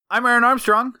I'm Aaron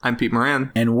Armstrong. I'm Pete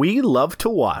Moran. And we love to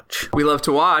watch. We love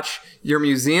to watch your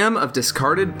Museum of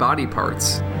Discarded Body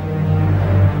Parts.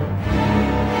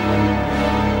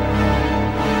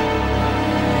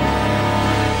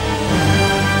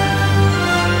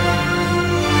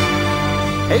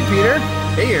 Hey, Peter.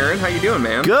 Hey, Aaron. How you doing,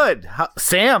 man? Good.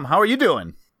 Sam, how are you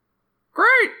doing?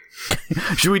 Great.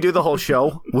 Should we do the whole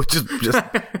show? We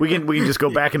can just go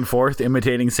back and forth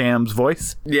imitating Sam's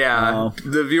voice. Yeah,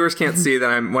 the viewers can't see that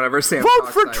I'm whenever Sam vote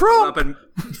talks, for Trump.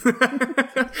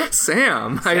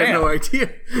 Sam, I had no idea.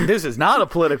 This is not a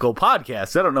political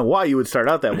podcast. I don't know why you would start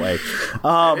out that way.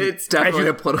 It's definitely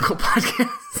a political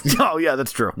podcast. Oh yeah,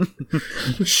 that's true.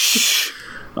 Shh.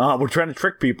 We're trying to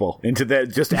trick people into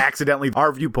that, just accidentally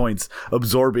our viewpoints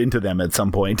absorb into them at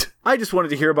some point. I just wanted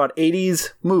to hear about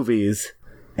 80s movies,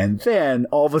 and then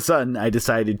all of a sudden I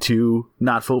decided to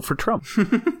not vote for Trump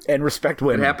and respect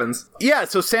women. It happens. Yeah,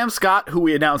 so Sam Scott, who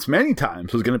we announced many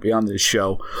times was going to be on this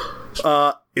show,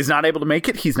 is not able to make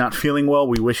it. He's not feeling well.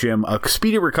 We wish him a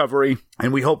speedy recovery,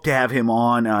 and we hope to have him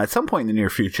on at some point in the near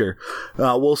future.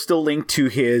 We'll still link to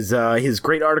his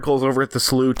great articles over at The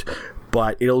Salute,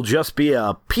 but it'll just be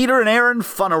a Peter and Aaron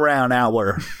fun around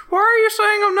hour. Why are you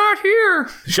saying I'm not here?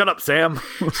 Shut up, Sam.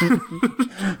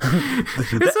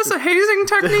 Is this a hazing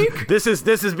technique? This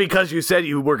is because you said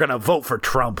you were going to vote for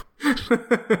Trump.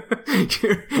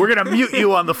 We're going to mute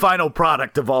you on the final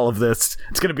product of all of this.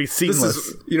 It's going to be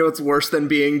seamless. It's worse than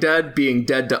being dead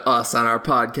to us on our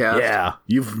podcast. Yeah,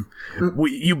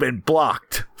 you've been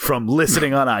blocked from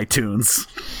listening on iTunes.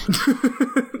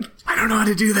 I don't know how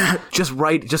to do that. Just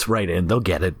write in. They'll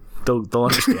get it. They'll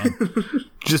understand.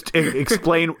 Just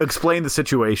explain the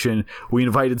situation. We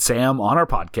invited Sam on our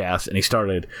podcast, and he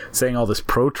started saying all this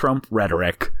pro-Trump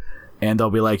rhetoric, and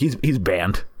they'll be like, he's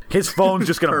banned. His phone's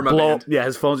just gonna blow up. Yeah,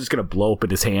 his phone's just gonna blow up in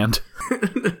his hand.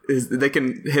 They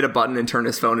can hit a button and turn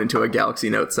his phone into a Galaxy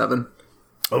Note 7.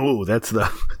 Oh, that's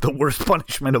the worst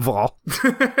punishment of all.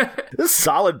 This is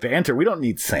solid banter. We don't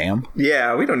need Sam.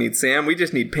 Yeah, we don't need Sam. We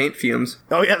just need paint fumes.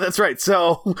 Oh, yeah, that's right.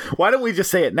 So why don't we just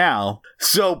say it now?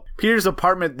 So Peter's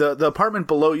apartment, the apartment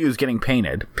below you is getting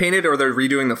painted. Painted, or they're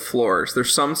redoing the floors.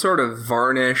 There's some sort of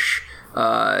varnish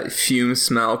fume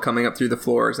smell coming up through the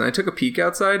floors. And I took a peek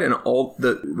outside, and all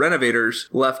the renovators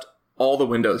left all the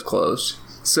windows closed.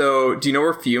 So do you know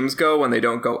where fumes go when they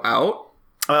don't go out?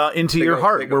 Into your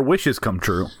heart, where wishes come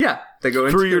true. Yeah, they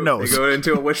go through your nose. They go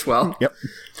into a wish well. Yep.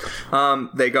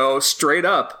 They go straight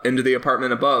up into the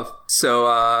apartment above. So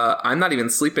I'm not even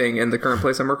sleeping in the current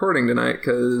place I'm recording tonight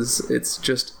because it's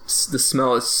just the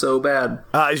smell is so bad.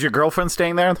 Is your girlfriend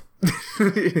staying there?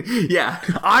 Yeah,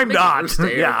 I'm not.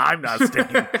 Yeah, I'm not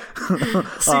staying.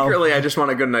 Secretly, I just want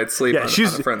a good night's sleep on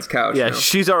a friend's couch. Yeah,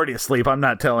 she's already asleep. I'm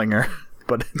not telling her,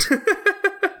 but.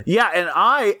 Yeah, and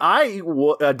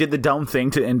I did the dumb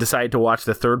thing and decided to watch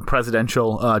the third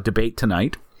presidential debate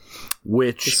tonight,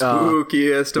 which the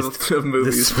spookiest of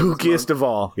movies. The spookiest of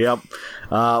all, yep.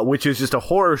 Which is just a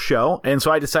horror show, and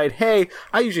so I decided, hey,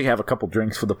 I usually have a couple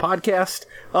drinks for the podcast.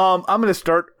 I'm going to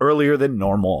start earlier than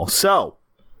normal, so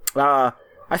I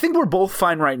think we're both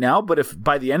fine right now, but if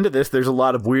by the end of this there's a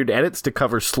lot of weird edits to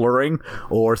cover slurring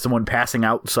or someone passing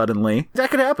out suddenly,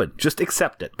 that could happen. Just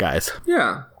accept it, guys.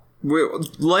 Yeah.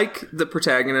 Like the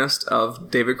protagonist of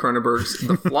David Cronenberg's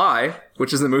The Fly,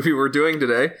 which is the movie we're doing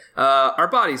today, our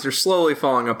bodies are slowly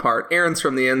falling apart. Aaron's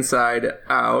from the inside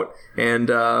out, and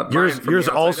yours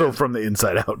also from the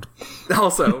inside out.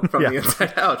 Also from the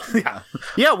inside out.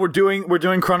 Yeah. We're doing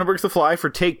Cronenberg's The Fly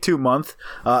for Take 2 month.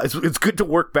 It's good to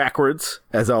work backwards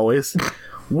as always.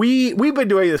 We've been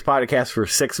doing this podcast for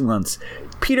 6 months.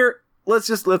 Peter, let's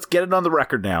get it on the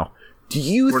record now. Do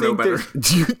you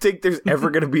think there's ever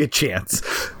going to be a chance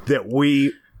that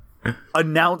we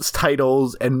announce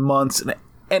titles and months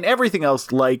and everything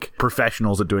else like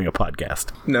professionals at doing a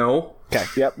podcast? No. Okay.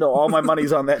 Yep. No, all my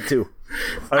money's on that too.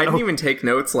 I didn't even take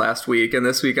notes last week, and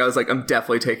this week I was like, I'm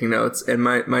definitely taking notes, and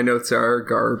my notes are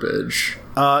garbage.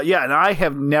 Yeah, and I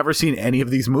have never seen any of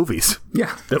these movies.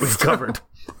 Yeah. That we've covered.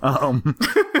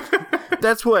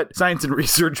 That's what science and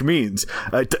research means.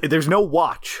 There's no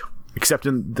watch. Except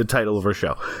in the title of our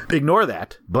show. Ignore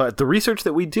that. But the research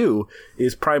that we do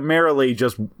is primarily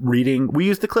just reading. We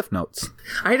use the Cliff Notes.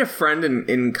 I had a friend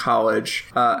in college,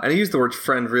 and I use the word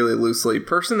friend really loosely,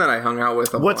 person that I hung out with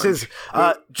a bunch. What's his,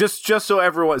 just so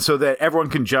that everyone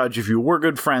can judge if you were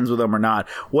good friends with him or not,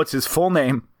 what's his full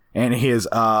name and his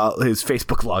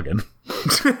Facebook login?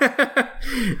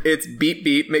 It's Beep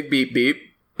Beep McBeep Beep.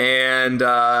 And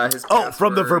his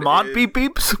from the Vermont Beep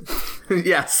Beeps?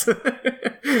 Yes.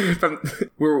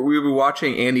 We were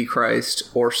watching Antichrist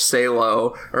or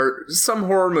Salo or some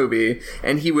horror movie,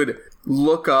 and he would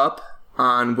look up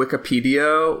on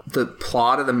Wikipedia the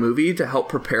plot of the movie to help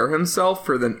prepare himself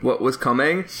for what was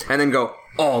coming, and then go,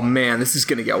 oh man, this is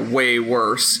gonna get way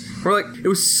worse. We're like, it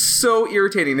was so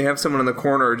irritating to have someone in the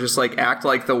corner just like act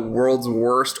like the world's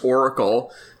worst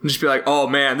oracle and just be like, oh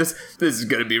man, this is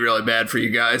gonna be really bad for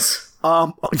you guys.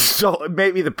 So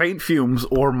maybe the paint fumes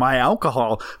or my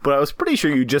alcohol, but I was pretty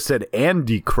sure you just said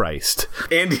Andy Christ.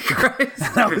 Andy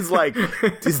Christ. I was like,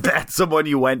 is that someone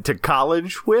you went to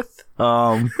college with?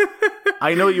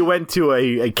 I know you went to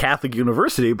a Catholic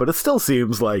university, but it still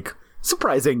seems like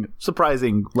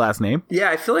surprising last name.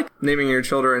 Yeah, I feel like naming your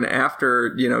children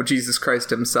after, Jesus Christ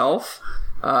himself.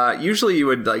 Usually you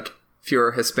would, like, if you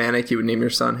were Hispanic, you would name your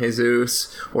son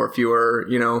Jesus, or if you were,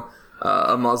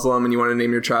 a Muslim and you want to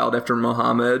name your child after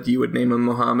Muhammad, you would name him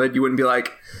Muhammad. You wouldn't be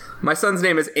like, my son's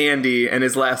name is Andy and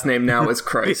his last name now is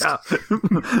Christ. Yeah.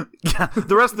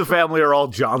 The rest of the family are all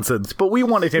Johnsons, but we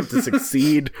wanted him to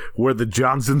succeed where the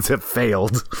Johnsons have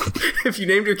failed. If you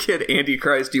named your kid Andy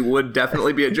Christ, you would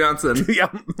definitely be a Johnson.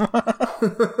 Yep.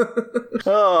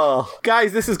 Oh,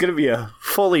 guys, this is going to be a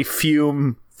fully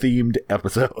fume themed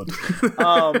episode.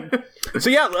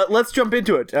 So yeah, let's jump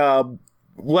into it.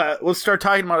 Let's start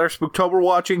talking about our Spooktober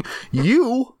watching.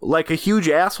 You, like a huge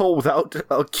asshole without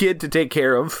a kid to take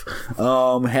care of,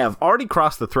 have already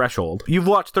crossed the threshold. You've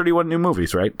watched 31 new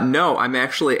movies, right? No, I'm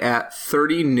actually at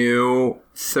 30 new,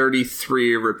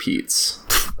 33 repeats.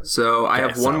 So I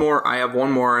have one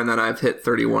more, and then I've hit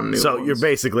 31 new So ones. you're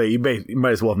basically, you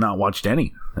might as well have not watched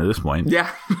any at this point.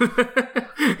 Yeah.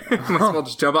 Might as well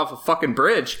just jump off a fucking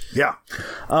bridge. Yeah.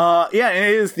 Yeah,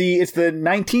 and it's the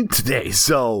 19th today,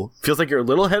 so feels like you're a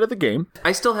little ahead of the game.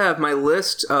 I still have my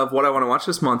list of what I want to watch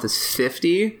this month is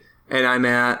 50, and I'm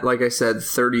at, like I said,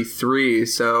 33,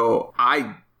 so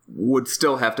I would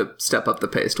still have to step up the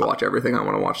pace to watch everything I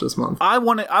want to watch this month. I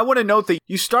want to note that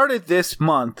you started this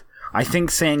month, I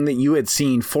think, saying that you had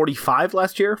seen 45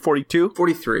 last year, 42?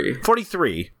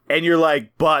 43. And you're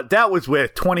like, but that was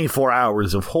with 24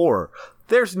 hours of horror.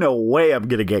 There's no way I'm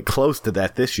going to get close to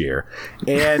that this year.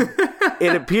 And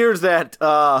it appears that,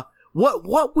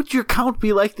 what would your count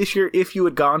be like this year if you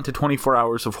had gone to 24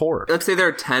 hours of horror? Let's say there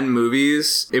are 10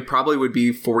 movies. It probably would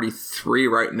be 43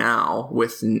 right now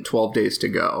with 12 days to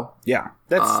go. Yeah.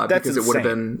 That's because insane. it would have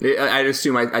been, I'd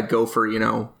assume I'd go for,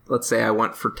 let's say I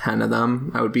went for 10 of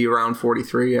them. I would be around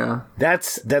 43, yeah.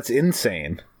 That's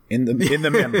insane in the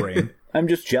membrane. I'm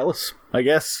just jealous. I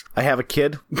guess I have a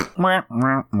kid. Well,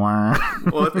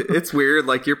 it's weird.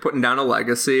 Like, you're putting down a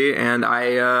legacy, and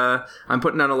I'm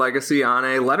putting down a legacy on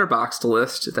a Letterboxd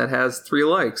list that has 3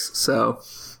 likes. So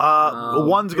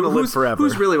one's gonna live forever.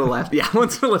 Who's really will laugh? Yeah,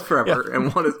 one's gonna live forever, Yeah.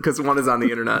 and one is on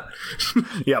the internet.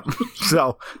 Yep.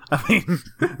 So, I mean,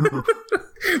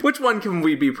 which one can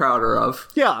we be prouder of?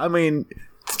 Yeah, I mean,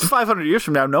 500 years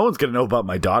from now, no one's gonna know about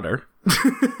my daughter.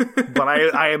 But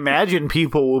I imagine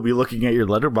people will be looking at your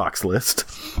Letterboxd list.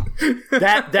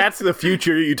 That's the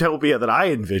future utopia that I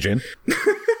envision.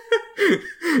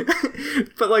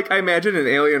 But, like, I imagine an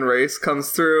alien race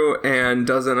comes through and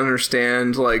doesn't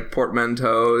understand, like,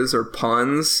 portmanteaus or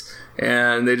puns,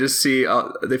 and they just see,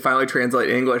 they finally translate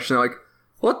English, and they're like,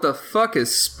 what the fuck is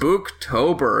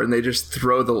Spooktober? And they just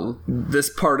throw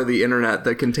this part of the internet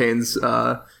that contains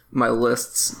my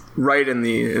lists right in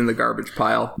the garbage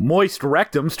pile. Moist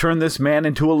rectums turn this man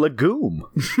into a legume.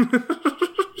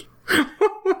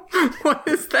 What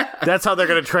is that? That's how they're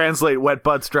going to translate wet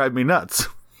butts drive me nuts.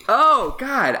 Oh,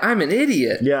 God, I'm an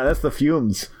idiot. Yeah, that's the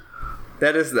fumes.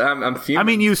 That is, I'm fuming. I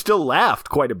mean, you still laughed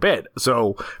quite a bit,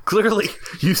 so clearly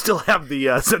you still have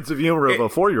the sense of humor of a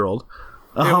 4-year-old.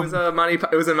 It was a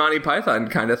Monty Python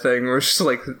kind of thing, where it's just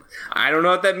like, I don't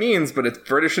know what that means, but it's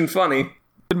British and funny.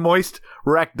 Moist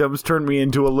rectums turn me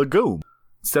into a legume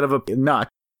instead of a nut.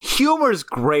 Humor's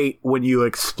great when you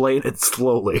explain it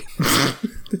slowly.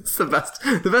 It's the best.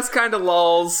 The best kind of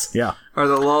lulls are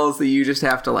the lulls that you just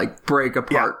have to, like, break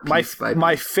apart piece by piece.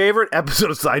 My favorite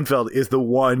episode of Seinfeld is the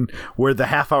one where the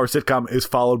half-hour sitcom is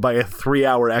followed by a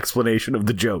 3-hour explanation of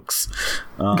the jokes.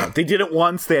 They did it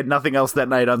once. They had nothing else that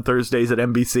night on Thursdays at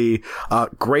NBC.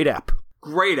 Great app.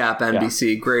 Great app,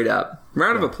 NBC. Yeah. Great app.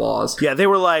 Round of applause. Yeah, they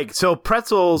were like, so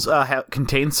pretzels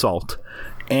contain salt.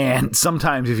 And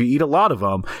sometimes if you eat a lot of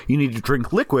them, you need to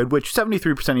drink liquid, which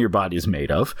 73% of your body is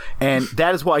made of. And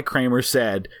that is why Kramer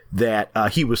said that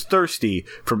he was thirsty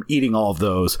from eating all of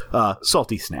those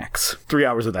salty snacks. 3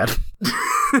 hours of that.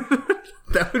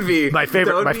 That would be my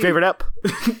favorite app.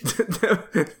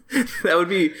 That would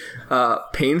be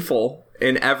painful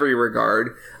in every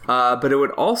regard. But it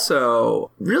would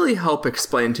also really help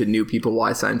explain to new people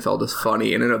why Seinfeld is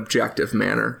funny in an objective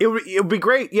manner. It would be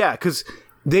great, yeah, because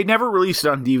They never released it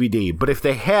on DVD, but if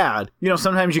they had,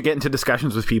 sometimes you get into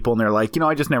discussions with people and they're like,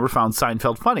 I just never found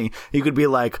Seinfeld funny. You could be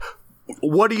like,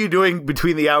 what are you doing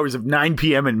between the hours of 9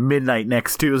 p.m. and midnight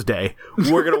next Tuesday?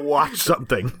 We're going to watch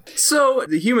something. So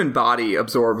the human body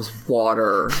absorbs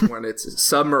water when it's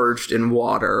submerged in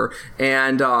water.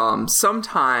 And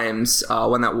sometimes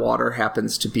when that water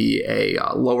happens to be a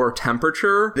lower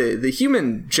temperature, the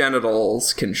human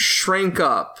genitals can shrink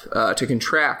up to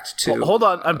contract to Hold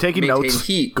on. I'm taking notes.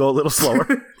 Heat. Go a little slower.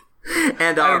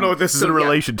 And I don't know what this is in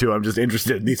relation to. I'm just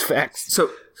interested in these facts. So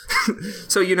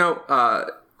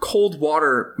cold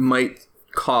water might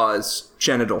cause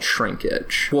genital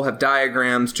shrinkage. We'll have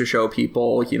diagrams to show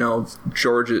people,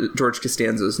 George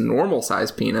Costanza's normal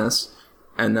size penis,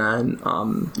 and then,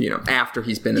 after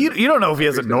he's been... You don't know if he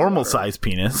has a normal size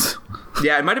penis.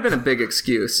 Yeah, it might have been a big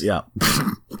excuse. Yeah.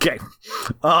 Okay.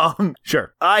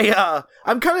 Sure.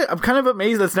 I'm kind of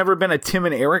amazed that's never been a Tim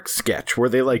and Eric sketch where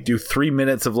they do 3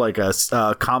 minutes of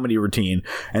a comedy routine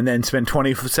and then spend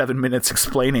 27 minutes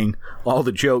explaining all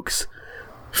the jokes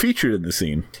featured in the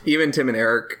scene. Even Tim and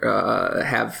Eric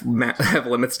have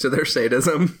limits to their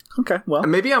sadism. Okay, well,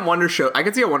 maybe on Wonder Show, I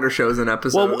could see a Wonder Show's an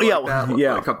episode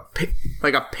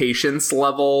like a patience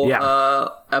level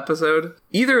episode.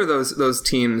 Either of those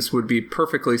teams would be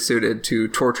perfectly suited to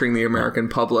torturing the American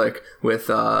public with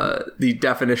the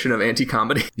definition of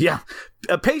anti-comedy. Yeah,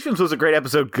 Patience was a great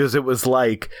episode because it was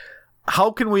like,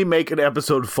 how can we make an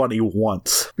episode funny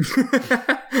once?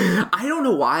 I don't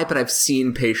know why, but I've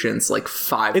seen Patience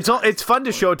 5 times. It's fun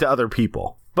to show it to other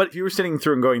people. But if you were sitting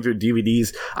through and going through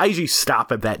DVDs, I usually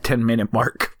stop at that 10-minute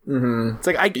mark. Mm-hmm. It's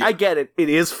like, I get it. It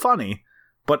is funny.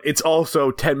 But it's also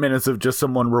 10 minutes of just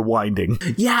someone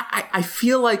rewinding. Yeah, I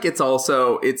feel like it's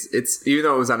also, it's even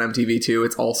though it was on MTV too,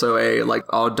 it's also a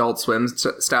Adult Swim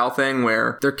style thing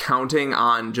where they're counting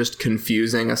on just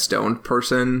confusing a stoned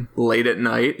person late at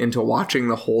night into watching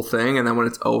the whole thing, and then when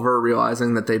it's over,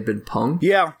 realizing that they've been punked.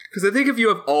 Yeah. Because I think if you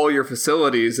have all your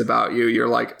facilities about you, you're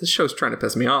like, this show's trying to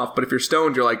piss me off. But if you're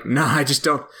stoned, you're like, nah, I just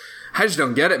don't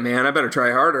get it, man. I better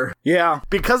try harder. Yeah.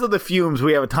 Because of the fumes,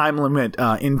 we have a time limit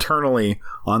internally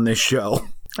on this show.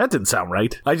 That didn't sound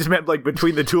right. I just meant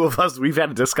between the two of us, we've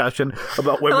had a discussion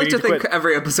about when we need to quit.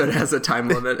 Every episode has a time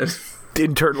limit.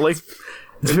 Internally.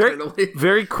 It's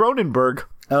very Cronenberg.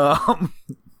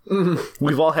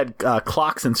 We've all had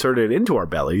clocks inserted into our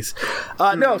bellies.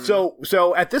 No,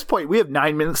 so at this point, we have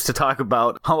 9 minutes to talk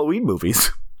about Halloween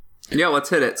movies. Yeah, let's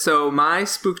hit it. So my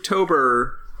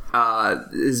Spooktober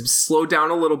is slowed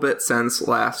down a little bit since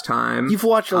last time. You've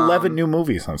watched 11 new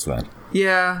movies since then.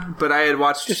 Yeah, but I had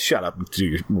watched... Just shut up and do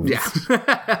your movies.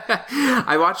 Yeah.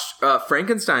 I watched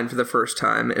Frankenstein for the first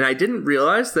time, and I didn't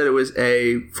realize that it was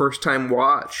a first-time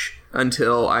watch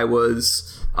until I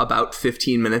was about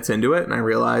 15 minutes into it, and I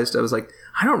realized, I was like,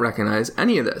 I don't recognize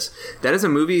any of this. That is a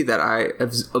movie that I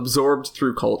have absorbed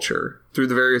through culture, through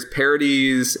the various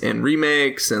parodies and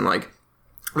remakes, and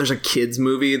there's a kid's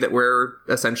movie where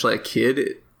essentially a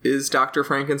kid is Dr.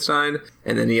 Frankenstein,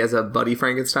 and then he has a buddy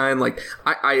Frankenstein.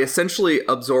 I essentially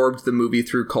absorbed the movie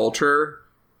through culture,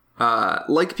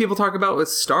 like people talk about with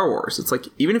Star Wars. It's like,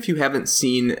 even if you haven't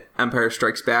seen Empire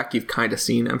Strikes Back, you've kind of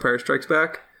seen Empire Strikes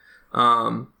Back.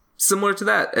 Similar to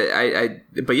that.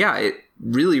 But yeah, it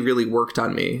really, really worked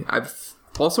on me. I've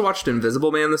also watched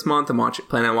Invisible Man this month. I'm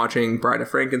planning on watching Bride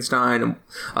of Frankenstein and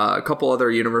a couple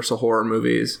other Universal horror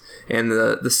movies. And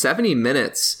the 70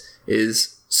 minutes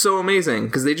is so amazing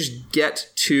because they just get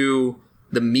to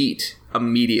the meat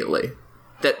immediately.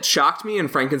 That shocked me in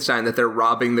Frankenstein that they're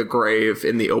robbing the grave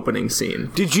in the opening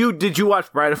scene. Did you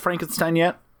watch Bride of Frankenstein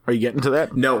yet? Are you getting to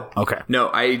that? No. Okay. No,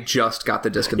 I just got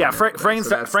the disc. Yeah,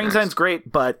 Frankenstein's great,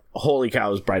 but holy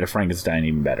cow, is Bride of Frankenstein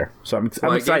even better. So I'm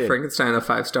excited. I gave Frankenstein a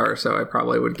 5 stars, so I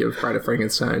probably would give Bride of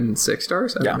Frankenstein 6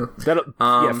 stars. I don't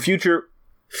know.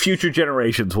 Future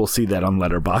generations will see that on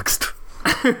Letterboxd.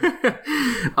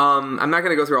 I'm not going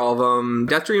to go through all of them.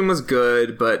 Death Dream was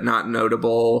good, but not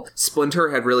notable. Splinter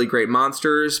had really great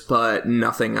monsters, but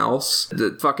nothing else.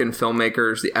 The fucking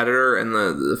filmmakers, the editor, and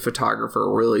the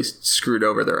photographer really screwed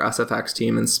over their SFX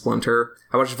team in Splinter.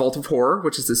 I watched Vault of Horror,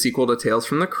 which is the sequel to Tales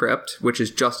from the Crypt, which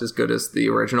is just as good as the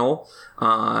original.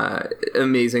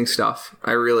 Amazing stuff.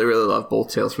 I really, really love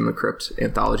both Tales from the Crypt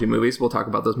anthology movies. We'll talk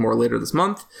about those more later this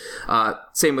month.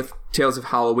 Same with Tales of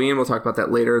Halloween. We'll talk about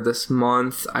that later this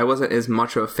month. I wasn't as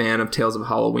much of a fan of Tales of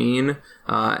Halloween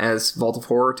as Vault of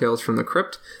Horror, Tales from the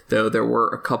Crypt, though there were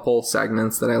a couple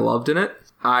segments that I loved in it.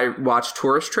 I watched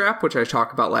Tourist Trap, which I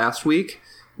talked about last week,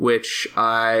 which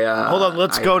I... Hold on,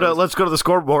 let's go to the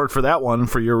scoreboard for that one,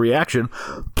 for your reaction.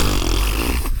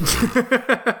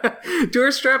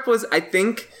 Tourist Trap was, I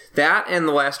think, that and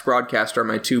The Last Broadcaster are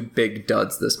my two big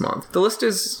duds this month. The list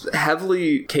is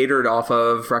heavily catered off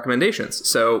of recommendations.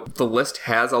 So the list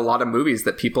has a lot of movies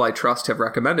that people I trust have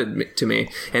recommended to me.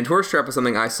 And Tourist Trap was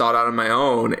something I sought out on my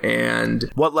own.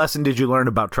 And what lesson did you learn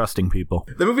about trusting people?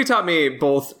 The movie taught me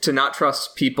both to not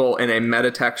trust people in a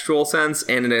metatextual sense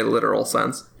and in a literal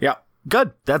sense. Yeah.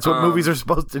 Good. That's what movies are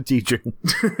supposed to teach you.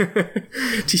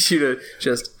 Teach you to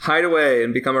just hide away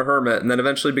and become a hermit and then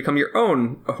eventually become your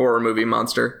own horror movie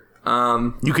monster.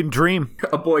 You can dream.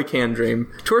 A boy can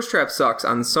dream. Tourist Trap sucks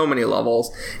on so many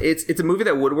levels. It's a movie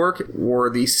that would work were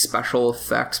the special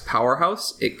effects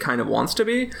powerhouse it kind of wants to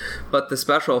be, but the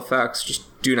special effects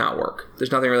just do not work.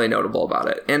 There's nothing really notable about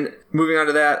it. And moving on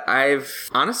to that,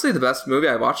 honestly, the best movie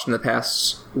I watched in the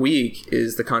past week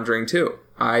is The Conjuring 2.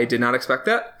 I did not expect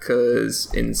that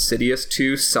because Insidious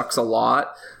 2 sucks a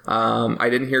lot. I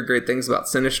didn't hear great things about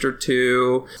Sinister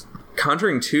 2.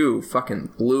 Conjuring 2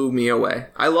 fucking blew me away.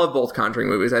 I love both Conjuring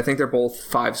movies. I think they're both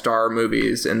 5-star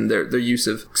movies, and their use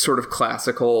of sort of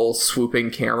classical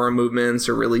swooping camera movements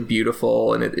are really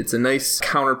beautiful, and it's a nice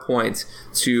counterpoint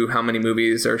to how many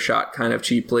movies are shot kind of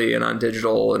cheaply and on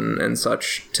digital and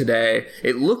such today.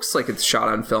 It looks like it's shot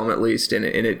on film at least, and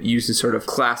it uses sort of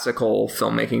classical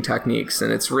filmmaking techniques,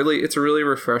 and it's a really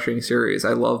refreshing series.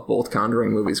 I love both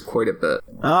Conjuring movies quite a bit.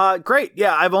 Great.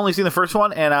 Yeah, I've only seen the first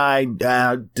one, and I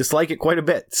dislike it quite a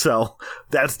bit. So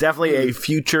that's definitely a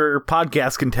future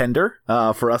podcast contender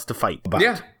for us to fight about.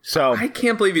 Yeah. So I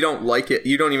can't believe you don't like it.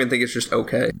 You don't even think it's just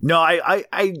okay. No,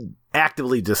 I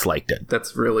actively disliked it.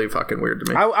 That's really fucking weird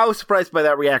to me. I was surprised by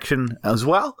that reaction as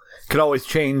well. Could always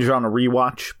change on a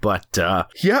rewatch, but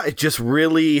yeah, it just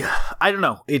really, I don't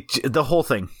know. The whole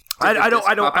thing. I don't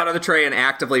pop out of the tray and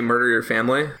actively murder your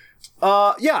family.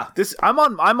 Yeah, I'm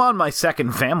on my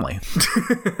second family.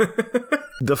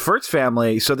 The first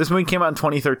family, so this movie came out in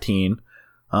 2013.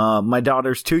 My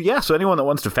daughter's 2. Yeah, so anyone that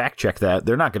wants to fact check that,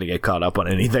 they're not going to get caught up on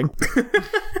anything.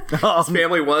 His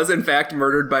family was, in fact,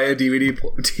 murdered by a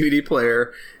DVD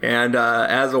player, and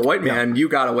as a white man, you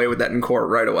got away with that in court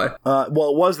right away.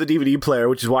 Well, it was the DVD player,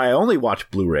 which is why I only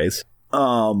watch Blu-rays.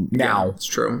 Now. Yeah, it's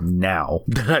true. Now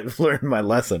that I've learned my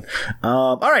lesson.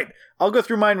 All right. I'll go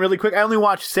through mine really quick. I only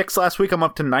watched 6 last week. I'm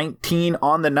up to 19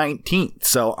 on the 19th,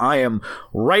 so I am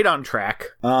right on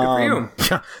track. Good for you.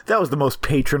 Yeah, that was the most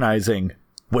patronizing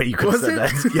way you could have said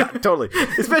that. Yeah, totally.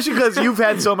 Especially because you've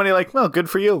had so many like, well, good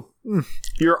for you.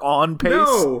 You're on pace.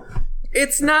 No.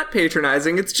 It's not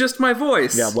patronizing. It's just my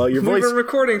voice. Yeah, well, your voice. We've been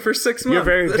recording for 6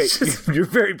 months. You're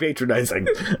very patronizing.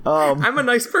 I'm a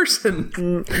nice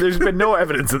person. There's been no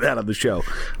evidence of that on the show.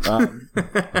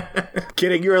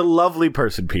 Kidding. You're a lovely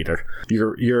person, Peter.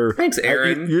 You're. Thanks,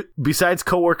 Aaron. Besides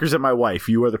coworkers and my wife,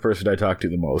 you are the person I talk to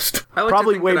the most. I like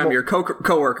probably to think that I'm your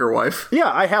coworker wife.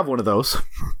 Yeah, I have one of those.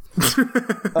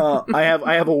 I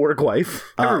have a work wife.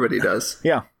 Everybody does.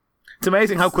 Yeah. It's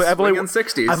amazing how quick I've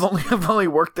only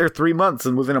worked there 3 months,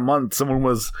 and within a month, someone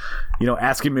was,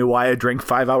 asking me why I drank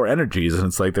 5-hour energies, and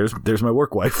it's like, there's my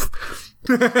work wife.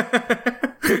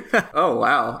 Oh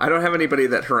wow! I don't have anybody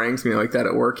that harangues me like that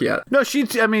at work yet. No, she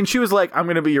was like, "I'm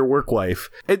going to be your work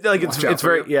wife." It's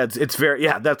very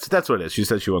that's what it is. She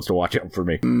said she wants to watch out for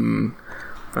me.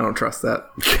 I don't trust that.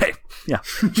 Okay, yeah,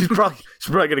 she's probably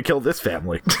going to kill this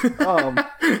family.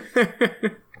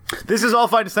 This is all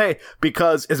fine to say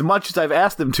because as much as I've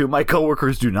asked them to, my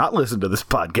coworkers do not listen to this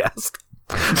podcast.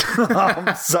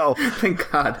 So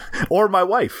thank God. Or my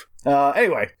wife.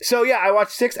 Anyway, so yeah, I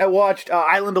watched 6. I watched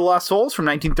Island of Lost Souls from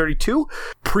 1932,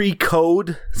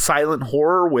 pre-code silent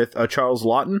horror with Charles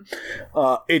Laughton.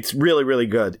 It's really, really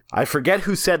good. I forget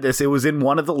who said this. It was in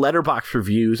one of the Letterboxd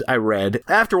reviews I read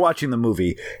after watching the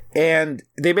movie, and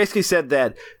they basically said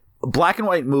that black and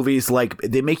white movies, like,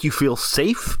 they make you feel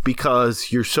safe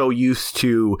because you're so used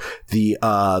to the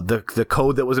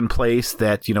code that was in place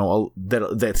that,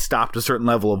 that stopped a certain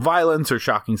level of violence or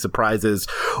shocking surprises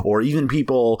or even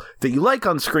people that you like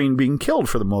on screen being killed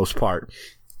for the most part.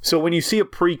 So when you see a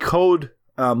pre-code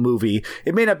movie,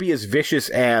 it may not be as vicious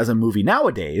as a movie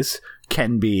nowadays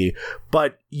can be,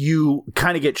 but you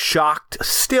kind of get shocked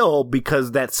still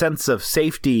because that sense of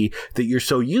safety that you're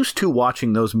so used to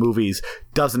watching those movies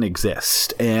doesn't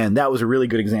exist. And that was a really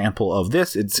good example of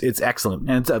this. It's excellent,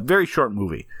 and it's a very short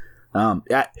movie.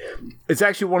 It's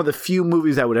actually one of the few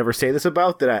movies I would ever say this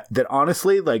about that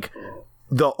honestly, like,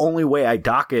 the only way I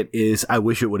dock it is I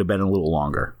wish it would have been a little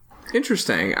longer.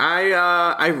 Interesting.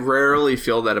 I rarely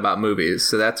feel that about movies,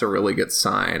 so that's a really good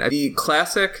sign. The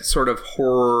classic sort of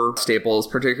horror staples,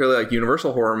 particularly like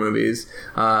Universal horror movies,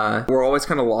 were always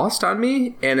kind of lost on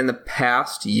me. And in the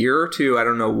past year or two, I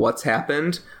don't know what's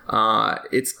happened.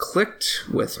 It's clicked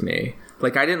with me.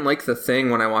 Like, I didn't like The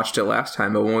Thing when I watched it last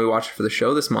time, but when we watched it for the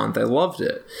show this month, I loved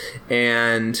it.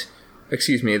 And,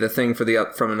 The Thing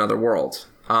from Another World,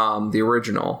 the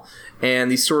original. And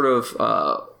these sort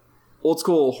of old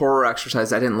school horror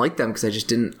exercises, I didn't like them because I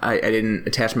didn't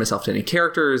attach myself to any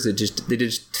characters. They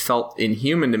just felt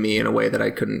inhuman to me in a way that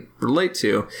I couldn't relate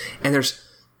to. And there's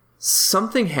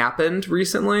something happened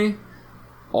recently.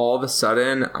 All of a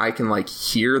sudden, I can like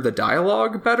hear the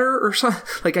dialogue better or something.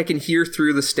 Like I can hear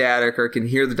through the static, or I can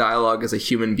hear the dialogue as a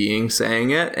human being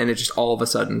saying it, and it just all of a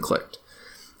sudden clicked.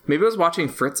 Maybe I was watching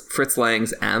Fritz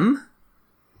Lang's M.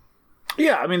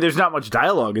 Yeah, I mean, there's not much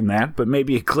dialogue in that, but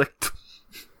maybe it clicked.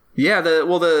 Yeah,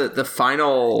 the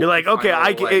final. You're like, okay,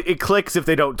 it clicks if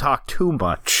they don't talk too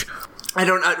much. I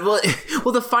don't.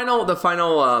 Well, the final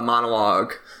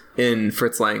monologue in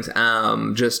Fritz Lang's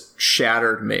just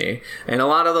shattered me, and a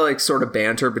lot of the like sort of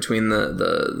banter between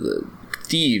the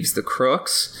thieves, the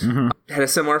crooks, had a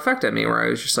similar effect on me, where I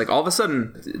was just like, all of a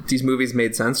sudden these movies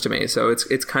made sense to me. So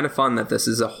it's kind of fun that this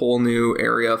is a whole new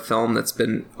area of film that's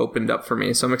been opened up for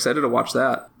me. So I'm excited to watch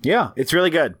that. Yeah, it's really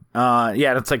good.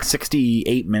 It's like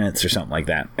 68 minutes or something like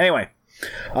that. Anyway,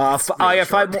 I have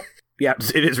 5 more. Yeah,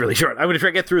 it is really short. I'm going to try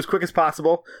to get through as quick as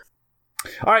possible.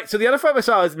 All right, so the other 5 I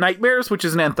saw is Nightmares, which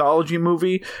is an anthology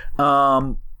movie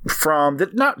from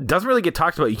that doesn't really get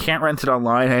talked about. You can't rent it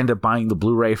online. I ended up buying the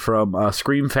Blu-ray from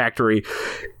Scream Factory.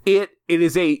 It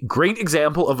is a great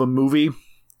example of a movie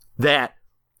that,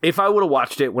 if I would have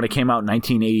watched it when it came out in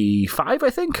 1985, I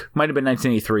think, might have been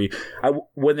 1983,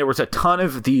 when there was a ton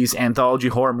of these anthology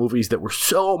horror movies that were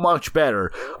so much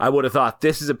better, I would have thought,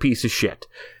 this is a piece of shit.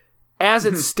 As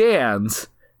it stands,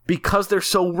 because they're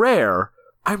so rare,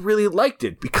 I really liked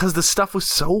it because the stuff was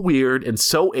so weird and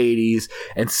so 80s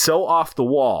and so off the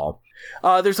wall.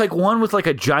 There's like one with like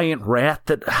a giant rat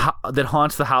that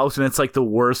haunts the house, and it's like the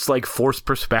worst like forced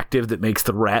perspective that makes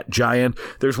the rat giant.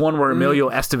 There's one where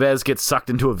Emilio Estevez gets sucked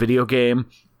into a video game.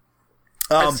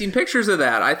 I've seen pictures of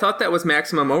that. I thought that was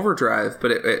Maximum Overdrive,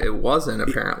 but it wasn't,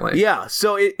 apparently. Yeah,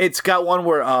 so it's got one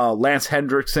where Lance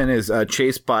Hendrickson is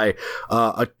chased by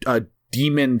a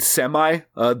demon semi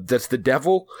that's the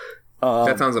devil.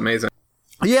 That sounds amazing.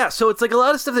 Yeah, so it's like a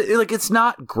lot of stuff that, like, it's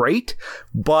not great,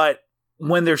 but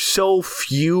when there's so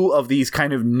few of these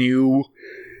kind of new,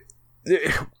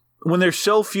 when there's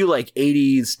so few like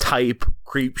 80s type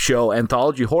creep show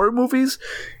anthology horror movies,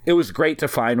 it was great to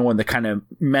find one that kind of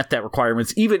met that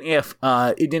requirements, even if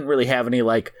it didn't really have any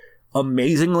like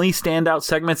amazingly standout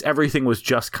segments. Everything was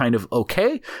just kind of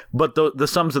okay, but the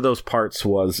sums of those parts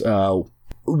was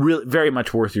really very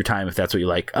much worth your time if that's what you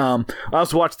like. I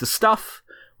also watched The Stuff,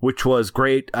 which was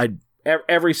great.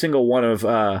 Every single one of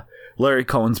Larry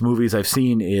Cohen's movies I've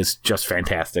seen is just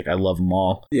fantastic. I love them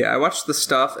all. Yeah, I watched The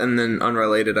Stuff, and then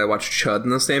unrelated, I watched Chud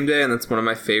in the same day, and that's one of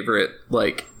my favorite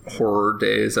like horror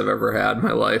days I've ever had in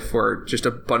my life, where just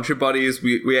a bunch of buddies,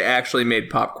 we actually made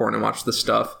popcorn and watched The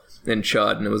Stuff and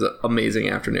Chud, and it was an amazing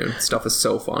afternoon. Stuff is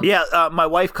so fun. Yeah, my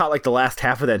wife caught like the last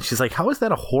half of that, and she's like, how is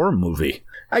that a horror movie?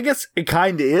 I guess it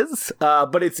kind of is,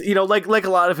 but it's, you know, like a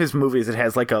lot of his movies, it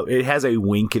has a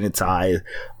wink in its eye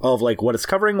of like what it's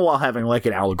covering while having like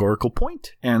an allegorical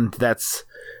point, and that's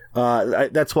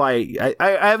why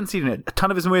I haven't seen a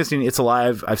ton of his movies. I've seen It's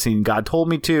Alive, I've seen God Told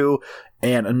Me To,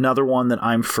 and another one that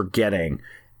I'm forgetting,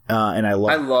 and I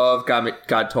love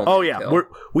God Told Me. Oh yeah,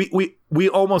 we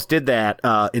almost did that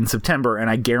in September, and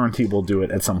I guarantee we'll do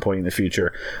it at some point in the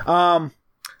future.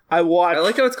 I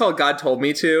like how it's called God Told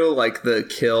Me To, like the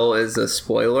kill is a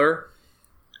spoiler.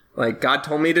 Like, God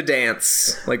told me to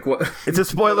dance. Like, what? It's a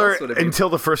spoiler until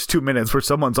the first 2 minutes where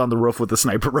someone's on the roof with a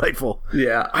sniper rifle.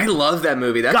 Yeah, I love that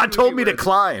movie. God told me to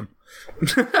climb.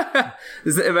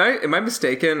 Am I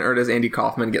mistaken, or does Andy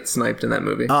Kaufman get sniped in that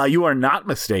movie? You are not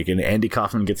mistaken. Andy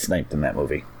Kaufman gets sniped in that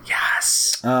movie.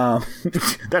 Yes.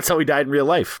 That's how he died in real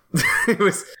life.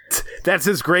 That's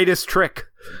his greatest trick.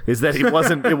 Is that it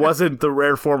wasn't the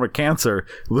rare form of cancer,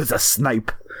 it was a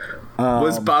snipe.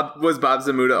 Was Bob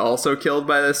Zamuda also killed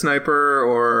by the sniper,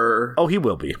 or? Oh, he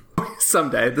will be.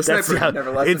 Someday. The sniper never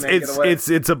lets the man get away.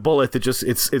 It's a bullet that just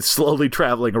it's slowly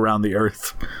traveling around the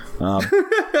earth.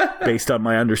 Based on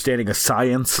my understanding of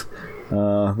science.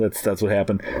 That's what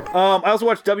happened. I also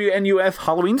watched WNUF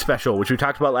Halloween Special, which we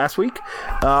talked about last week,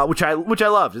 which I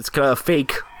loved. It's kind of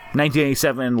fake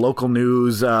 1987 local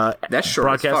news that's short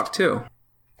broadcast. As fuck too.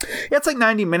 Yeah, it's like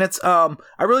 90 minutes. I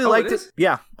really liked it.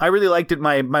 Yeah, I really liked it.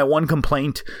 My one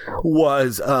complaint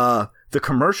was the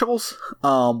commercials,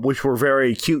 which were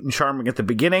very cute and charming at the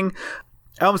beginning.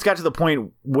 I almost got to the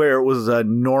point where it was a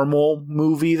normal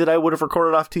movie that I would have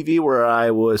recorded off TV, where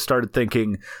I started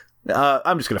thinking,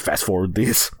 I'm just going to fast forward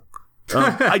these.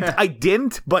 I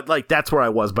didn't, but like that's where I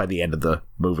was by the end of the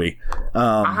movie.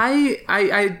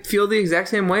 I feel the exact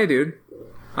same way, dude.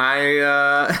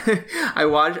 I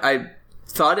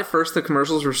thought at first the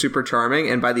commercials were super charming,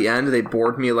 and by the end they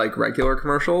bored me like regular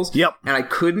commercials. Yep. And I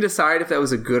couldn't decide if that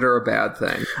was a good or a bad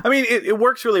thing. I mean, it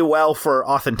works really well for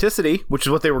authenticity, which is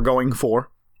what they were going for.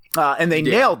 And they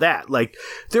nailed that. Like,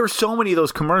 there were so many of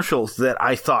those commercials that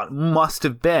I thought must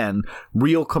have been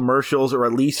real commercials, or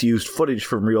at least used footage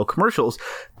from real commercials,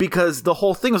 because the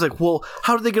whole thing was like, well,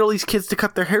 how did they get all these kids to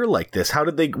cut their hair like this?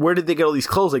 Where did they get all these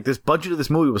clothes? Like, this budget of this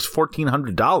movie was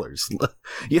 $1,400.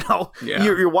 You know,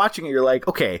 you're watching it, you're like,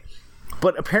 okay,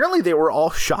 but apparently they were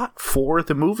all shot for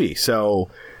the movie. So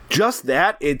just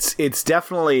that, it's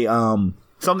definitely,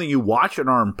 something you watch and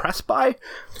are impressed by,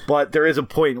 but there is a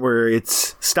point where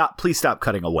it's please stop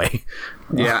cutting away.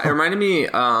 Yeah, it reminded me,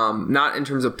 not in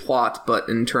terms of plot, but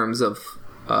in terms of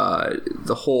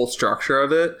the whole structure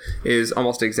of it is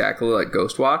almost exactly like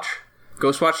Ghostwatch.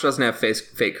 Ghostwatch doesn't have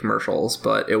fake commercials,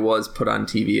 but it was put on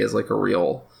TV as like a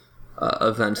real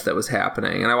event that was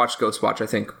happening. And I watched Ghostwatch, I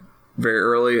think, very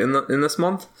early in this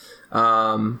month.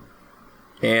 I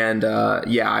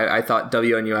thought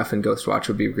WNUF and Ghostwatch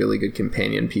would be really good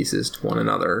companion pieces to one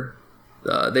another.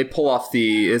 They pull off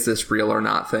the "is this real or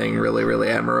not" thing really, really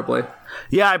admirably.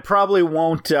 Yeah, I probably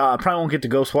won't get to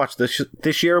Ghostwatch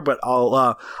this year, but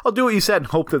I'll do what you said and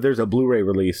hope that there's a Blu-ray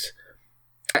release.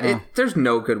 There's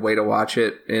no good way to watch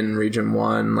it in Region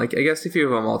 1. Like, I guess if you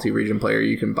have a multi-region player,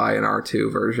 you can buy an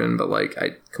R2 version, but like,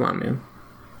 come on, man.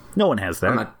 No one has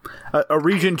that. A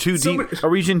Region 2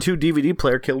 DVD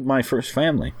player killed my first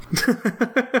family.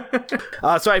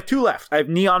 So I have two left. I have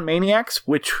Neon Maniacs,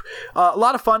 which a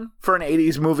lot of fun for an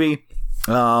 80s movie.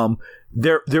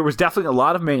 There was definitely a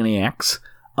lot of maniacs,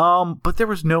 but there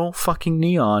was no fucking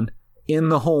neon in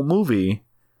the whole movie,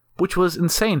 which was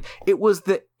insane. It was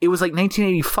like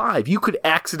 1985. You could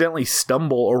accidentally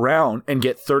stumble around and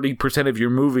get 30% of your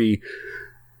movie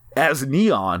as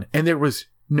neon, and there was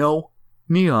no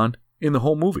neon in the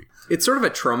whole movie. It's sort of a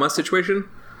trauma situation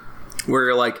where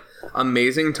you're like,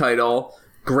 amazing title,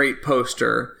 great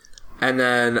poster, and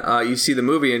then you see the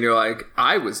movie and you're like,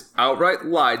 I was outright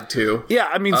lied to. Yeah,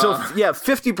 I mean,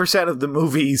 50% of the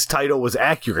movie's title was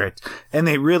accurate, and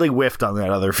they really whiffed on that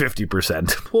other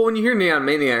 50%. Well, when you hear Neon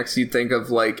Maniacs, you'd think of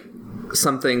like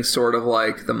something sort of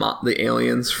like the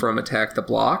aliens from Attack the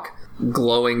Block,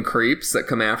 glowing creeps that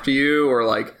come after you, or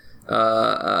like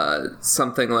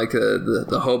something like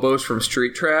the hobos from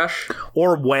Street Trash,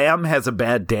 or Wham Has a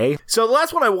Bad Day. So the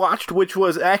last one I watched, which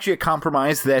was actually a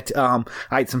compromise that I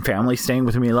had some family staying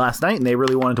with me last night, and they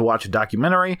really wanted to watch a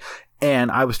documentary,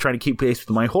 and I was trying to keep pace with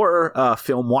my horror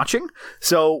film watching.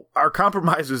 So our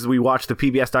compromise was we watched the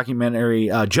PBS documentary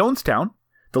Jonestown: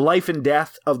 The Life and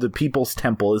Death of the People's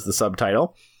Temple is the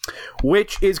subtitle,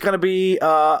 which is going to be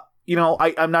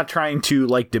I'm not trying to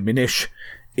like diminish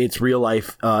its real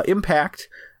life impact,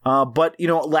 but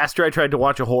last year I tried to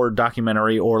watch a horror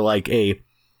documentary, or like a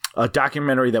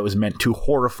documentary that was meant to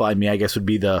horrify me, I guess would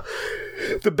be the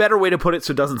better way to put it,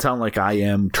 so it doesn't sound like I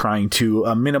am trying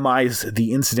to minimize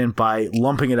the incident by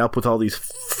lumping it up with all these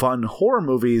fun horror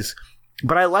movies.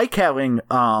 But I like having,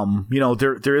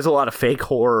 there is a lot of fake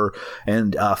horror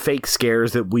and fake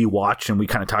scares that we watch, and we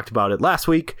kind of talked about it last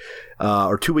week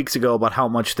or 2 weeks ago about how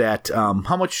much that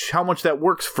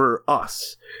works for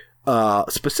us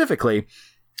specifically.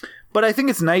 But I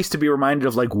think it's nice to be reminded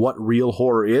of like what real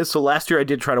horror is. So last year I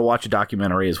did try to watch a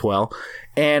documentary as well,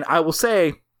 and I will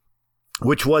say,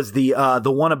 which was the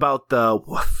one about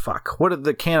what are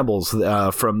the cannibals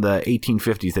from the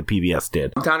 1850s that PBS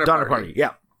did? Donner Party.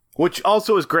 Yeah. Which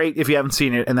also is great if you haven't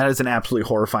seen it, and that is an absolutely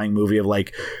horrifying movie of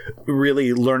like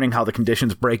really learning how the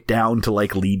conditions break down to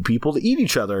like lead people to eat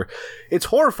each other. It's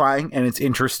horrifying and it's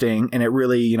interesting, and it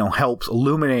really helps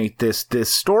illuminate this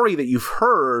story that you've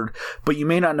heard, but you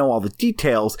may not know all the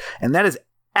details. And that is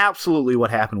absolutely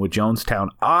what happened with Jonestown.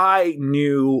 I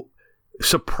knew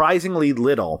surprisingly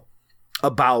little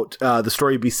about the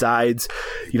story besides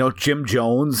Jim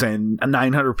Jones and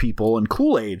 900 people and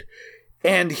Kool-Aid.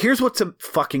 And here's what's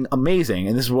fucking amazing,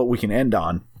 and this is what we can end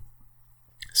on.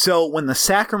 So when The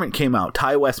Sacrament came out,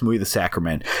 Ty West movie The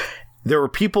Sacrament, there were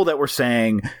people that were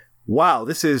saying, wow,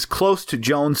 this is close to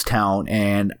Jonestown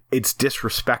and it's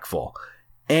disrespectful.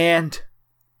 And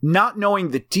not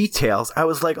knowing the details, I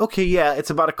was like, okay, yeah, it's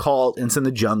about a cult and it's in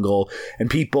the jungle and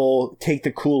people take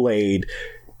the Kool-Aid.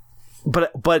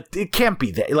 But it can't be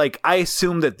that. Like, I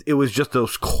assumed that it was just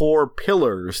those core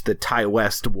pillars that Ty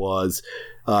West was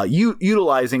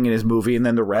utilizing in his movie, and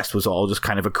then the rest was all just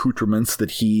kind of accoutrements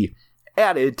that he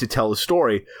added to tell the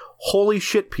story. Holy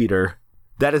shit, Peter.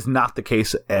 That is not the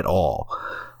case at all.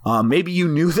 Maybe you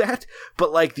knew that,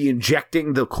 but like the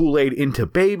injecting the Kool-Aid into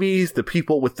babies, the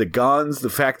people with the guns, the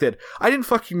fact that I didn't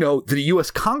fucking know that a U.S.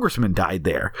 congressman died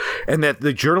there and that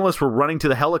the journalists were running to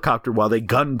the helicopter while they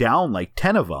gunned down like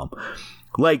 10 of them.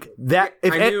 Like that.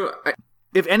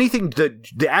 If anything,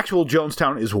 the actual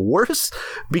Jonestown is worse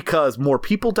because more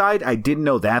people died. I didn't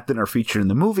know that than are featured in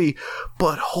the movie,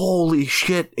 but holy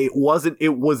shit, it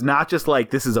was not just like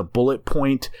this is a bullet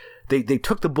point. They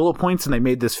took the bullet points and they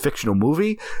made this fictional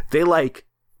movie. They like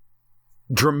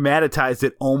dramatized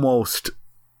it almost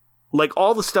like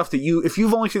all the stuff that if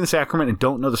you've only seen The Sacrament and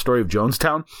don't know the story of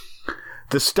Jonestown,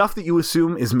 the stuff that you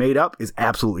assume is made up is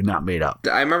absolutely not made up.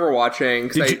 I remember watching.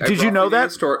 Did you know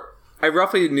that? I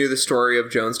roughly knew the story of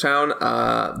Jonestown,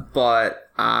 but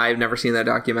I've never seen that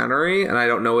documentary, and I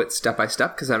don't know it step by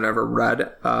step because I've never read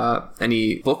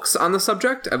any books on the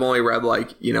subject. I've only read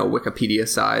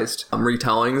Wikipedia-sized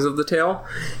retellings of the tale,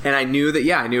 and I knew that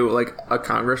I knew like a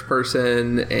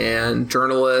congressperson and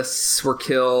journalists were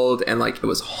killed, and like it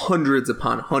was hundreds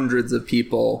upon hundreds of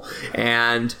people,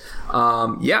 and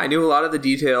I knew a lot of the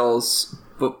details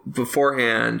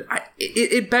beforehand.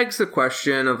 It begs the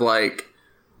question of like,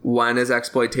 when is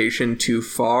exploitation too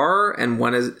far, and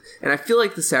I feel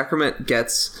like The Sacrament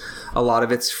gets a lot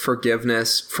of its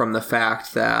forgiveness from the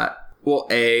fact that, well,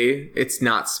 A, it's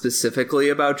not specifically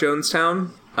about Jonestown,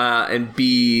 and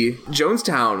B,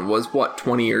 Jonestown was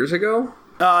 20 years ago?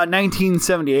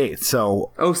 1978,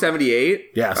 so... Oh, 78?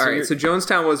 Yeah. So all right, so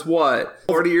Jonestown was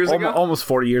 40 years ago? Almost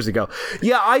 40 years ago.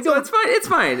 Yeah, I don't... So it's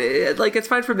fine. It's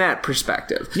fine from that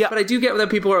perspective. Yeah. But I do get that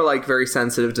people are, like, very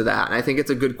sensitive to that, and I think it's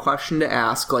a good question to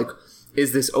ask, like,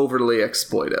 is this overly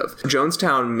exploitive?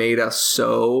 Jonestown made us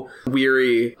so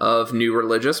weary of new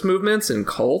religious movements and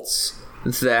cults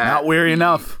that... Not weary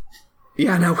enough.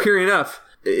 Yeah, not weary enough.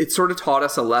 It sort of taught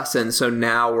us a lesson, so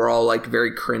now we're all like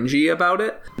very cringy about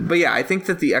it. But yeah, I think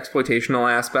that the exploitational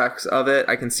aspects of it,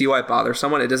 I can see why it bothers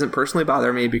someone. It doesn't personally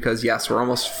bother me because yes, we're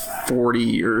almost 40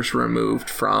 years removed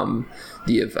from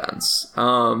the events.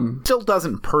 Still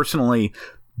doesn't personally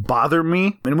bother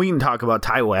me. And we can talk about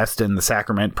Ty West and The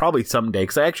Sacrament probably someday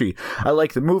because I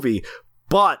like the movie.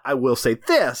 But I will say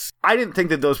this, I didn't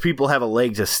think that those people had a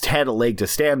leg to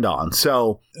stand on.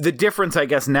 So the difference, I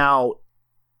guess, now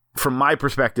from my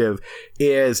perspective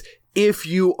is if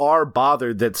you are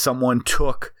bothered that someone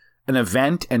took an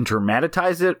event and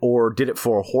dramatized it or did it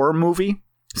for a horror movie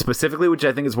specifically, which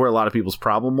I think is where a lot of people's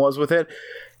problem was with it,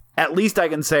 at least I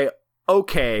can say,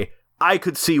 okay, I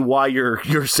could see why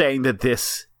you're saying that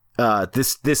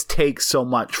this takes so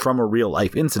much from a real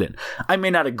life incident. I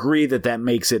may not agree that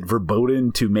makes it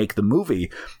verboten to make the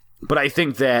movie, but I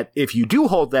think that if you do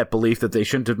hold that belief that they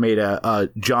shouldn't have made a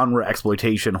genre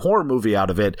exploitation horror movie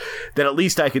out of it, then at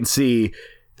least I can see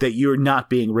that you're not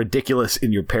being ridiculous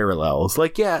in your parallels.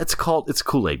 Like, yeah, it's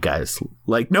Kool-Aid, guys.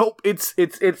 Like, nope, it's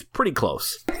pretty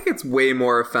close. I think it's way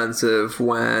more offensive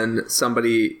when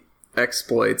somebody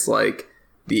exploits, like,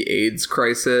 the AIDS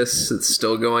crisis that's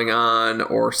still going on,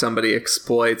 or somebody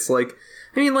exploits, like,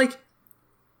 I mean, like,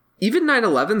 even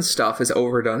 9/11 stuff is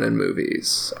overdone in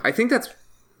movies. I think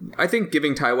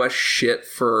giving Ty West shit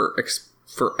for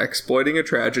exploiting a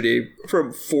tragedy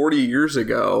from 40 years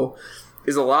ago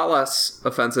is a lot less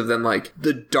offensive than like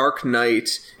The Dark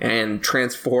Knight and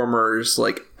Transformers.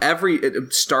 Like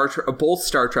both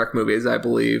Star Trek movies, I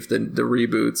believe, the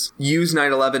reboots, use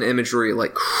 9/11 imagery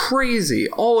like crazy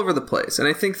all over the place. And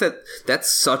I think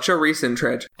that's such a recent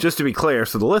tragedy. Just to be clear,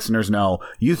 so the listeners know,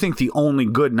 you think the only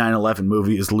good 9/11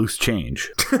 movie is Loose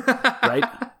Change, right?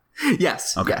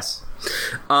 Yes. Okay. Yes.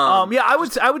 Yeah, I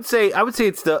would say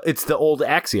it's the old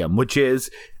axiom, which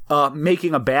is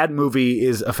making a bad movie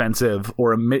is offensive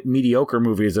or a mediocre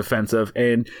movie is offensive,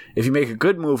 and if you make a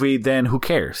good movie, then who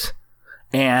cares?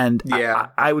 And yeah.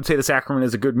 I would say The Sacrament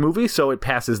is a good movie, so it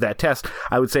passes that test.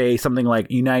 I would say something like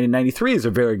United 93 is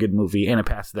a very good movie, and it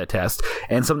passes that test.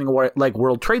 And something like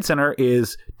World Trade Center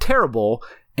is terrible,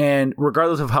 and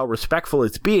regardless of how respectful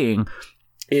it's being,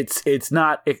 it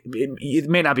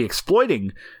may not be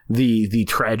exploiting the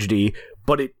tragedy,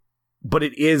 but it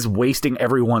is wasting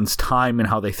everyone's time and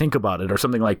how they think about it. Or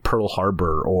something like Pearl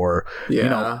Harbor, or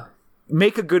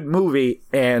make a good movie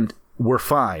and we're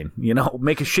fine.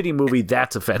 Make a shitty movie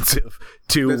that's offensive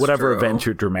to That's whatever true. event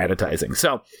you're dramatizing.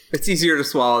 So It's easier to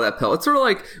swallow that pill. It's sort of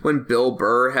like when Bill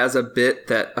Burr has a bit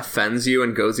that offends you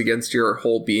and goes against your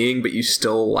whole being, but you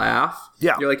still laugh.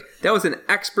 Yeah. You're like, that was an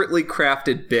expertly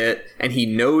crafted bit, and he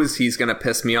knows he's going to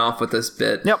piss me off with this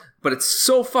bit. Yep. But it's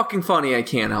so fucking funny, I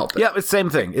can't help it. yeah, it's the same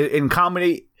thing. In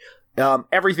comedy,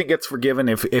 everything gets forgiven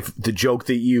if the joke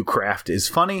that you craft is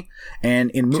funny. And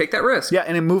in Take that risk. Yeah,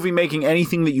 and in movie making,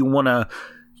 anything that you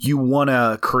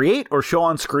wanna create or show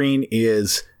on screen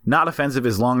is not offensive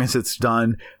as long as it's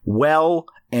done well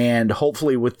and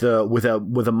hopefully with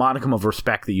a modicum of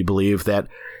respect that you believe that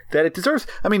it deserves.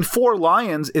 I mean, Four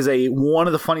Lions is one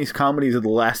of the funniest comedies of the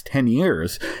last 10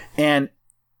 years, and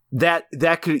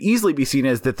that could easily be seen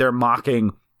as that they're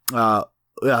mocking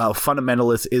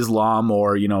fundamentalist Islam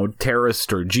or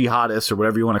terrorist or jihadists or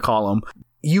whatever you want to call them.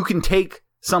 You can take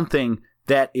something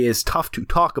that is tough to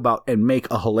talk about and make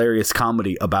a hilarious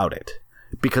comedy about it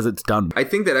because it's done. I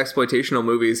think that exploitational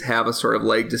movies have a sort of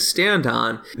leg to stand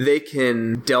on. They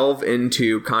can delve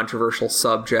into controversial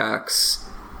subjects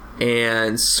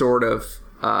and sort of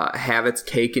have its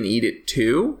cake and eat it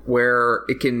too, where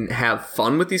it can have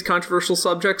fun with these controversial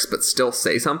subjects but still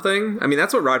say something. I mean,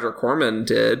 that's what Roger Corman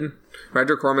did.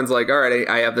 Roger Corman's like, all right,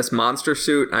 I have this monster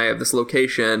suit, I have this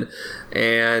location,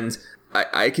 and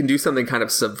I can do something kind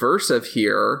of subversive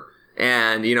here.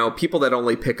 And, people that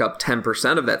only pick up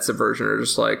 10% of that subversion are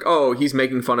just like, oh, he's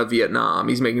making fun of Vietnam.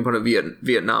 He's making fun of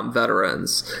Vietnam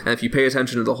veterans. And if you pay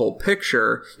attention to the whole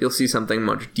picture, you'll see something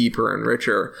much deeper and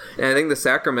richer. And I think The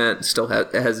Sacrament still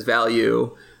has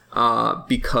value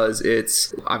because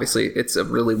it's a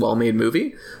really well-made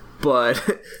movie. But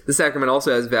The Sacrament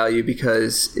also has value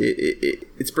because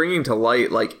it's bringing to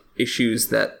light like issues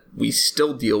that we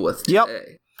still deal with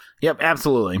today. Yep,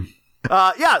 absolutely.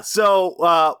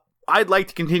 So I'd like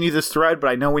to continue this thread, but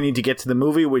I know we need to get to the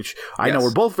movie, which I know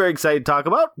we're both very excited to talk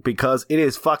about because it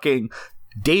is fucking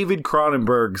David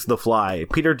Cronenberg's The Fly.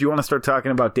 Peter, do you want to start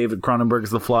talking about David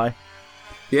Cronenberg's The Fly?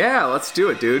 Yeah, let's do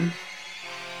it, dude.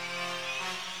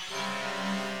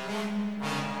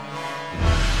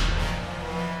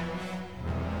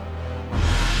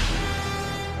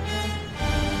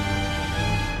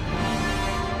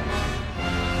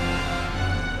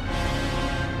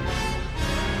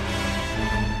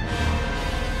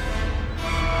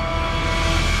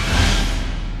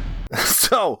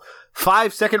 So,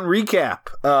 5-second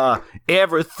recap.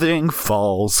 Everything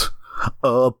falls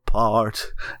apart.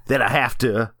 Then I have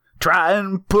to try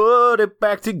and put it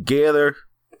back together.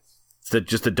 It's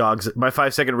just the dog's. My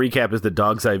 5-second recap is the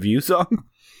Dog's Eye View song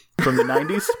from the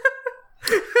 90s.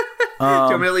 Do you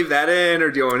want me to leave that in,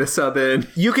 or do you want me to sub in?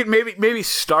 You could maybe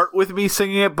start with me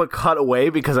singing it, but cut away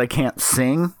because I can't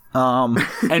sing.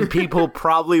 And people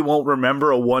probably won't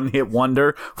remember a one-hit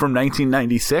wonder from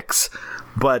 1996.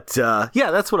 But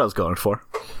that's what I was going for.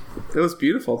 It was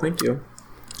beautiful. Thank you.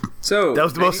 So that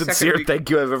was the most sincere thank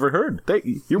you I've ever heard. Thank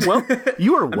you. You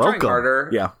are welcome. Trying harder.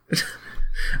 Yeah.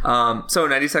 So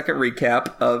 90-second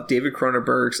recap of David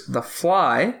Cronenberg's The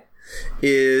Fly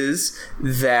is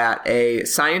that a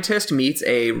scientist meets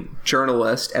a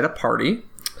journalist at a party.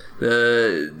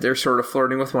 They're sort of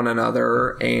flirting with one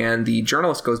another, and the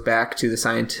journalist goes back to the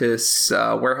scientist's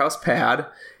warehouse pad,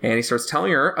 and he starts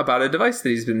telling her about a device that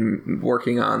he's been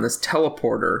working on, this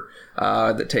teleporter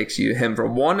that takes him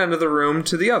from one end of the room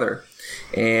to the other.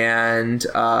 And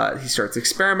he starts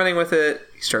experimenting with it.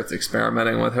 He starts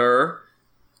experimenting with her.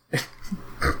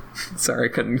 Sorry,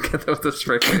 I couldn't get that with a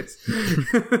straight face.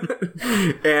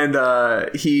 And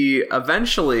he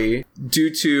eventually,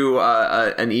 due to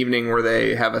an evening where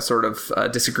they have a sort of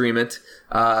disagreement,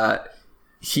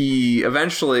 he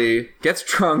eventually gets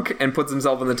drunk and puts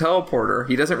himself in the teleporter.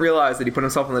 He doesn't realize that he put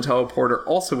himself in the teleporter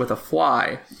also with a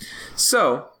fly.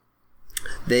 So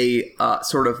they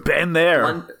sort of been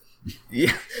there.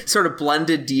 Sort of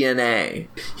blended DNA.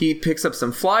 He picks up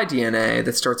some fly DNA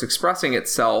that starts expressing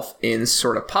itself in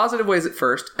sort of positive ways at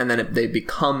first, and then they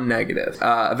become negative.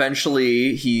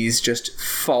 Eventually, he's just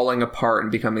falling apart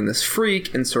and becoming this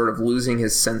freak and sort of losing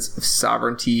his sense of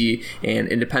sovereignty and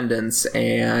independence,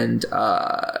 and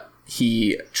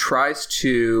he tries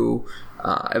to...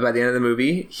 by the end of the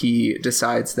movie, he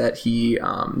decides that he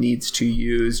needs to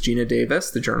use Gina Davis,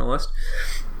 the journalist,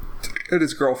 and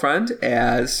his girlfriend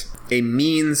as a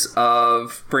means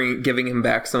of giving him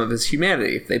back some of his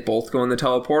humanity. If they both go in the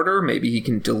teleporter, maybe he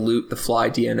can dilute the fly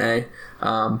DNA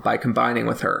by combining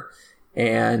with her.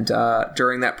 And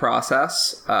during that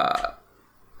process,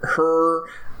 her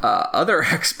other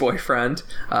ex-boyfriend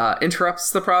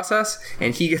interrupts the process,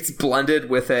 and he gets blended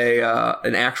with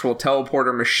an actual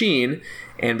teleporter machine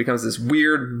and becomes this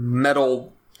weird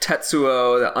metal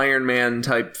Tetsuo, the Iron Man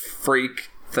type freak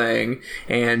thing,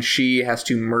 and she has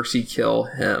to mercy kill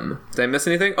him. Did I miss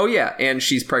anything? Oh yeah, and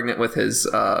she's pregnant with his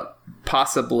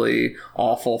possibly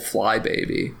awful fly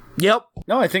baby. Yep.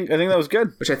 No, I think that was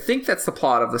good. Which I think that's the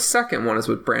plot of the second one, is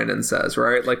what Brandon says,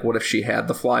 right? Like, what if she had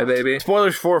the fly baby?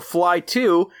 Spoilers for Fly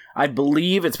 2. I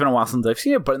believe it's been a while since I've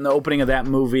seen it, but in the opening of that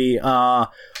movie,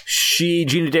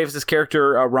 Gina Davis's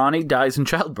character, Ronnie, dies in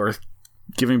childbirth,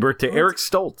 giving birth to Eric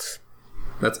Stoltz.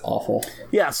 That's awful.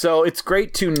 Yeah, so it's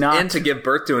great to not... And to give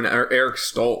birth to an Eric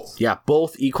Stoltz. Yeah,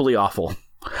 both equally awful.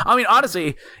 I mean,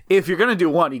 honestly, if you're going to do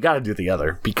one, you got to do the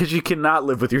other, because you cannot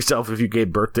live with yourself if you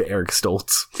gave birth to Eric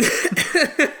Stoltz.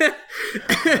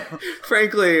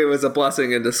 Frankly, it was a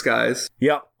blessing in disguise.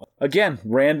 Yep. Again,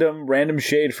 random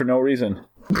shade for no reason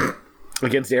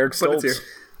against Eric Stoltz.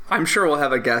 I'm sure we'll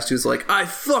have a guest who's like, I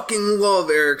fucking love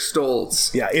Eric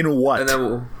Stoltz. Yeah, in what?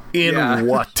 And then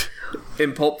what?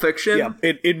 In Pulp Fiction? Yeah,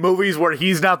 in movies where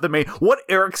he's not the main... What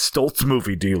Eric Stoltz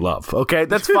movie do you love? Okay,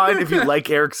 that's fine if you like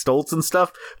Eric Stoltz and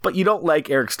stuff, but you don't like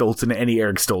Eric Stoltz in any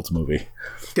Eric Stoltz movie.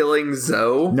 Killing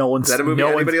Zoe? Is that a movie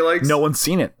anybody likes? No one's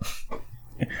seen it.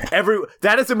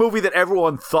 That is a movie that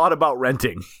everyone thought about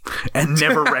renting and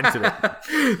never rented it.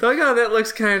 They're like, oh, that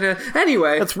looks kind of...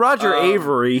 Anyway. That's Roger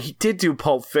Avery. He did do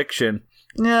Pulp Fiction.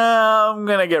 No, I'm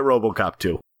gonna get RoboCop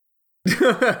 2.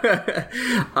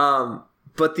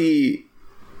 But the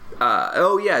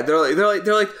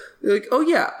they're like, oh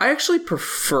yeah, I actually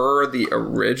prefer the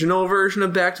original version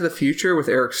of Back to the Future with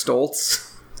Eric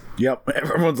Stoltz. Yep,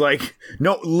 everyone's like,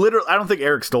 no, literally, I don't think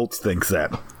Eric Stoltz thinks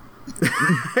that.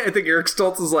 I think Eric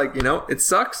Stoltz is like, it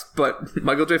sucks, but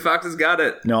Michael J. Fox has got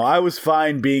it. No, I was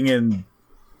fine being in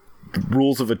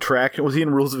Rules of Attraction. Was he in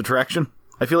Rules of Attraction?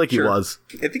 I feel like he was.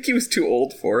 I think he was too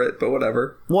old for it, but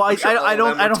whatever. Well, I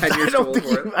don't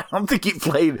think he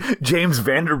played James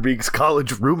Van Der Beek's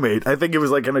college roommate. I think it was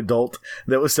like an adult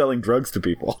that was selling drugs to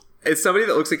people. Is somebody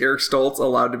that looks like Eric Stoltz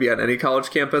allowed to be on any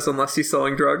college campus unless he's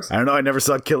selling drugs? I don't know. I never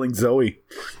saw Killing Zoe.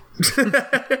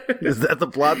 Is that the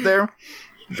plot there?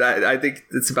 I think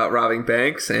it's about robbing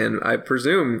banks, and I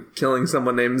presume killing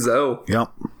someone named Zoe.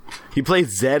 Yep. He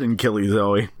plays Zed in Killing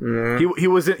Zoe.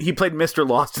 Mm. He played Mr.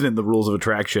 Lawson in The Rules of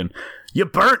Attraction. You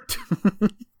burnt.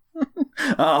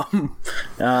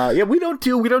 Yeah, we don't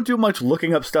do much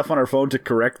looking up stuff on our phone to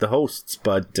correct the hosts,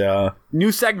 but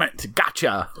new segment,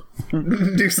 gotcha.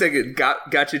 New segment,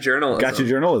 gotcha journalism. Gotcha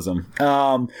journalism.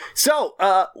 Yeah,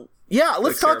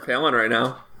 let's talk. Sarah Palin right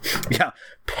now. Yeah,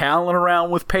 palling around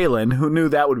with Palin. Who knew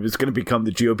that was going to become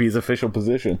the GOP's official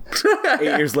position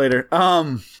 8 years later?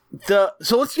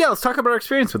 Let's talk about our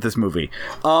experience with this movie.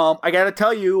 I gotta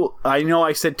tell you, I know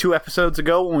I said 2 episodes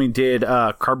ago when we did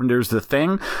Carpenter's The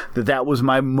Thing that was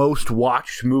my most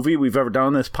watched movie we've ever done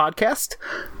on this podcast.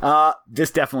 This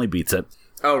definitely beats it.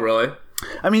 Oh, really?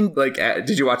 I mean, like,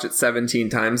 did you watch it 17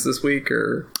 times this week,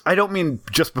 or? I don't mean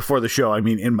just before the show. I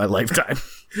mean in my lifetime.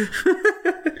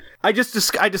 I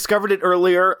discovered it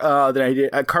earlier that I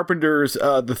did. Carpenter's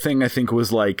The Thing, I think,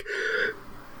 was like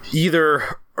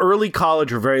either early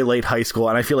college or very late high school,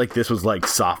 and I feel like this was like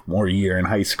sophomore year in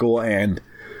high school, and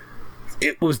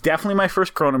it was definitely my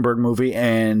first Cronenberg movie,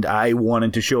 and I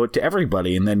wanted to show it to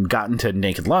everybody, and then got into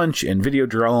Naked Lunch and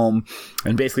Videodrome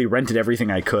and basically rented everything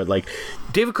I could. Like,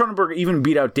 David Cronenberg even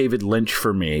beat out David Lynch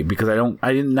for me, because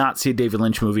I did not see a David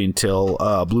Lynch movie until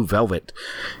Blue Velvet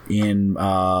in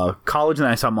college, and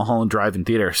then I saw Mulholland Drive in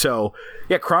theater. So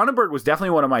yeah, Cronenberg was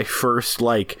definitely one of my first,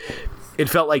 like, it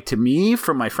felt like to me,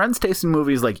 from my friends' taste in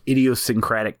movies, like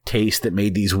idiosyncratic taste that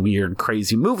made these weird,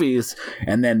 crazy movies.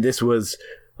 And then this was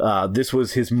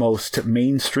his most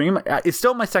mainstream. It's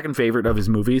still my second favorite of his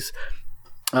movies,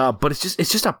 but it's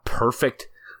just a perfect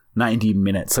 90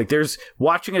 minutes. Like, there's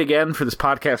watching it again for this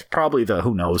podcast, probably the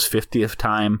 50th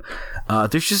time.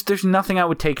 There's nothing I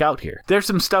would take out here. There's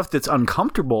some stuff that's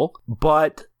uncomfortable,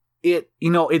 but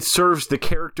it serves the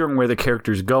character and where the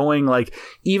character's going. Like,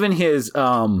 even his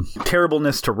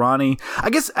terribleness to Ronnie. I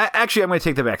guess actually I'm going to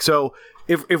take that back. So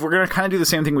if we're going to kind of do the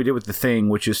same thing we did with The Thing,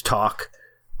 which is talk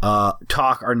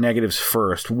our negatives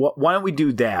first. Why don't we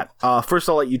do that? First,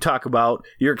 I'll let you talk about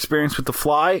your experience with The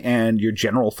Fly and your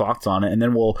general thoughts on it, and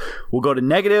then we'll go to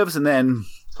negatives, and then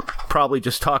probably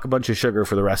just talk a bunch of sugar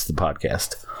for the rest of the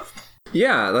podcast.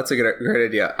 Yeah, that's a great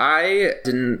idea. I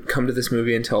didn't come to this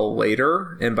movie until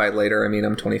later, and by later I mean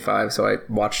I'm 25, so I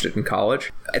watched it in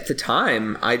college. At the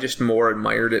time, I just more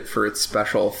admired it for its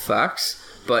special effects,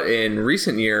 but in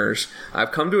recent years,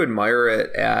 I've come to admire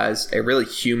it as a really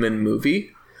human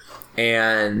movie.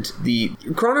 And the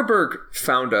Cronenberg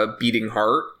found a beating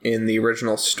heart in the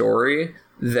original story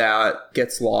that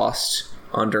gets lost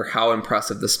under how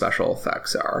impressive the special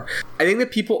effects are. I think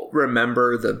that people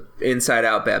remember the Inside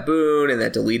Out baboon and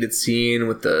that deleted scene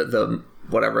with the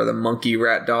whatever, the monkey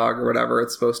rat dog or whatever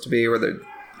it's supposed to be, where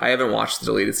I haven't watched the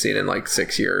deleted scene in like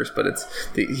 6 years, but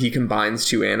he combines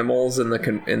two animals in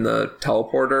the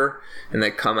teleporter, and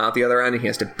they come out the other end, and he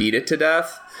has to beat it to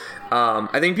death.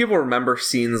 I think people remember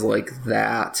scenes like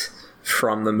that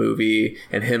from the movie,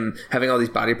 and him having all these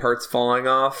body parts falling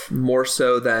off, more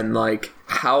so than like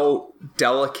how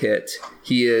delicate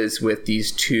he is with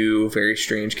these two very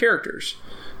strange characters,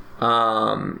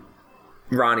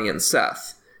 Ronnie and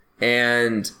Seth.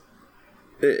 And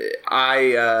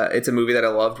it's a movie that I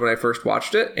loved when I first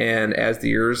watched it, and as the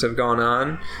years have gone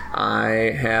on,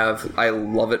 I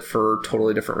love it for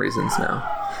totally different reasons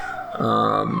now.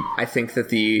 I think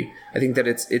that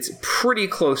it's pretty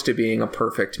close to being a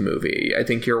perfect movie. I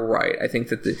think you're right. I think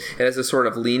that it has a sort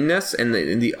of leanness, and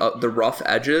the rough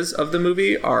edges of the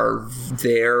movie are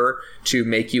there to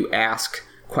make you ask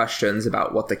questions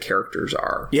about what the characters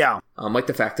are. Yeah. Like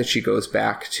the fact that she goes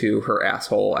back to her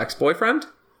asshole ex-boyfriend,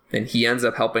 and he ends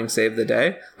up helping save the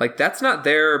day. Like, that's not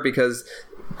there because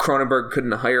Cronenberg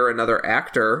couldn't hire another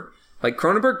actor. Like,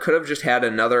 Cronenberg could have just had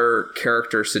another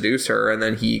character seduce her, and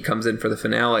then he comes in for the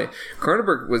finale.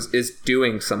 Cronenberg is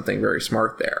doing something very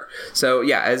smart there. So,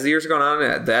 yeah, as the years have gone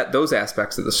on, those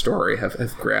aspects of the story have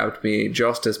grabbed me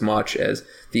just as much as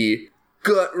the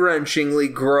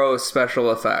gut-wrenchingly gross special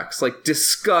effects. Like,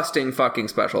 disgusting fucking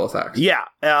special effects. Yeah,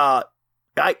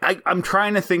 I'm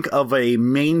trying to think of a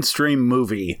mainstream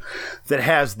movie that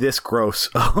has this gross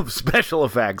of special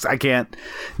effects.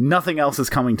 Nothing else is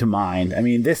coming to mind. I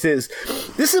mean, this is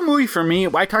a movie for me.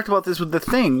 I talked about this with The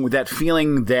Thing, with that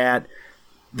feeling that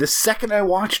the second I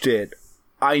watched it,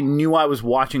 I knew I was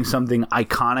watching something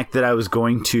iconic that I was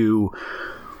going to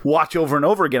watch over and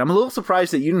over again. I'm a little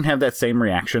surprised that you didn't have that same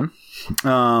reaction.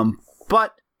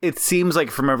 But it seems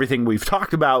like from everything we've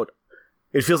talked about,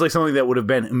 it feels like something that would have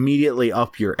been immediately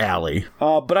up your alley.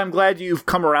 But I'm glad you've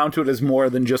come around to it as more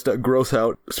than just a gross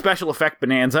out special effect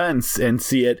bonanza and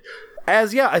see it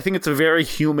as, I think it's a very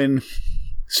human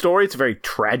story. It's a very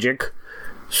tragic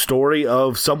story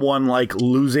of someone like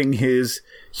losing his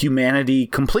humanity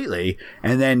completely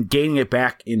and then gaining it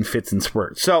back in fits and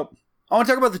spurts. So I want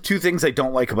to talk about the two things I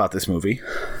don't like about this movie.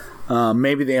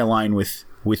 Maybe they align with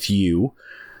you.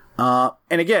 And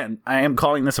again, I am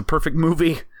calling this a perfect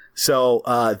movie. So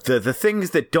the things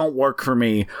that don't work for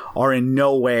me are in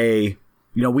no way,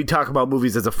 we talk about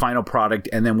movies as a final product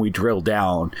and then we drill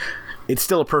down. It's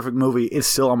still a perfect movie. It's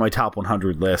still on my top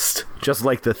 100 list. Just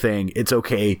like The Thing, it's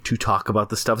okay to talk about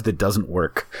the stuff that doesn't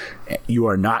work. You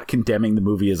are not condemning the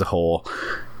movie as a whole.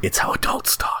 It's how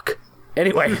adults talk.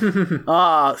 Anyway,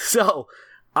 Geena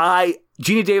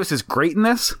Davis is great in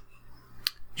this.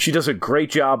 She does a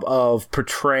great job of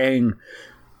portraying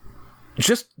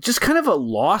just kind of a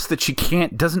loss that she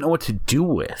doesn't know what to do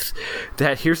with.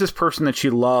 That here's this person that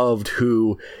she loved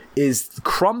who is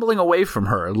crumbling away from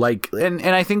her. Like, and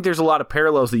I think there's a lot of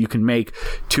parallels that you can make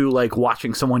to like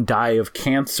watching someone die of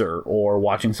cancer or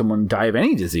watching someone die of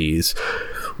any disease,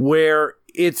 where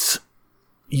it's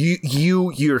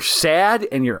you're sad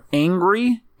and you're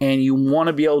angry and you want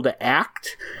to be able to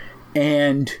act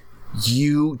and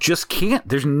you just can't.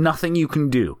 There's nothing you can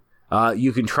do.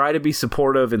 You can try to be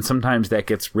supportive, and sometimes that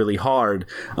gets really hard.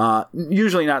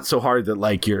 Usually not so hard that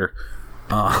like you're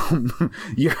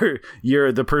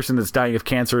the person that's dying of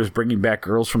cancer is bringing back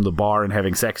girls from the bar and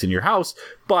having sex in your house,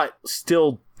 but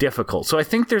still difficult. So I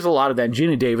think there's a lot of that.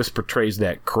 Geena Davis portrays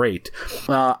that great.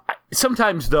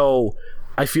 Sometimes though,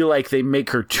 I feel like they make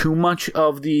her too much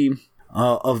of the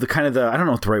kind of I don't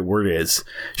know what the right word is.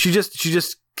 She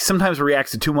just sometimes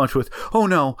reacts to too much with, oh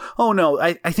no.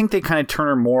 I think they kind of turn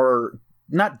her more,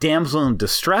 not damsel in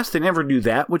distress. They never do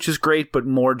that, which is great, but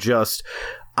more just,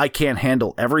 I can't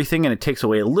handle everything. And it takes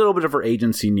away a little bit of her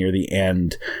agency near the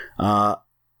end. I'm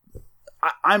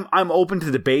open to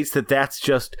debates that that's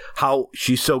just how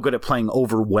she's so good at playing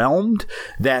overwhelmed,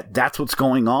 that's what's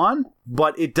going on.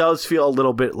 But it does feel a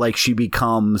little bit like she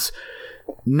becomes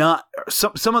not,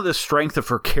 some of the strength of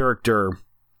her character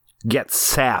gets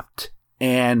sapped.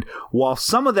 And while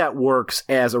some of that works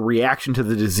as a reaction to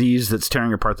the disease that's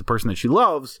tearing apart the person that she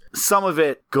loves, some of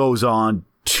it goes on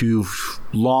too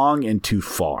long and too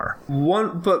far.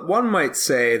 One might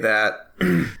say that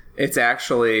it's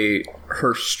actually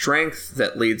her strength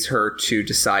that leads her to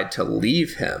decide to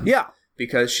leave him. Yeah.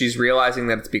 Because she's realizing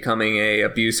that it's becoming a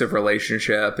abusive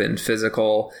relationship and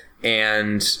physical,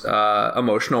 and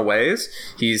emotional ways.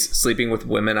 He's sleeping with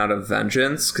women out of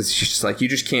vengeance because she's just like, you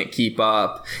just can't keep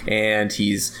up, and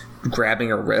he's grabbing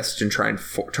her wrist and trying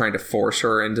to force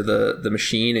her into the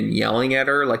machine and yelling at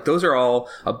her. Like, those are all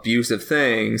abusive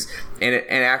things, and it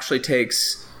actually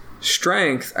takes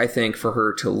strength, I think, for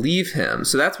her to leave him.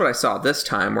 So that's what I saw this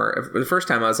time, where the first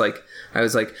time I was like,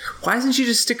 why doesn't she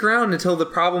just stick around until the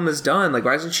problem is done? Like,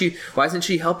 why isn't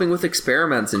she helping with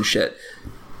experiments and shit?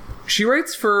 She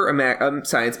writes for a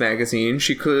science magazine.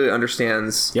 She clearly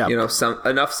understands,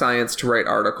 enough science to write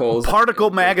articles. Particle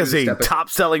magazine,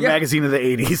 top-selling magazine of the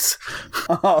 80s.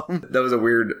 That was a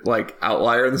weird,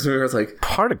 outlier in this movie. I was like,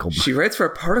 Particle. She writes for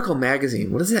a Particle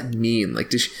magazine. What does that mean? Like,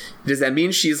 does that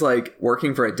mean she's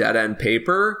working for a dead-end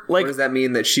paper? Or does that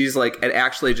mean that she's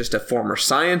actually just a former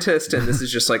scientist, and this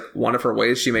is just one of her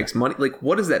ways she makes money? Like,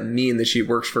 what does that mean that she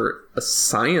works for a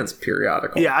science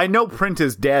periodical? Yeah, I know print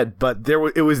is dead, but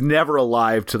it was never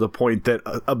alive to the point that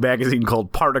a magazine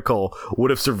called Particle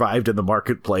would have survived in the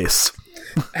marketplace.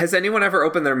 Has anyone ever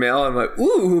opened their mail and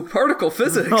ooh, particle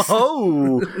physics?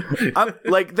 Oh,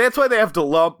 that's why they have to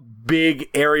lump big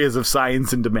areas of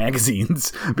science into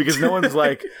magazines, because no one's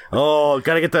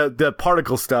gotta get the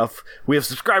particle stuff. We have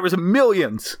subscribers of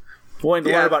millions wanting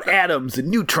to learn about atoms and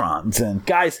neutrons, and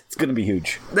guys, it's gonna be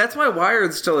huge. That's why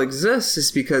Wired still exists,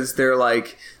 is because they're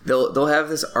they'll have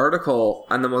this article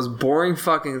on the most boring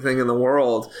fucking thing in the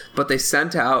world, but they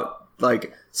sent out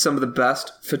some of the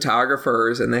best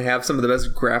photographers, and they have some of the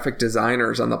best graphic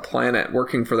designers on the planet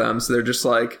working for them. So they're just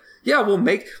we'll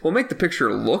make the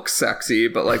picture look sexy,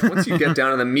 but once you get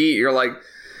down to the meat, you're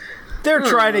they're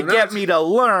trying to get me to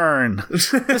learn.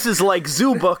 This is like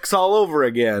Zoo Books all over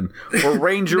again, or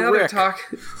Ranger Rick.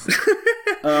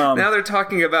 Now they're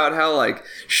talking about how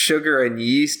sugar and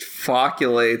yeast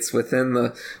flocculates within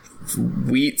the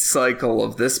wheat cycle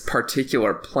of this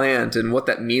particular plant, and what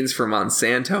that means for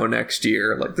Monsanto next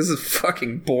year. This is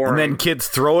fucking boring. And then kids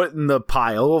throw it in the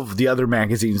pile of the other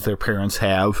magazines their parents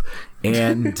have,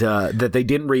 and that they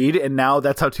didn't read, and now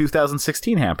that's how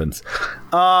 2016 happens.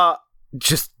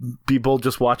 Just people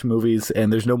just watch movies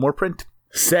and there's no more print.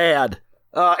 Sad.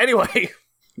 Anyway,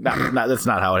 no, that's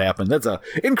not how it happened. That's a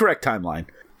incorrect timeline.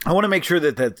 I want to make sure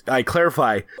that I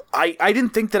clarify. I didn't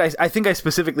think that I think I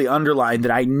specifically underlined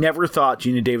that I never thought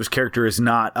Geena Davis' character does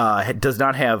not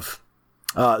have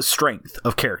strength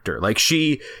of character.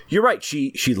 You're right.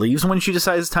 She leaves when she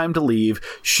decides it's time to leave.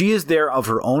 She is there of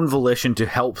her own volition to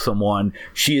help someone.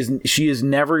 She is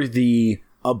never the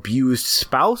abused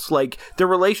spouse. Their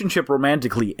relationship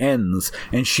romantically ends,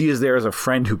 and she is there as a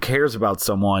friend who cares about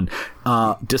someone,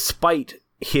 despite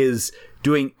his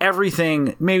doing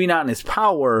everything, maybe not in his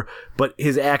power, but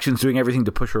his actions doing everything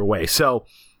to push her away. So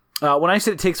when I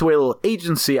said it takes away a little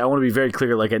agency, I want to be very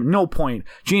clear. At no point,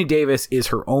 Geena Davis is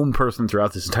her own person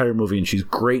throughout this entire movie, and she's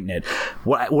great in it.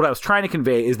 What I was trying to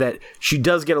convey is that she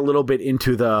does get a little bit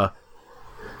into the,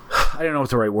 I don't know what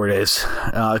the right word is,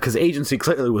 because agency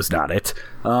clearly was not it.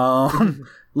 Seth,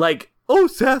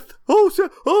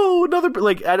 another,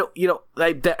 I don't,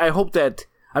 I hope that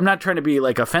I'm not trying to be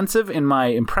offensive in my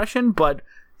impression, but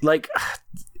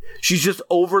she's just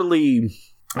overly,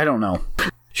 I don't know,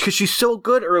 because she's so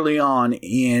good early on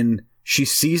she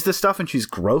sees the stuff and she's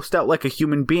grossed out like a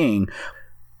human being.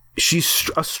 She's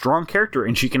a strong character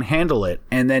and she can handle it,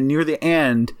 and then near the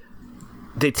end,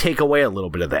 they take away a little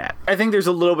bit of that. I think there's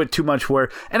a little bit too much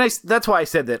that's why I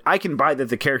said that I can buy that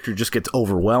the character just gets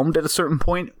overwhelmed at a certain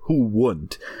point. Who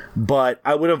wouldn't? But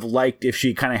I would have liked if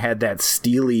she kind of had that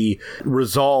steely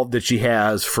resolve that she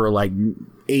has for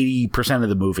 80% of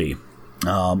the movie,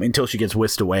 until she gets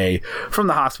whisked away from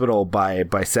the hospital by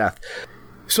Seth.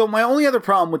 So my only other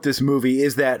problem with this movie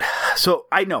is that, so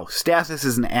I know Stathis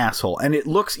is an asshole, and it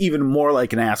looks even more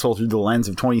like an asshole through the lens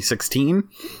of 2016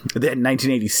 than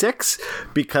 1986,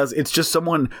 because it's just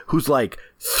someone who's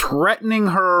threatening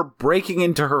her, breaking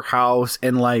into her house,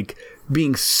 and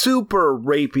being super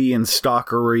rapey and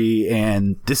stalkery,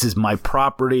 and this is my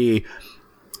property.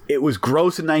 It was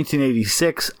gross in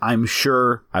 1986. I'm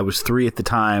sure I was 3 at the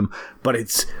time, but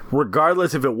it's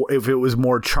regardless if it was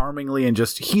more charmingly and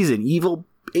just he's an evil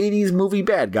 80s movie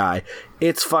bad guy,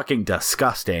 it's fucking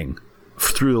disgusting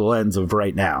through the lens of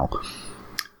right now.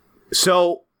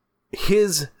 So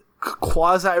his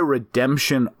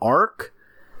quasi-redemption arc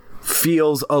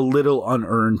feels a little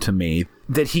unearned to me.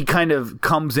 That he kind of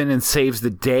comes in and saves the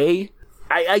day.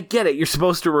 I get it. It's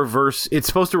supposed to reverse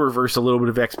a little bit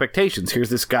of expectations. Here's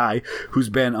this guy who's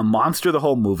been a monster the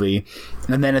whole movie,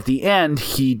 and then at the end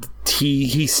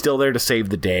he's still there to save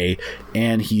the day,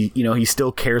 and he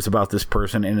still cares about this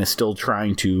person and is still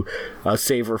trying to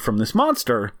save her from this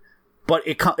monster. But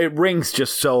it rings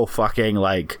just so fucking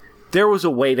there was a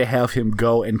way to have him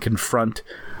go and confront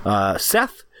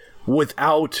Seth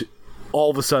without all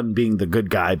of a sudden being the good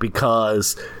guy,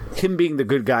 because him being the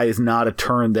good guy is not a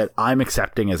turn that I'm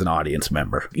accepting as an audience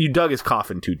member. You dug his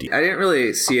coffin too deep. I didn't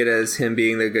really see it as him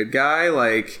being the good guy.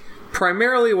 Like,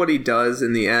 primarily what he does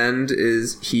in the end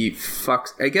is he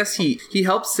fucks... I guess he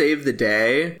helps save the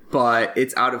day, but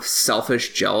it's out of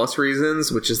selfish, jealous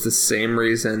reasons, which is the same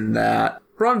reason that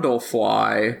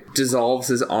Brundlefly dissolves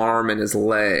his arm and his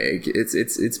leg.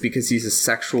 It's because he's a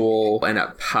sexual and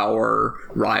a power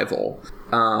rival.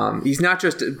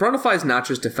 Brundlefly's not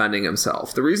just defending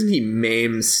himself. The reason he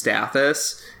maims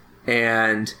Stathis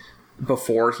and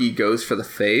before he goes for the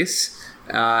face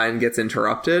and gets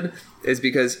interrupted is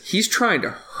because he's trying to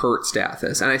hurt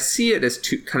Stathis. And I see it as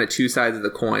two sides of the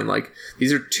coin. Like,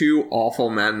 these are two awful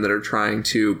men that are trying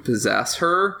to possess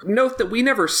her. Note that we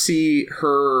never see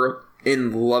her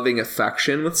in loving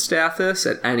affection with Stathis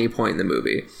at any point in the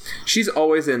movie. She's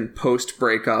always in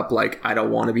post-breakup, like, I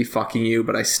don't want to be fucking you,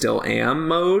 but I still am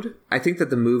mode. I think that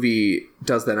the movie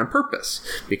does that on purpose,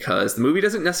 because the movie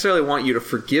doesn't necessarily want you to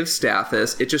forgive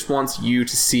Stathis. It just wants you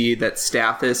to see that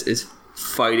Stathis is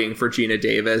fighting for Gina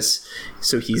Davis,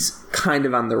 so he's kind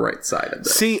of on the right side of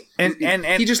this. See, and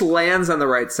he just lands on the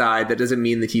right side. That doesn't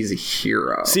mean that he's a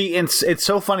hero. See, and it's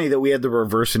so funny that we had the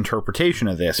reverse interpretation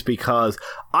of this, because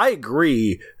I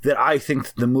agree that I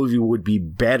think the movie would be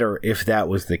better if that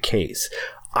was the case.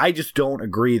 I just don't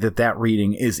agree that that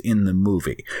reading is in the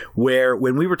movie. Where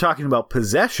when we were talking about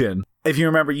possession, if you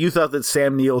remember, you thought that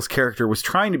Sam Neill's character was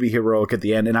trying to be heroic at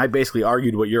the end, and I basically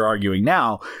argued what you're arguing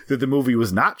now, that the movie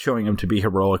was not showing him to be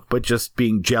heroic, but just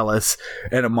being jealous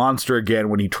and a monster again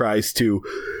when he tries to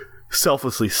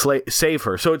selflessly save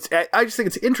her. So I just think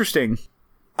it's interesting.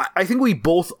 I think we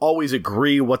both always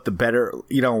agree what the better,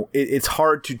 it's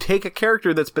hard to take a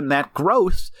character that's been that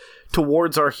gross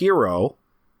towards our hero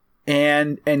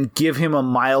and give him a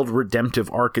mild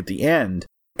redemptive arc at the end.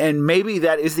 And maybe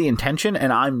that is the intention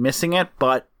and I'm missing it,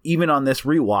 but even on this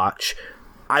rewatch,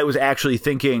 I was actually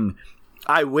thinking,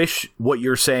 I wish what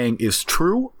you're saying is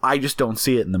true. I just don't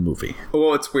see it in the movie. Well,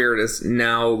 what's weird is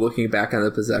now looking back on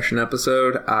the possession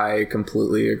episode, I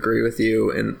completely agree with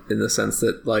you in the sense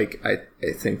that, like, I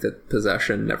think that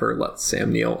possession never lets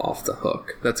Sam Neill off the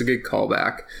hook. That's a good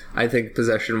callback. I think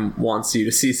possession wants you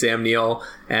to see Sam Neill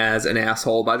as an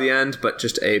asshole by the end, but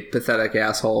just a pathetic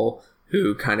asshole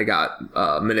who kind of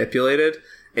got manipulated.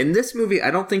 In this movie,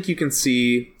 I don't think you can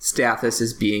see Stathis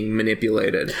as being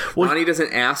manipulated. Ronnie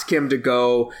doesn't ask him to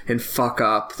go and fuck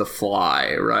up the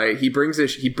Fly, right? He brings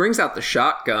out the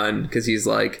shotgun because he's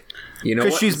like, you know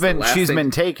what? Because she's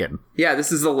been taken. Yeah,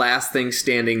 this is the last thing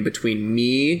standing between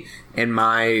me and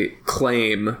my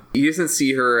claim. He doesn't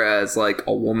see her as like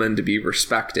a woman to be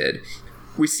respected.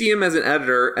 We see him as an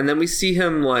editor, and then we see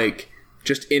him like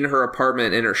just in her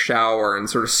apartment in her shower and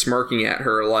sort of smirking at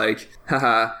her like,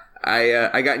 haha,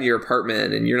 I got in your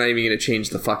apartment and you're not even going to change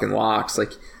the fucking locks.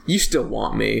 Like, you still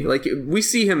want me. Like, we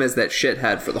see him as that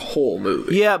shithead for the whole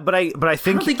movie. Yeah, but I think I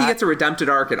don't think he gets a redempted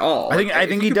arc at all. I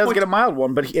think he does get a mild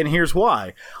one, and here's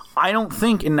why. I don't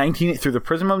think through the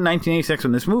prism of 1986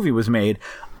 when this movie was made,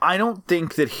 I don't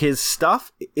think that his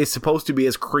stuff is supposed to be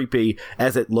as creepy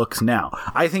as it looks now.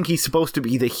 I think he's supposed to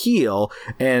be the heel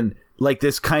and like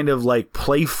this kind of like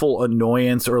playful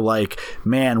annoyance or like,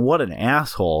 man, what an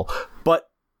asshole. But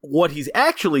what he's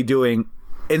actually doing,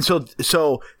 and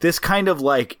so this kind of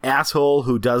like asshole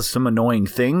who does some annoying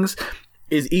things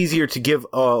is easier to give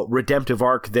a redemptive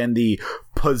arc than the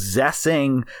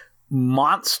possessing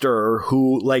monster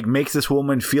who like makes this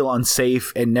woman feel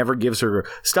unsafe and never gives her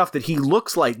stuff that he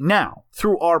looks like now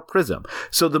through our prism.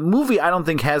 So the movie, I don't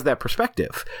think, has that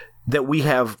perspective that we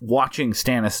have watching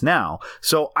Stannis now.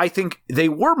 So I think they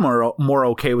were more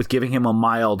okay with giving him a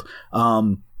mild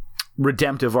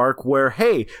redemptive arc where,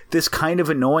 hey, this kind of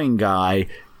annoying guy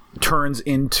turns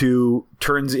into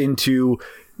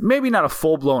maybe not a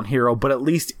full-blown hero, but at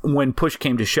least when push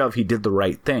came to shove, he did the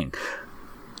right thing.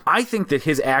 I think that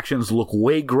his actions look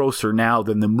way grosser now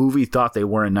than the movie thought they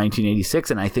were in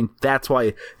 1986, and I think that's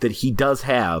why that he does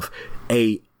have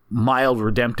a mild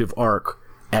redemptive arc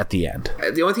at the end.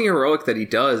 The only thing heroic that he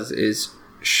does is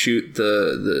shoot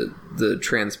the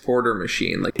transporter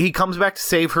machine. Like, he comes back to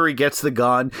save her, he gets the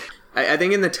gun. I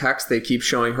think in the text they keep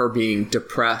showing her being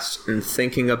depressed and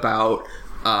thinking about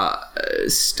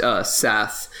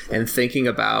Seth and thinking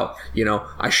about,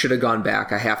 I should have gone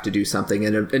back, I have to do something,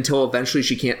 and until eventually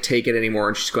she can't take it anymore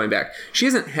and she's going back. She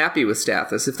isn't happy with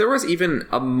Stathis. If there was even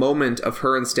a moment of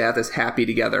her and Stathis happy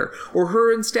together, or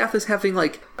her and Stathis having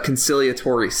like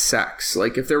conciliatory sex,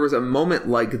 like if there was a moment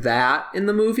like that in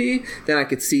the movie, then I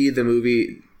could see the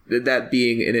movie that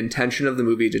being an intention of the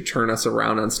movie to turn us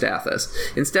around on Stathis.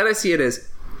 Instead, I see it as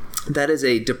that is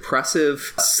a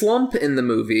depressive slump in the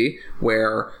movie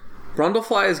where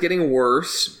Brundlefly is getting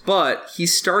worse, but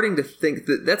he's starting to think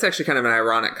that that's actually kind of an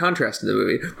ironic contrast in the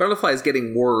movie. Brundlefly is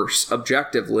getting worse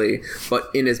objectively, but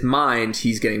in his mind,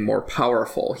 he's getting more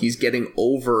powerful. He's getting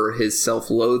over his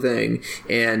self-loathing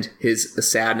and his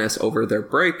sadness over their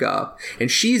breakup.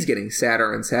 And she's getting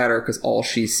sadder and sadder because all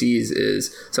she sees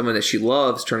is someone that she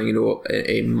loves turning into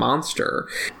a monster.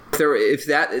 If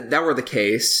that were the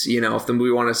case, if the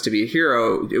movie wanted us to be a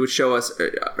hero, it would show us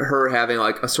her having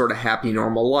like a sort of happy,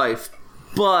 normal life.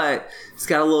 But it's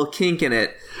got a little kink in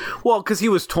it. Well, because he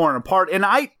was torn apart, and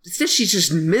it's just she's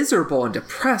just miserable and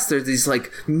depressed. There's these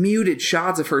like muted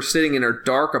shots of her sitting in her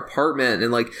dark apartment,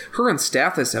 and like her and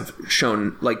Stathis have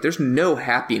shown like there's no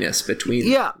happiness between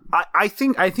them. Yeah, I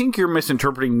think you're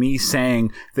misinterpreting me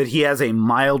saying that he has a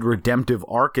mild redemptive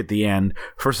arc at the end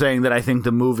for saying that I think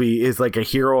the movie is like a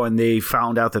hero and they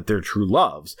found out that they're true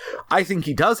loves. I think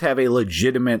he does have a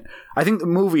legitimate. I think the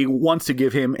movie wants to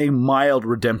give him a mild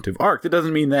redemptive arc. That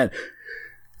doesn't mean that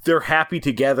they're happy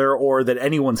together or that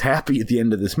anyone's happy at the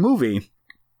end of this movie.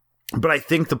 But I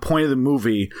think the point of the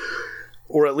movie,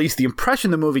 or at least the impression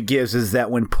the movie gives, is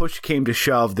that when push came to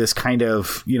shove, this kind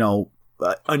of,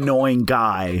 annoying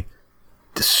guy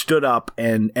stood up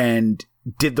and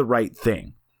did the right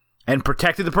thing and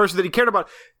protected the person that he cared about.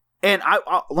 And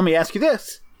let me ask you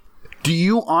this. Do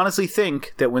you honestly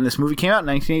think that when this movie came out in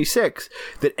 1986,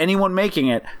 that anyone making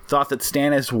it thought that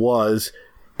Stannis was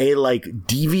a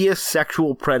devious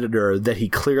sexual predator that he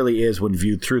clearly is when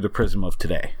viewed through the prism of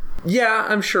today? Yeah,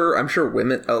 I'm sure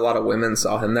a lot of women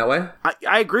saw him that way.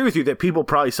 I agree with you that people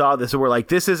probably saw this and were like,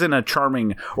 this isn't a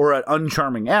charming or an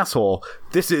uncharming asshole.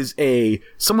 This is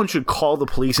someone should call the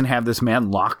police and have this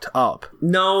man locked up.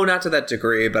 No, not to that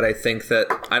degree, but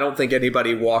I don't think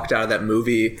anybody walked out of that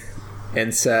movie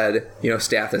and said,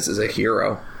 Stathis is a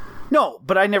hero. No,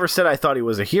 but I never said I thought he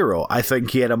was a hero. I think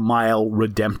he had a mild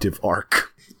redemptive arc.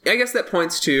 I guess that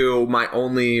points to my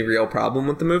only real problem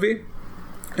with the movie,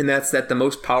 and that's that the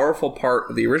most powerful part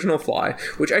of the original Fly,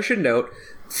 which I should note,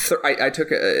 I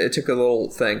took a little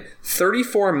thing.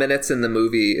 34 minutes in the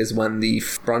movie is when the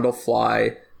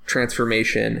Brundlefly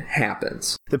transformation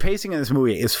happens. The pacing in this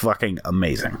movie is fucking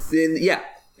amazing. Yeah.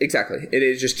 Exactly.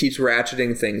 It just keeps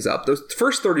ratcheting things up. Those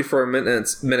first 34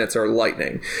 minutes are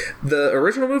lightning. The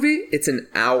original movie, it's an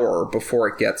hour before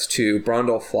it gets to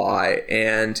Brundlefly,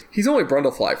 and he's only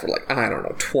Brundlefly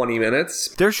for 20 minutes.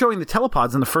 They're showing the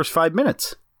telepods in the first 5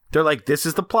 minutes. They're like, this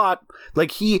is the plot.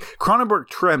 Cronenberg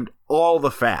trimmed all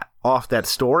the fat off that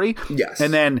story. Yes.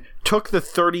 And then took the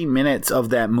 30 minutes of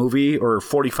that movie, or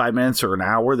 45 minutes or an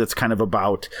hour, that's kind of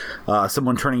about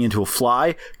someone turning into a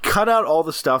fly, cut out all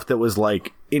the stuff that was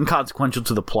inconsequential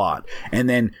to the plot, and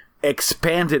then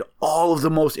expanded all of the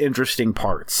most interesting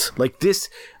parts. This,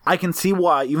 I can see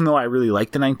why, even though I really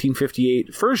like the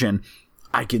 1958 version,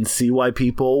 I can see why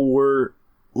people were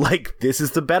this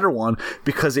is the better one,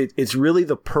 because it's really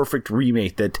the perfect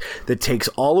remake that takes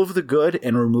all of the good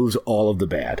and removes all of the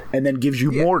bad, and then gives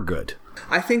you more good.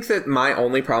 I think that my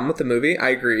only problem with the movie, I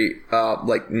agree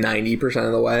 90%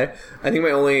 of the way. I think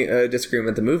my only disagreement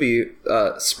with the movie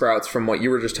sprouts from what you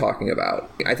were just talking about.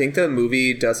 I think the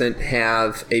movie doesn't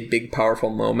have a big, powerful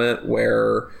moment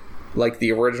where,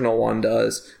 the original one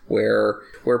does, where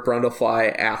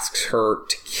Brundlefly asks her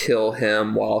to kill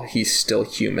him while he's still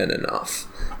human enough.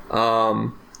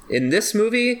 In this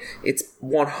movie, it's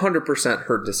 100%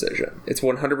 her decision. It's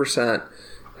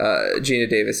 100% Gina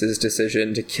Davis's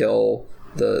decision to kill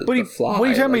the fly. What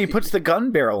are you talking about? He puts the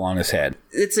gun barrel on his head.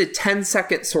 It's a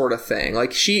 10-second sort of thing.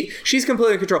 She's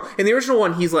completely in control. In the original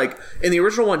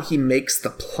one, he makes the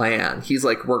plan. He's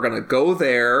like, we're going to go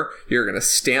there. You're going to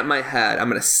stamp my head. I'm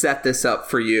going to set this up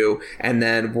for you. And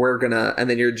then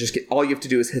you're just, all you have to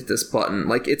do is hit this button.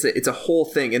 It's a whole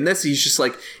thing. In this, he's just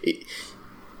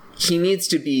he needs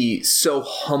to be so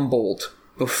humbled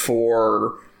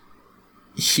before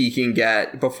he's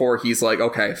like,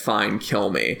 okay, fine,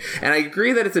 kill me. And I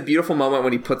agree that it's a beautiful moment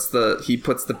when he puts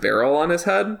the barrel on his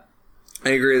head. I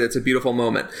agree that it's a beautiful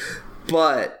moment.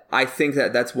 But I think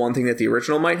that that's one thing that the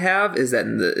original might have, is that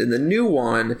in the new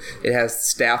one, it has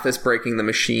Stathis breaking the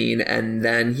machine and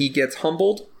then he gets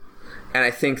humbled. And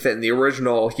I think that in the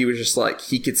original, he was just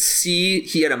he could see,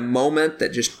 he had a moment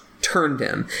that just turned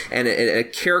him, and a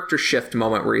character shift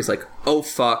moment where he's like, oh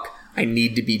fuck, I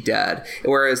need to be dead.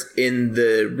 Whereas in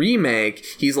the remake,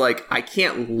 he's like, I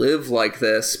can't live like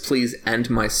this, please end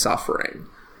my suffering.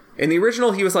 In the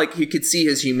original, he was he could see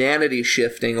his humanity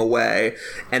shifting away,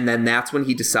 and then that's when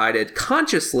he decided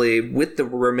consciously with the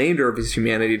remainder of his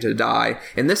humanity to die.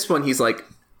 In this one, he's like,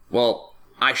 well,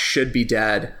 I should be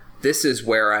dead. This is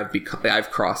where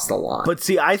I've crossed the line. But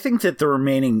see, I think that the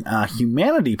remaining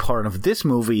humanity part of this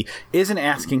movie isn't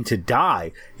asking to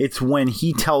die. It's when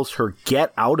he tells her,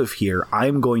 get out of here.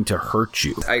 I'm going to hurt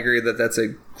you. I agree that that's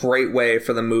a great way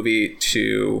for the movie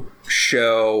to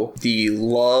show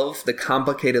the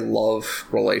complicated love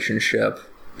relationship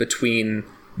between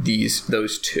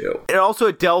those two.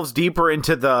 It delves deeper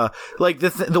into the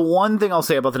one thing I'll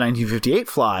say about the 1958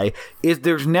 Fly is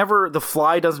the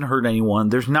Fly doesn't hurt anyone.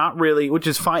 There's not really, which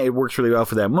is fine. It works really well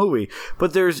for that movie,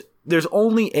 but there's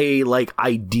only a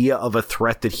idea of a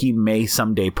threat that he may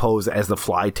someday pose as the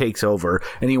Fly takes over,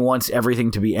 and he wants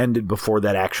everything to be ended before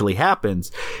that actually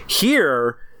happens.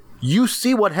 Here, you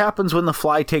see what happens when the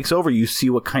Fly takes over. You see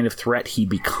what kind of threat he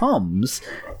becomes.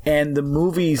 And the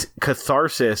movie's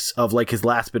catharsis of his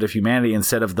last bit of humanity,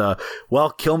 instead of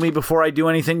kill me before I do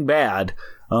anything bad,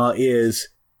 is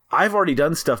I've already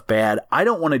done stuff bad. I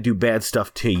don't want to do bad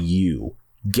stuff to you.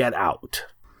 Get out.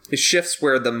 It shifts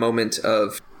where the moment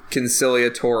of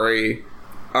conciliatory,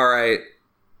 all right,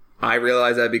 I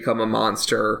realize I've become a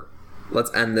monster.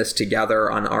 Let's end this together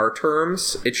on our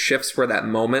terms. It shifts where that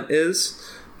moment is.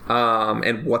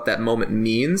 And what that moment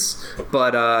means.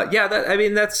 But,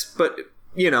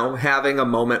 having a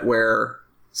moment where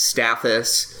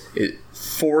Stathis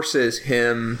forces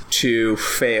him to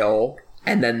fail,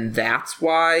 and then that's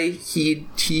why he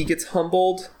gets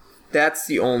humbled. That's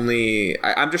the only...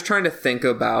 I'm just trying to think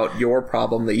about your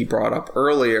problem that you brought up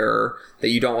earlier, that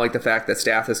you don't like the fact that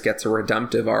Stathis gets a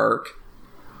redemptive arc.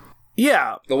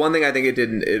 Yeah. The one thing I think it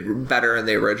did better in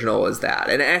the original is that.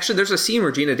 And actually, there's a scene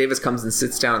where Geena Davis comes and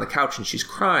sits down on the couch and she's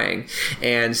crying.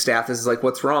 And Stathis is like,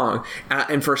 what's wrong?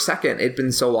 And for a second, it'd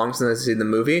been so long since I've seen the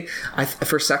movie.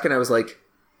 For a second, I was like,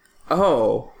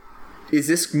 oh, is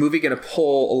this movie going to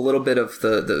pull a little bit of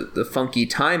the funky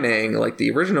timing like the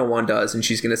original one does? And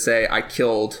she's going to say, I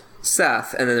killed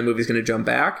Seth, and then the movie's going to jump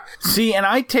back. See, and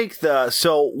I take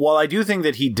while I do think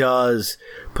that he does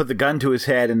put the gun to his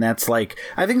head, and that's I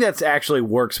think that's actually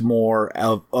works more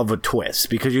of a twist,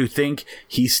 because you think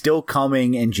he's still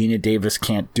coming and Geena Davis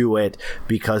can't do it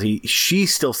because she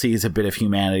still sees a bit of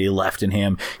humanity left in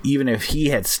him, even if he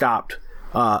had stopped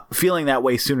feeling that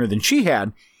way sooner than she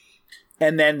had.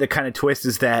 And then the kind of twist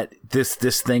is that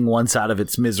this thing wants out of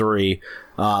its misery,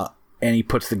 and he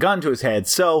puts the gun to his head.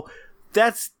 So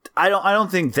I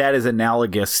don't think that is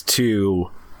analogous to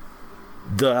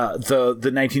the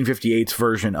 1958's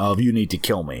version of "you need to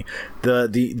kill me."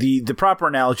 The proper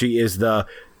analogy is the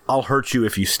 "I'll hurt you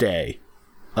if you stay"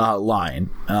 line.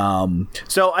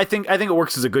 So I think it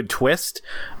works as a good twist.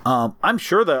 I'm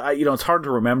sure that it's hard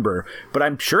to remember, but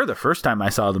I'm sure the first time I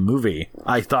saw the movie,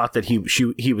 I thought that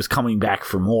he was coming back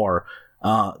for more.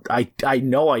 I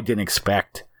know I didn't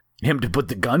expect him to put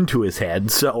the gun to his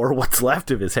head, or what's left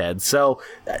of his head. So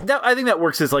I think that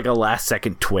works as a last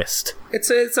second twist. It's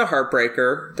a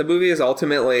heartbreaker. The movie is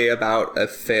ultimately about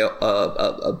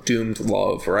a doomed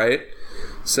love, right?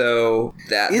 So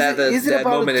that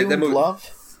moment,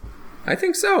 love? I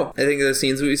think so. I think the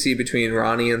scenes we see between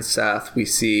Ronnie and Seth, we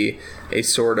see a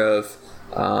sort of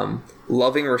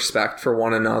loving respect for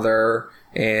one another,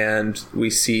 and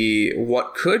we see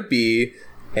what could be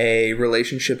a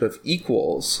relationship of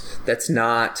equals that's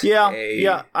not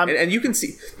and you can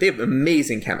see they have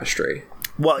amazing chemistry.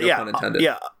 Well, no pun intended.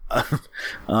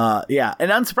 And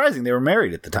unsurprising, they were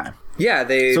married at the time. Yeah,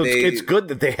 it's good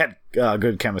that they had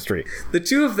good chemistry. The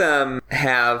two of them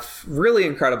have really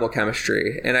incredible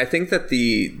chemistry, and I think that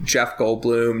the Jeff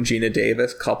Goldblum, Geena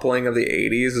Davis coupling of the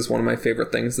 80s is one of my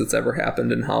favorite things that's ever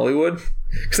happened in Hollywood,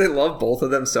 because I love both of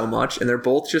them so much, and they're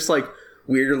both just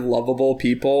weird, lovable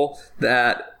people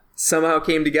that somehow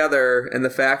came together, and the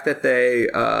fact that they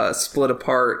split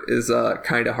apart is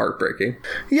kind of heartbreaking.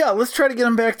 Yeah, let's try to get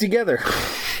them back together.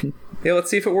 Yeah, let's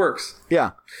see if it works.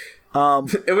 Yeah.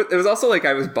 It was also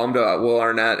I was bummed about Will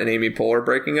Arnett and Amy Poehler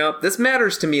breaking up. This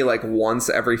matters to me once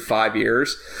every 5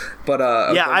 years. But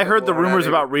I heard the rumors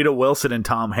about Rita Wilson and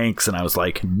Tom Hanks, and I was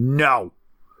like, no.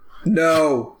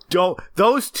 Don't.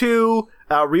 Those two,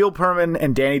 Rhea Perlman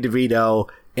and Danny DeVito,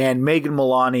 and Megan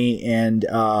Mullally and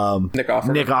Nick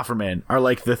Offerman are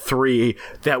the three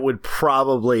that would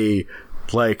probably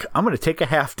I'm going to take a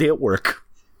half day at work.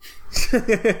 What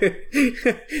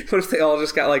if they all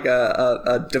just got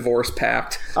a divorce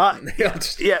pact?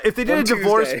 If they did a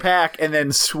divorce pact and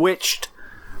then switched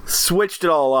it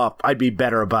all up, I'd be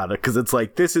better about it, because it's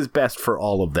this is best for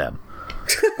all of them.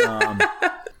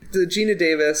 The Geena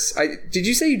Davis. Did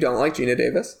you say you don't like Geena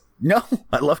Davis? No,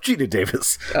 I love Geena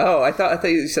Davis. Oh, I thought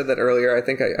you said that earlier. I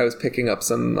think I was picking up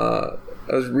some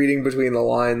I was reading between the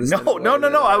lines. No.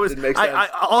 Didn't make sense.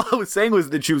 All I was saying was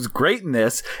that she was great in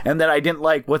this, and that I didn't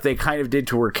like what they kind of did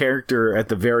to her character at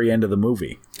the very end of the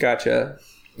movie. Gotcha.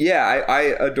 Yeah, I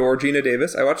adore Gina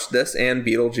Davis. I watched this and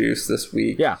Beetlejuice this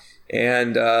week. Yeah.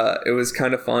 And it was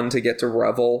kind of fun to get to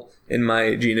revel in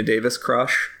my Gina Davis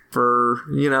crush for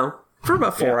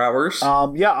about 4 hours.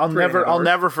 I'll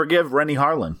never forgive Rennie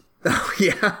Harlan. Oh,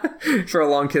 yeah. For A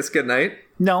Long Kiss Goodnight.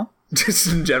 No. Just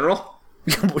in general.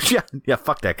 yeah,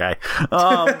 fuck that guy.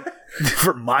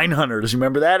 For Mindhunters,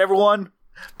 remember that, everyone?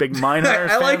 Big Mindhunters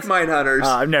I like Mindhunters.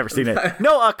 I've never seen it.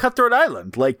 No, Cutthroat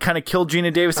Island, like, kind of killed Gina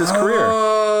Davis's career.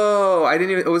 Oh, I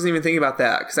wasn't even thinking about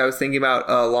that, because I was thinking about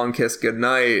Long Kiss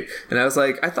Goodnight, and I was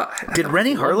like, Did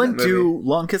Rennie Harlan do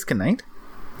Long Kiss Goodnight?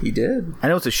 He did. I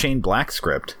know it's a Shane Black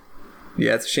script.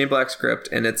 Yeah, it's a Shane Black script,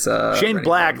 and it's Shane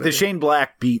Black. The Shane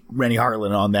Black beat Rennie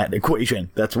Harlan on that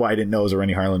equation. That's why I didn't know it was a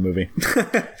Rennie Harlan movie.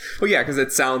 Well, yeah, because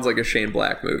it sounds like a Shane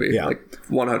Black movie. Yeah. Like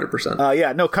 100%.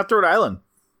 Yeah, no, Cutthroat Island.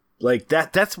 Like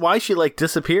that's why she like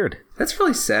disappeared. That's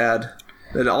really sad.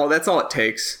 That's all it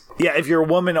takes. Yeah, if you're a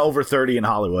woman over 30 in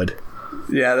Hollywood.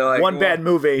 Yeah, they're like, one bad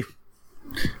movie.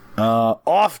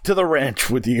 Off to the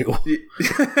ranch with you.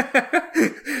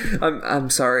 I'm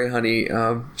sorry, honey.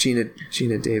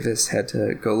 Gina Davis had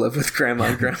to go live with Grandma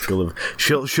and Grandpa.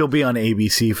 She'll be on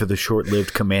ABC for the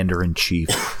short-lived Commander-in-Chief.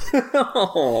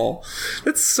 Oh,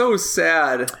 that's so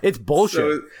sad. It's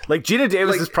bullshit. Like Gina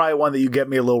Davis is probably one that you get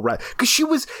me a little right, because she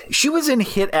was in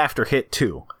hit after hit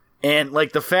too. And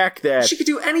like the fact that she could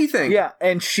do anything. Yeah,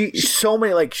 and she's so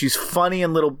many, like, she's funny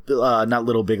in not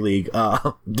Little Big League,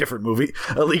 different movie,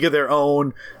 A League of Their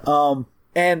Own.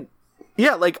 And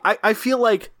yeah, like I feel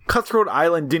like Cutthroat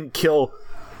Island didn't kill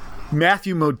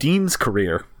Matthew Modine's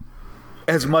career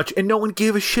as much, and no one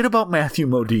gave a shit about Matthew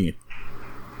Modine.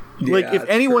 Like, if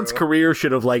anyone's career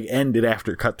should have like ended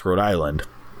after Cutthroat Island,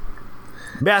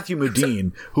 Matthew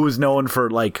Modine, who is known for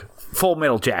like Full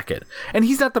Metal Jacket, and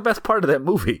he's not the best part of that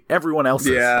movie. Everyone else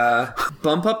is. Yeah.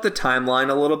 Bump up the timeline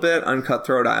a little bit on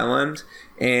Cutthroat Island,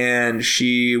 and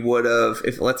she would have,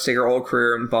 let's take her whole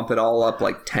career and bump it all up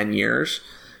like 10 years.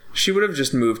 She would have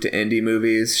just moved to indie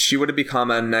movies. She would have become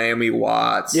a Naomi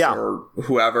Watts or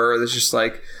whoever. That's just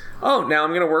like, oh, now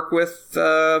I'm going to work with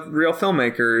real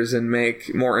filmmakers and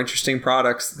make more interesting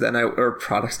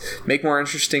make more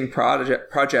interesting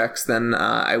projects than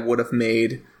I would have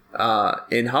made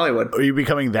in Hollywood. Are you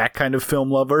becoming that kind of film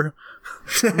lover?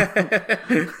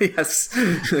 Yes.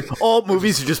 All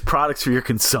movies are just products for your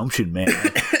consumption, man.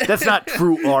 That's not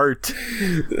true art.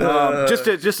 Just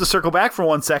to circle back for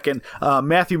 1 second,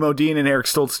 Matthew Modine and Eric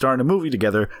Stoltz star in a movie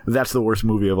together. That's the worst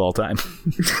movie of all time.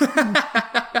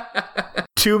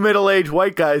 Two middle-aged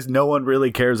white guys no one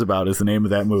really cares about is the name of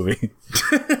that movie.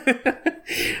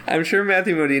 I'm sure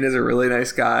Matthew Modine is a really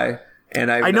nice guy. And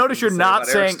I notice you're not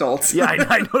saying. Yeah,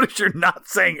 I notice you're not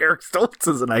saying Eric Stoltz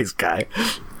is a nice guy.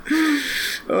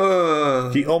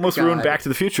 He almost ruined Back to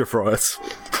the Future for us.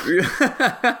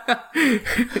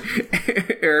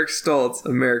 Eric Stoltz,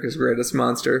 America's greatest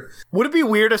monster. Would it be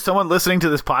weird if someone listening to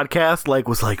this podcast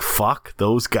was like, "Fuck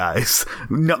those guys"?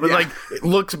 No, like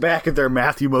looks back at their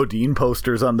Matthew Modine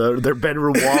posters on their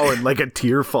bedroom wall and like a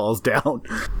tear falls down.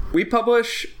 We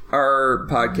publish our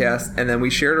podcast and then we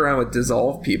share it around with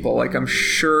Dissolve people. Like, I'm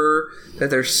sure that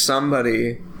there's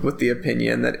somebody with the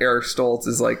opinion that Eric Stoltz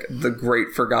is like the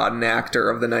great forgotten actor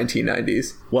of the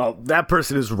 1990s. Well, that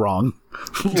person is wrong.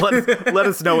 Let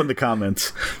us know in the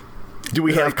comments. Do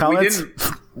we have comments?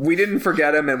 We didn't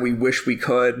forget him, and we wish we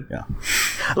could. Yeah.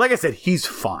 Like I said, he's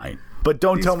fine. But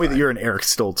don't tell me that you're an Eric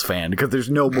Stoltz fan, because there's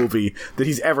no movie that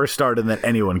he's ever starred in that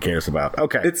anyone cares about.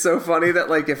 Okay. It's so funny that,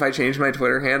 like, if I changed my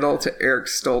Twitter handle to Eric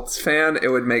Stoltz fan, it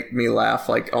would make me laugh,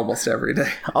 like, almost every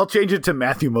day. I'll change it to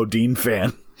Matthew Modine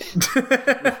fan.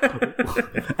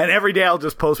 And every day I'll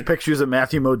just post pictures of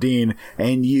Matthew Modine,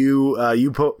 and you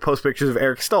post pictures of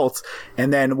Eric Stoltz,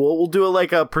 and then we'll do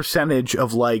a percentage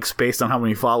of likes based on how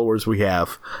many followers we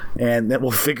have, and then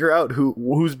we'll figure out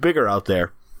who's bigger out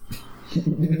there.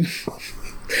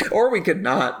 Or we could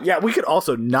not. Yeah, we could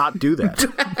also not do that.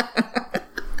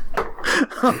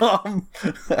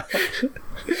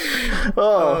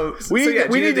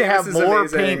 We need to have more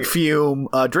paint fume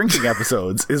drinking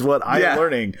episodes is what I'm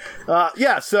learning.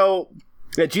 So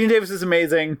Gina Davis is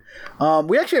amazing.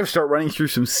 We actually have to start running through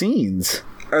some scenes.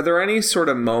 Are there any sort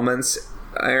of moments,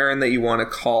 Aaron, that you want to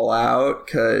call out?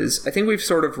 Because I think we've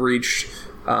sort of reached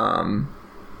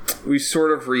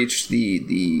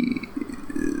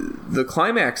the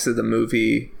climax of the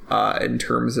movie in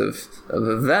terms of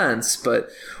events, but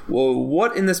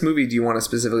what in this movie do you want to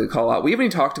specifically call out? We haven't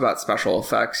even talked about special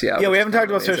effects yet. Yeah, we haven't talked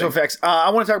about special effects. I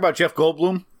want to talk about Jeff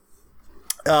Goldblum.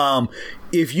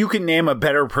 If you can name a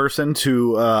better person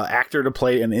to actor to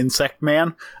play an Insect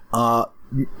Man,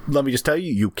 let me just tell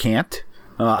you, you can't.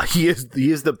 He is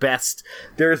the best.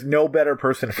 There is no better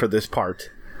person for this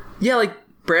part. Yeah, like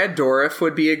Brad Dourif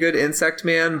would be a good Insect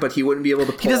Man, but he wouldn't be able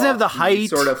to pull. He doesn't have the height.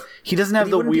 Sort of. He doesn't have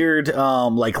the weird,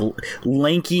 like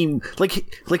lanky,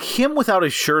 like him without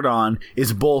his shirt on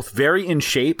is both very in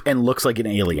shape and looks like an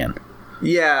alien.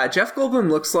 Yeah, Jeff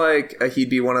Goldblum looks like he'd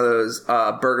be one of those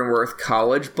Bergenworth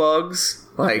college bugs.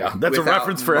 Like that's a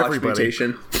reference for everybody.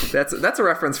 Mutation. That's a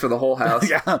reference for the whole house.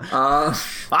 Yeah,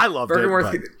 I love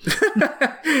Bergenworth.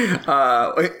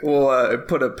 We'll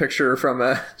put a picture from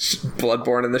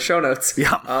Bloodborne in the show notes.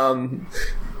 Yeah,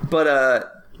 but I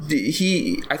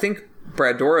think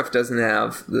Brad Dourif doesn't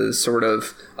have the sort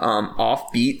of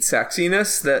offbeat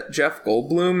sexiness that Jeff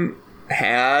Goldblum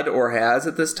had or has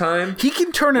at this time. He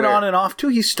can turn it on and off too.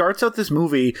 He starts out this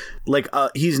movie like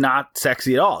he's not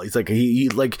sexy at all. He's like he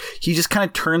just kind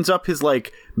of turns up his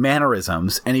like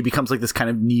mannerisms and he becomes like this kind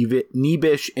of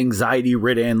neebish, anxiety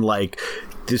ridden, like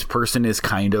this person is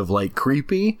kind of like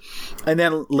creepy. And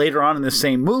then later on in the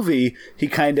same movie, he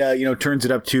kind of, turns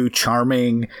it up to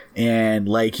charming and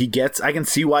like I can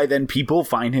see why then people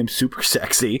find him super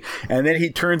sexy. And then he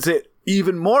turns it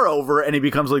even more over and he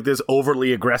becomes like this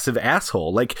overly aggressive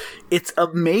asshole. Like it's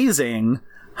amazing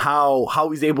how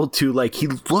he's able to, like, he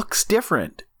looks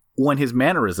different when his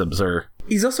mannerisms are.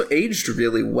 He's also aged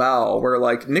really well, where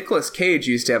like Nicolas Cage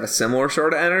used to have a similar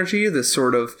sort of energy, this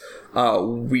sort of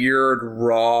weird,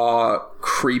 raw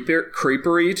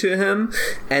creepery to him.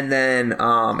 And then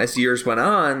as years went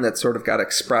on, that sort of got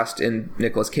expressed in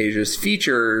Nicolas Cage's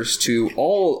features to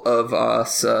all of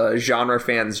us genre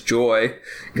fans' joy,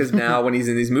 because now when he's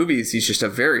in these movies, he's just a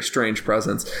very strange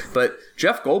presence. But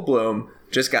Jeff Goldblum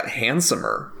just got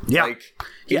handsomer. Yeah. Like,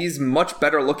 he's much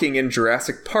better looking in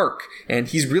Jurassic Park, and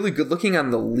he's really good looking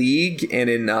on The League and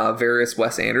in various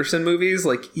Wes Anderson movies.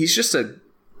 Like, he's just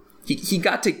he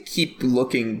got to keep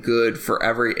looking good for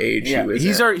every age he was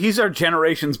in. He's our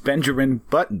generation's Benjamin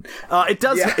Button. It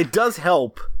does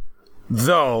help,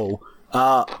 though.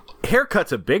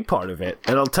 Haircut's a big part of it,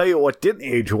 and I'll tell you what didn't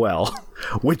age well,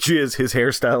 which is his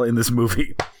hairstyle in this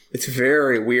movie. It's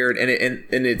very weird, and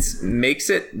it makes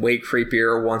it way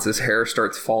creepier once his hair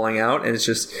starts falling out, and it's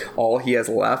just all he has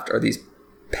left are these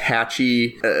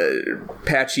patchy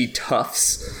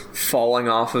tufts falling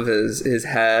off of his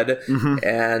head,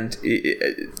 and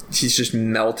he's just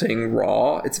melting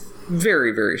raw. It's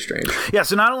very, very strange. Yeah,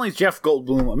 so not only is Jeff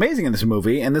Goldblum amazing in this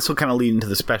movie, and this will kind of lead into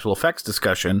the special effects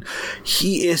discussion,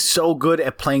 he is so good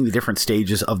at playing the different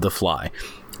stages of The Fly.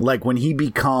 Like when he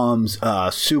becomes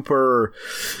super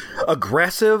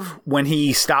aggressive, when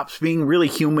he stops being really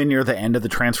human near the end of the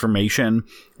transformation,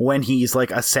 when he's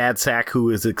like a sad sack who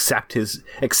has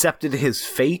accepted his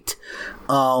fate.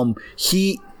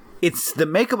 It's the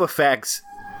makeup effects,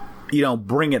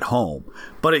 bring it home,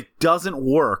 but it doesn't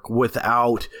work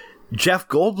without Jeff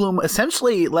Goldblum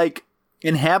essentially like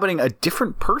inhabiting a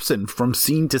different person from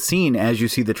scene to scene as you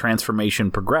see the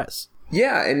transformation progress.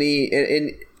 Yeah, and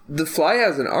The Fly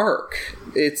has an arc.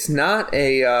 It's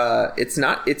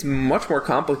much more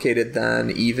complicated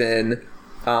than even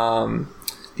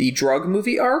the drug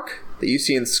movie arc that you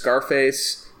see in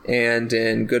Scarface and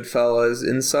in Goodfellas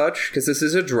and such, because this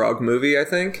is a drug movie, I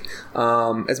think.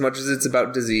 As much as it's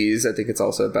about disease, I think it's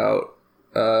also about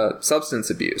substance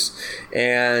abuse.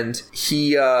 And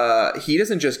he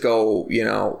doesn't just go,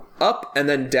 up and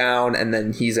then down and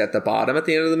then he's at the bottom at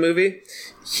the end of the movie.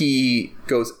 He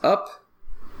goes up,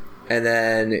 and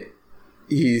then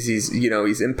he's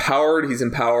empowered,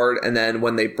 and then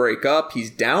when they break up, he's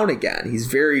down again. He's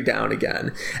very down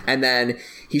again. And then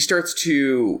he starts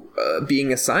to,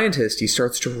 being a scientist, he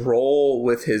starts to roll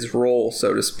with his role,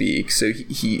 so to speak. So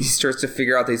he starts to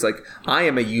figure out that he's like, I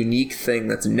am a unique thing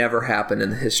that's never happened in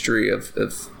the history of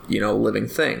living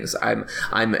things.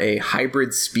 I'm a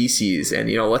hybrid species, and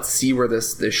let's see where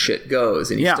this shit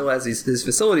goes. And he still has his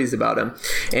facilities about him,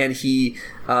 and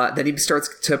then he starts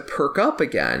to perk up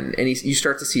again, and you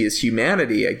start to see his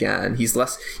humanity again. He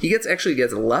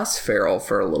gets less feral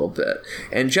for a little bit,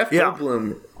 and Jeff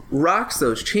Goldblum rocks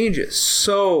those changes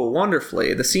so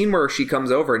wonderfully. The scene where she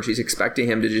comes over and she's expecting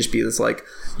him to just be this, like,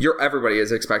 everybody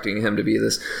is expecting him to be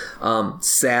this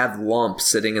sad lump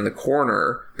sitting in the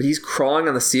corner, but he's crawling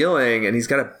on the ceiling and he's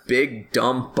got a big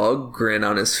dumb bug grin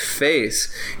on his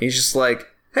face. And he's just like,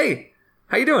 hey,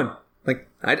 how you doing? Like,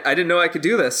 I didn't know I could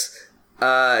do this.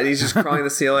 And he's just crawling on the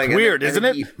ceiling. Weird, isn't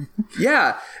it?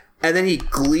 Yeah. And then he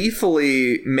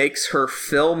gleefully makes her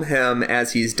film him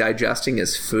as he's digesting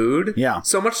his food. Yeah.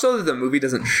 So much so that the movie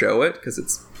doesn't show it, because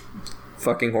it's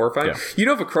fucking horrifying. Yeah. You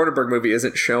know, if a Cronenberg movie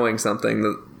isn't showing something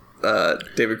that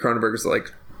David Cronenberg is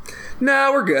like,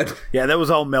 nah, we're good. Yeah, that was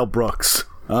all Mel Brooks.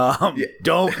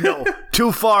 Don't no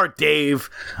too far, Dave.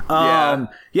 No,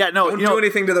 don't do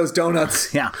anything to those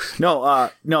donuts. Yeah,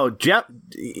 no, Jeff.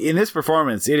 In this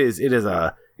performance, it is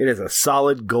a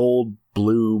solid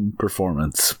Goldblum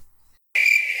performance.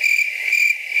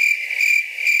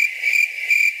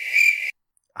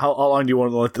 How long do you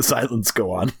want to let the silence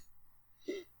go on?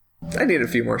 I need a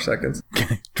few more seconds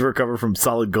to recover from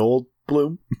solid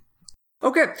Goldblum.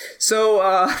 Okay,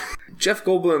 so Jeff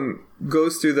Goldblum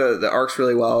goes through the arcs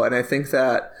really well, and I think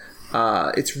that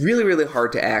it's really, really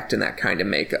hard to act in that kind of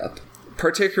makeup,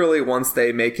 particularly once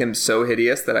they make him so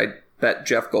hideous that I bet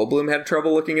Jeff Goldblum had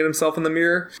trouble looking at himself in the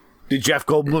mirror. Did Jeff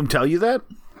Goldblum tell you that?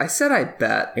 I said I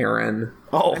bet, Aaron.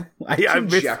 Oh, I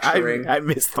missed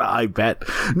the I bet.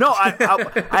 No,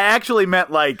 I actually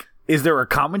meant, like, is there a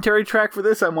commentary track for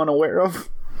this I'm unaware of?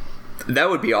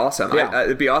 That would be awesome. Yeah.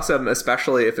 It'd be awesome,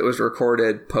 especially if it was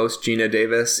recorded post Gina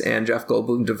Davis and Jeff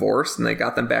Goldblum divorce, and they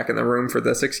got them back in the room for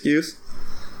this excuse.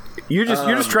 You're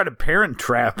just trying to parent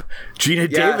trap Gina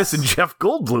Davis and Jeff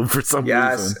Goldblum for some reason.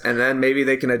 Yes, and then maybe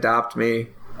they can adopt me.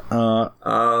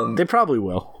 They probably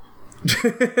will.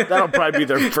 That'll probably be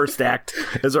their first act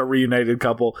as a reunited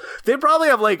couple. They probably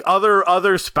have like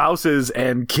other spouses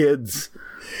and kids,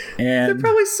 and they're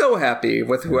probably so happy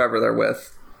with whoever they're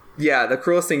with. Yeah, the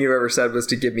cruelest thing you ever said was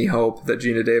to give me hope that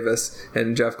Gina Davis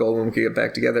and Jeff Goldblum could get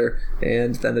back together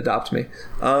and then adopt me.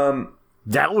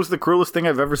 That was the cruelest thing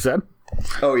I've ever said.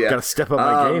 Oh yeah, gotta step up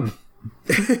my game.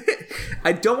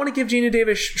 I don't want to give Gina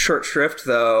Davis short shrift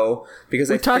though,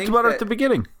 because we talked about her at the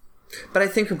beginning. But I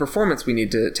think her performance we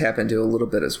need to tap into a little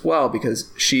bit as well,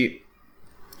 because she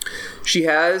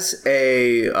has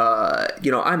a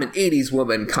I'm an 80s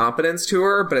woman competence to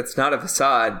her, but it's not a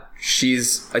facade.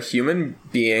 She's a human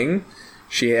being.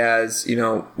 She has,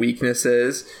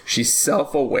 weaknesses. She's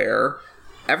self-aware.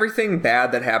 Everything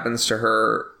bad that happens to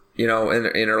her, in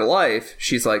her life,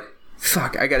 she's like,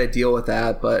 fuck, I gotta deal with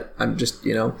that, but I'm just,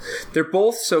 they're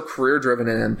both so career-driven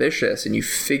and ambitious, and you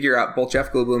figure out both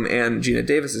Jeff Goldblum and Gina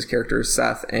Davis's characters,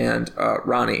 Seth and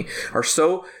Ronnie, are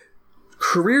so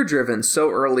career-driven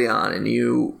so early on, and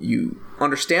you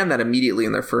understand that immediately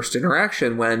in their first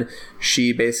interaction when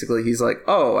he's like,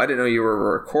 oh, I didn't know you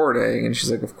were recording, and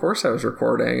she's like, of course I was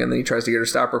recording, and then he tries to get her to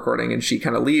stop recording, and she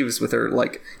kind of leaves with her,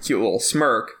 like, cute little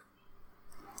smirk.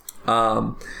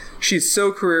 She's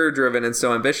so career-driven and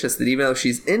so ambitious that even though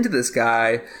she's into this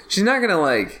guy, she's not gonna,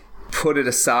 like, put it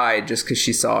aside just because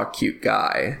she saw a cute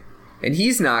guy. And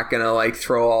he's not gonna, like,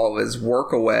 throw all of his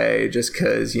work away just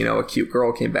because, a cute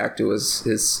girl came back to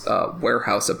his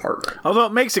warehouse apartment. Although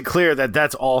it makes it clear that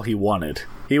that's all he wanted.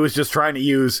 He was just trying to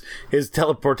use his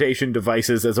teleportation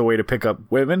devices as a way to pick up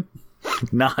women.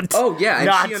 Not... Oh,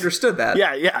 yeah, and she understood that.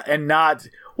 Yeah, and not...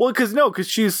 Well, because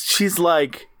she's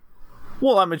like...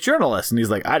 Well, I'm a journalist. And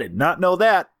he's like, I did not know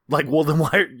that. Like, well, then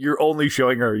why you're only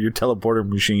showing her your teleporter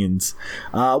machines?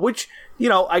 Which,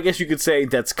 I guess you could say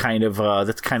that's kind of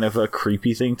a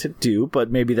creepy thing to do,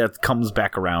 but maybe that comes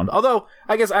back around. Although,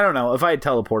 I guess, I don't know. If I had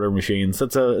teleporter machines,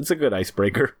 it's a good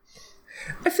icebreaker.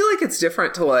 I feel like it's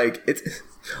different to, like,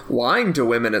 lying to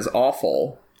women is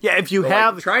awful. Yeah, if you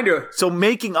have... So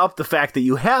making up the fact that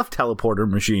you have teleporter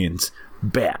machines,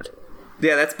 bad.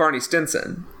 Yeah, that's Barney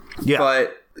Stinson. Yeah.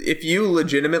 But... if you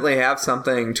legitimately have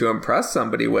something to impress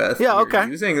somebody with,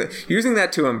 using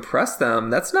that to impress them,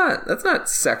 that's not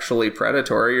sexually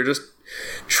predatory. You're just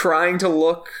trying to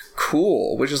look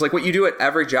cool, which is like what you do at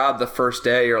every job the first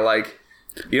day. You're like,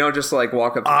 you don't just like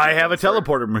walk up. I have a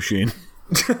teleporter machine.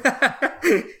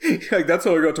 Like, that's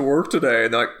how I got to work today,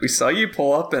 and like, we saw you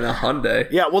pull up in a Hyundai.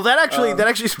 Yeah, well, that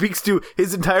actually speaks to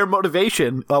his entire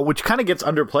motivation, which kind of gets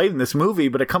underplayed in this movie,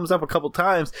 but it comes up a couple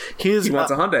times. He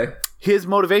wants a Hyundai. His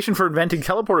motivation for inventing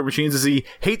teleporter machines is he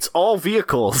hates all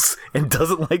vehicles and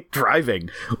doesn't like driving,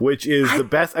 which is the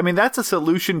best. I mean, that's a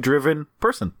solution-driven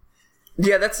person.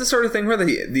 Yeah, that's the sort of thing where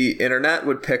the internet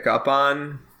would pick up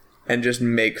on and just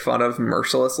make fun of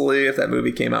mercilessly if that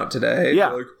movie came out today.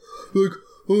 Yeah. Like,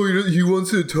 oh, he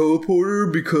wants a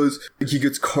teleporter because he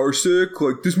gets car sick.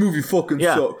 Like, this movie fucking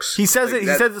sucks. He says it. He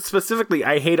says it specifically.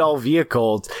 I hate all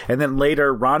vehicles, and then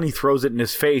later Ronnie throws it in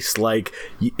his face, like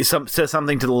says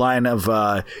something to the line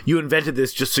of, "You invented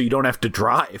this just so you don't have to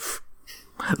drive."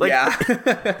 Like, yeah.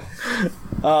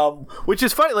 Which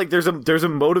is funny. Like, there's a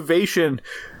motivation.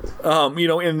 In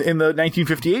the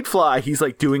 1958 Fly, he's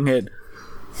like doing it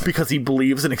because he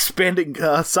believes in expanding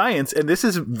science, and this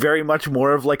is very much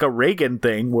more of like a Reagan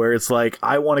thing, where it's like,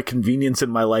 I want a convenience in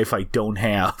my life I don't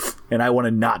have, and I want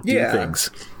to not do things.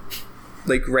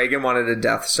 Like Reagan wanted a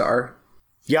Death Star.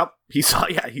 Yep, he saw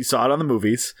it on the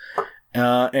movies,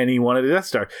 and he wanted a Death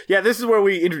Star. Yeah, this is where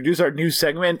we introduce our new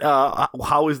segment.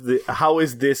 How is this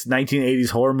 1980s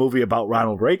horror movie about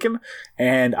Ronald Reagan?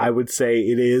 And I would say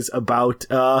it is about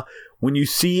when you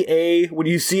see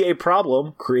a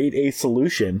problem, create a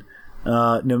solution,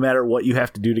 no matter what you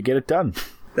have to do to get it done.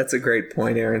 That's a great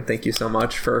point, Aaron. Thank you so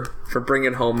much for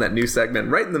bringing home that new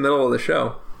segment right in the middle of the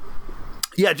show.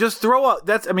 Yeah, just throw out.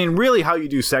 Really how you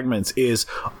do segments is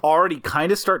already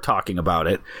kind of start talking about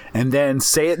it and then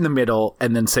say it in the middle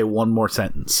and then say one more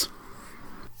sentence.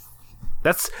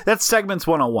 That's segments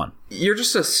 101. You're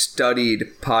just a studied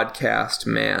podcast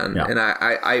man, and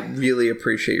I really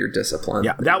appreciate your discipline.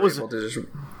 Yeah, that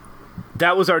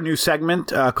was our new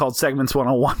segment called Segments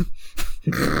 101.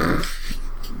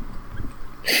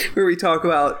 Where we talk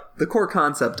about the core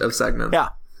concept of segments. Yeah,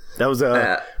 that was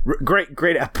a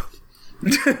great app.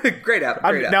 Great app.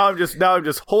 Now I'm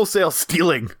just wholesale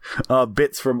stealing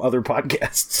bits from other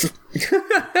podcasts.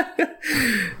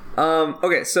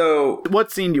 Okay, so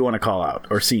what scene do you want to call out,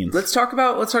 or scenes? Let's talk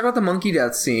about the monkey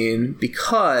death scene,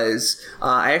 because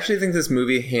I actually think this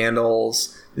movie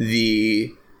handles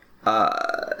the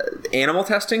animal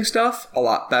testing stuff a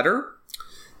lot better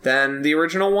than the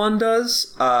original one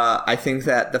does. I think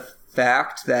that the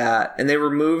fact that, and they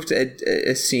removed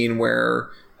a scene where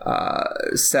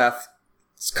Seth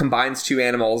combines two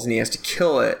animals and he has to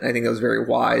kill it. I think that was very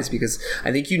wise, because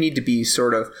I think you need to be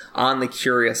sort of on the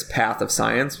curious path of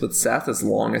science with Seth as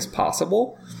long as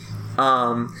possible.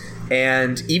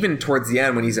 And even towards the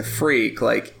end when he's a freak,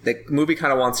 like, the movie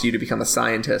kind of wants you to become a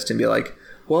scientist and be like,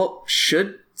 well,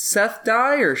 should Seth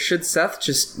die, or should Seth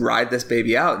just ride this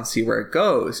baby out and see where it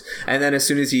goes? And then as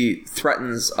soon as he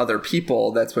threatens other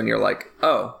people, that's when you're like,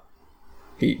 oh,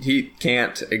 He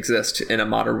can't exist in a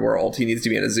modern world. He needs to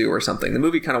be in a zoo or something. The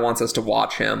movie kind of wants us to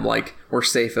watch him like we're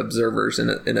safe observers in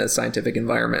a scientific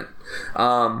environment.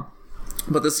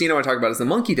 But the scene I want to talk about is the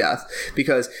monkey death,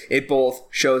 because it both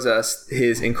shows us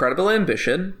his incredible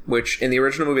ambition, which in the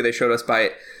original movie they showed us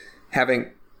by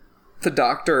having the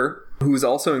doctor, who's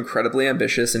also incredibly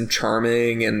ambitious and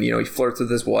charming, and he flirts with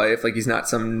his wife. Like, he's not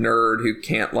some nerd who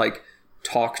can't like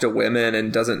talk to women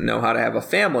and doesn't know how to have a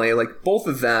family. Like, both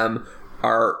of them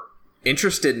are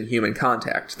interested in human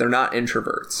contact. They're not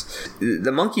introverts.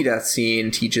 The monkey death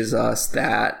scene teaches us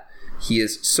that he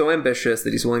is so ambitious that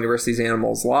he's willing to risk these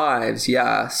animals' lives,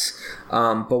 yes,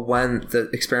 but when the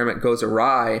experiment goes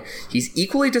awry, he's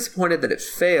equally disappointed that it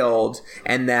failed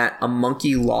and that a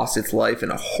monkey lost its life in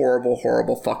a horrible,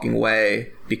 horrible fucking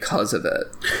way because of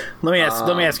it. Let me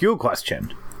ask you a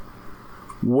question.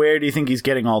 Where do you think he's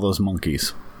getting all those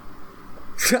monkeys?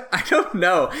 I don't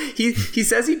know. He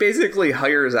says he basically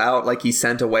hires out, like, he's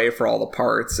sent away for all the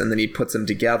parts and then he puts them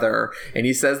together. And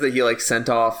he says that he like sent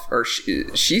off, or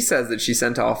she says that she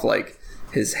sent off like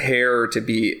his hair to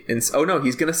be he's going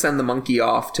to send the monkey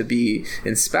off to be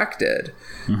inspected.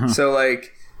 Mm-hmm. So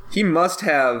like he must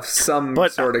have some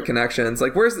sort of connections.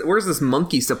 Like, where's this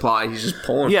monkey supply he's just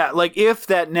pulling? Yeah, like if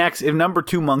number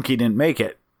 2 monkey didn't make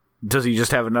it, does he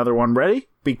just have another one ready?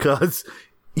 Because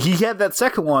he had that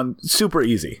second one super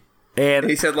easy. And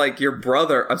he said, like, your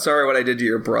brother, I'm sorry what I did to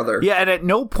your brother. Yeah, and at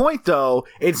no point, though,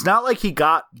 it's not like he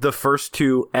got the first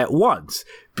 2 at once.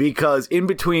 Because in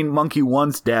between Monkey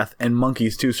 1's death and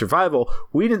Monkey's 2 survival,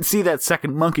 we didn't see that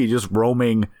second monkey just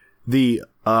roaming the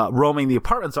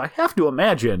apartment. So I have to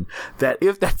imagine that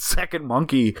if that second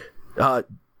monkey,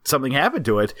 something happened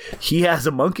to it, he has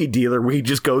a monkey dealer where he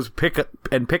just goes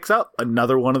picks up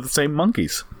another one of the same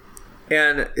monkeys.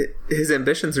 And his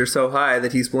ambitions are so high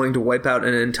that he's willing to wipe out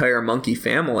an entire monkey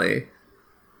family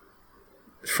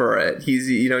for it.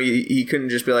 He couldn't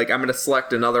just be like, I'm going to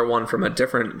select another one from a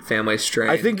different family strain.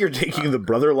 I think you're taking the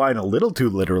brother line a little too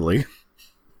literally.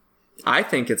 I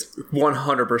think it's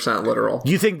 100% literal.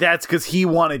 You think that's because he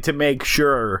wanted to make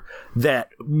sure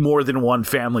that more than one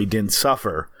family didn't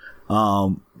suffer?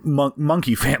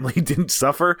 Monkey family didn't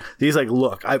suffer. He's like,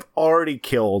 look, I've already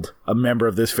killed a member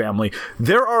of this family.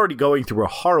 They're already going through a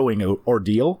harrowing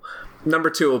ordeal.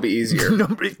 Number 2 will be easier.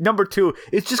 Number 2,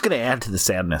 it's just going to add to the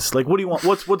sadness. Like, what do you want?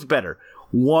 What's better?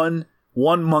 One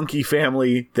monkey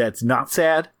family that's not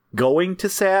sad going to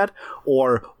sad,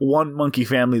 or one monkey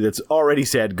family that's already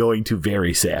sad going to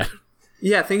very sad?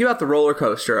 Yeah, think about the roller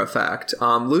coaster effect.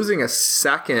 Losing a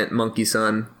second monkey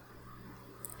son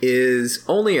is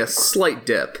only a slight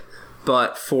dip,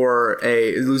 but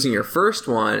losing your first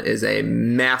one is a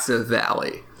massive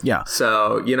valley. Yeah.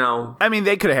 So, I mean,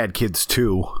 they could have had kids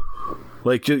too.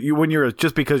 Like,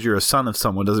 just because you're a son of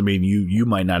someone doesn't mean you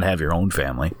might not have your own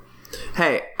family.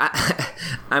 Hey,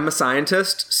 I'm a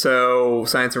scientist, so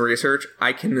science and research.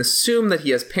 I can assume that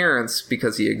he has parents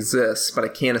because he exists, but I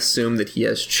can't assume that he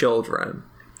has children.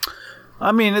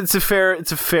 I mean, it's a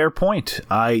fair point.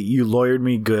 You lawyered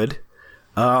me good.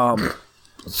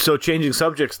 So changing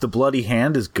subjects, the bloody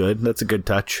hand is good. That's a good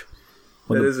touch.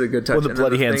 That is a good touch. When the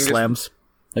bloody hand slams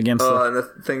against and the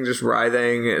thing just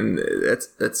writhing, and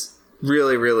it's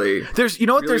really, really.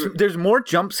 There's more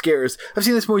jump scares. I've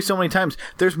seen this movie so many times.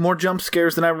 There's more jump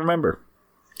scares than I remember.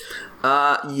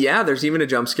 Yeah, there's even a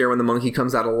jump scare when the monkey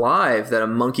comes out alive that a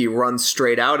monkey runs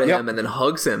straight out at him and then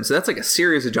hugs him. So that's like a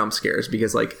series of jump scares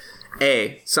because like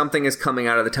A, something is coming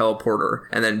out of the teleporter,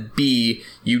 and then B,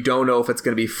 you don't know if it's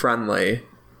going to be friendly.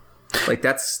 Like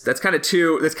that's kind of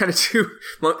two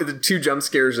jump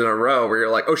scares in a row where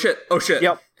you're like, oh shit.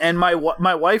 Yep. And my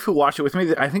wife who watched it with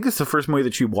me, I think it's the first movie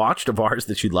that she watched of ours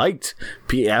that she liked.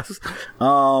 P.S.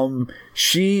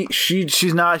 She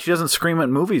doesn't scream at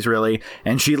movies really,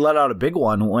 and she let out a big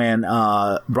one when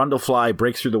Brundlefly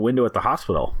breaks through the window at the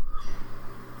hospital.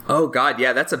 Oh god,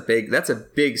 yeah, that's a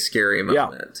big scary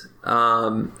moment.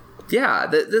 Yeah.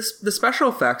 The special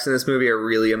effects in this movie are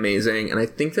really amazing, and I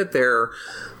think that they're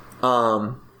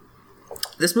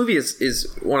this movie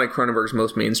is one of Cronenberg's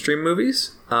most mainstream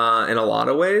movies in a lot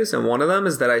of ways, and one of them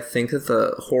is that I think that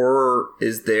the horror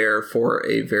is there for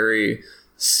a very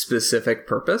specific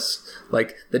purpose.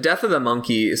 Like, the death of the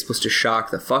monkey is supposed to shock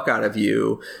the fuck out of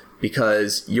you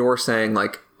because you're saying,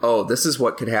 like, oh, this is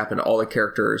what could happen to all the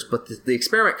characters, but the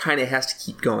experiment kind of has to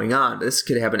keep going on. This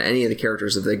could happen to any of the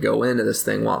characters if they go into this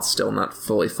thing while it's still not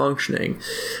fully functioning.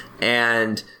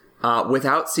 And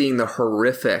without seeing the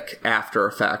horrific after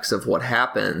effects of what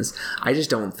happens, I just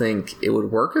don't think it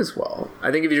would work as well.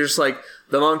 I think if you just like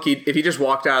the monkey, if he just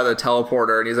walked out of the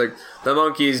teleporter and he's like, the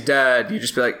monkey's dead, you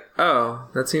just be like, oh,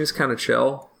 that seems kind of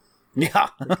chill. Yeah.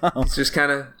 It's just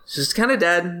kind of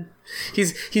dead.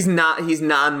 He's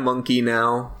non-monkey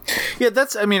now. Yeah,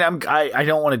 I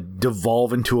don't want to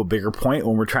devolve into a bigger point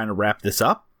when we're trying to wrap this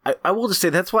up. I will just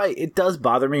say that's why it does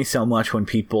bother me so much when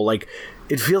people like,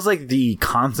 it feels like the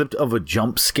concept of a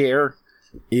jump scare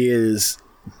is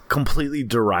completely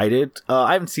derided.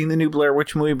 I haven't seen the new Blair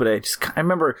Witch movie, but I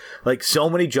remember like so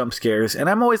many jump scares, and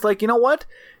I'm always like, you know what?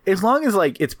 As long as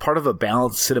like it's part of a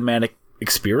balanced cinematic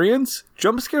experience,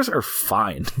 jump scares are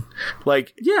fine.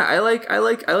 Like, yeah, I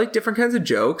like different kinds of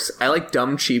jokes. I like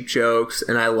dumb, cheap jokes,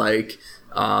 and I like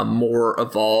more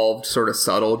evolved, sort of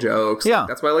subtle jokes. Yeah,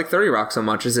 that's why I like 30 Rock so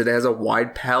much, is it has a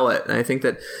wide palette, and I think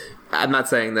that I'm not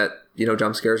saying that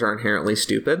jump scares are inherently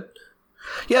stupid.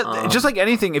 Yeah, just like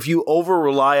anything, if you over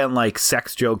rely on like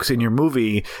sex jokes in your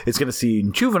movie, it's going to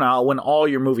seem juvenile. When all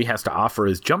your movie has to offer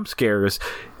is jump scares,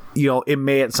 it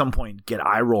may at some point get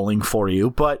eye rolling for you,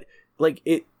 but like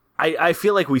it. I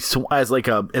feel like we, as like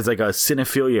a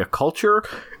cinephilia culture,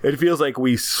 it feels like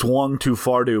we swung too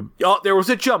far to, there was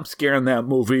a jump scare in that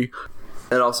movie.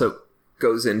 It also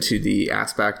goes into the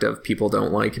aspect of people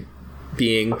don't like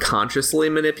being consciously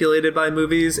manipulated by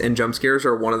movies, and jump scares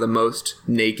are one of the most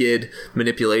naked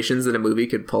manipulations that a movie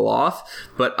could pull off.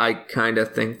 But I kind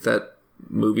of think that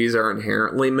movies are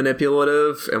inherently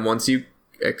manipulative, and once you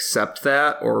accept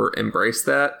that or embrace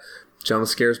that, jump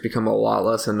scares become a lot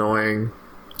less annoying.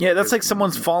 Yeah, that's like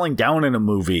someone's falling down in a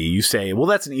movie. You say, well,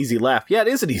 that's an easy laugh. Yeah, it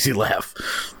is an easy laugh.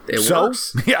 It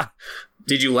works. Yeah.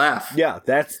 Did you laugh? Yeah,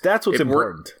 that's what's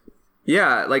important.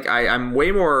 Yeah, like I'm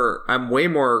way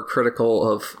more critical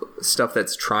of stuff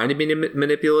that's trying to be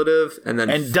manipulative and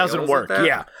doesn't work.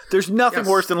 Yeah, there's nothing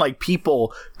worse than like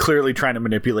people clearly trying to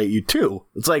manipulate you too.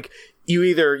 It's like you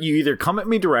either come at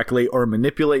me directly or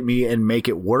manipulate me and make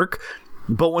it work.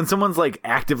 But when someone's like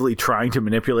actively trying to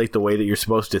manipulate the way that you're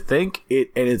supposed to think,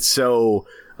 it's so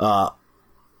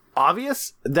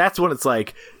obvious, that's when it's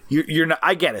like you're not.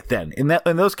 I get it then in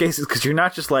those cases, because you're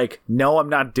not just like, no, I'm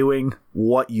not doing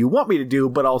what you want me to do,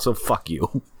 but also fuck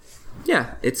you.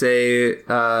 Yeah, it's a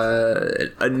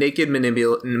naked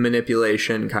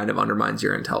manipulation kind of undermines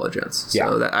your intelligence.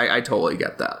 So that I totally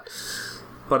get that.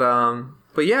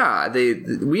 But yeah,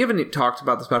 we haven't talked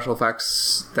about the special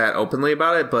effects that openly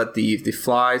about it, but the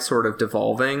fly sort of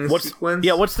devolving sequence.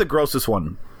 Yeah, what's the grossest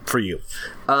one for you?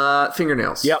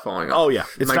 Fingernails falling off. Oh yeah,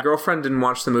 my girlfriend didn't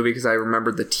watch the movie because I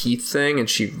remembered the teeth thing, and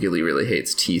she really, really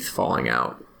hates teeth falling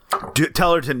out.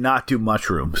 Tell her to not do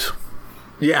mushrooms.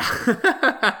 Yeah,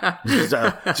 just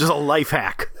a life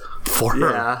hack for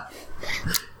her. Yeah.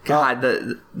 God,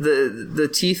 the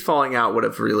teeth falling out would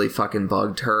have really fucking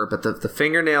bugged her, but the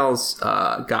fingernails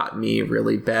got me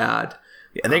really bad.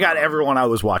 Yeah, they got everyone I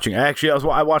was watching. I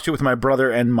watched it with my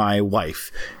brother and my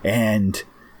wife, and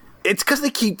It's because they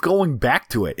keep going back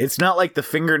to it. It's not like the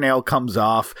fingernail comes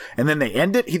off and then they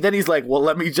end it. Then he's like, well,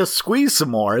 let me just squeeze some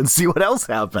more and see what else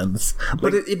happens.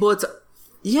 But it's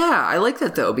yeah, I like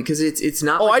that though, because it's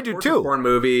not I do torture too. porn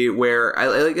movie where I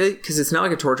like it because it's not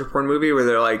like a torture porn movie where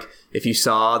they're like, if you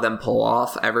saw them pull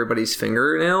off everybody's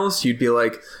fingernails, you'd be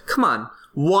like, come on,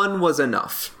 one was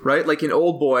enough, right? Like in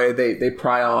Old Boy, they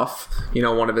pry off,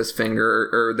 one of his finger,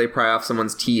 or they pry off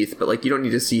someone's teeth, but like you don't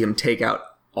need to see him take out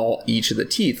each of the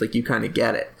teeth. Like you kind of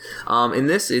get it. In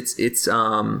this, it's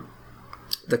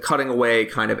the cutting away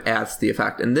kind of adds to the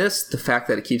effect. And this, the fact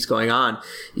that it keeps going on,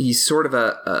 he's sort of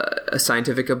a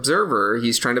scientific observer.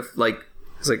 He's trying to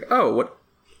he's like, oh, what?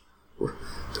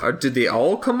 Did they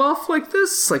all come off like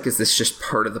this? Like, is this just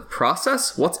part of the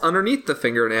process? What's underneath the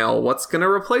fingernail? What's going to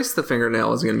replace the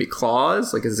fingernail? Is it going to be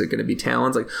claws? Like, is it going to be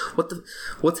talons? Like,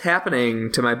 what's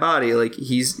happening to my body? Like,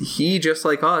 he just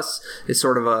like us is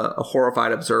sort of a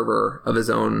horrified observer of his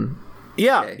own.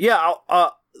 Yeah, day. yeah.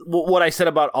 What I said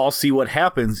about I'll see what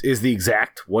happens is the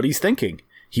exact what he's thinking.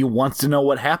 He wants to know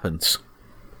what happens.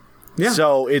 Yeah.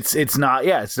 So it's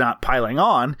not piling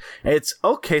on. It's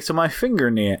okay. So my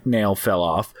fingernail fell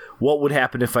off. What would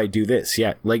happen if I do this?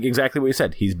 Yeah, like exactly what you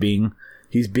said. He's being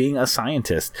a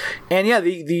scientist. And yeah,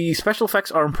 the special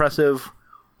effects are impressive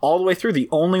all the way through. The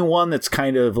only one that's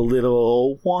kind of a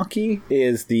little wonky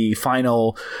is the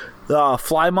final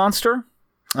fly monster.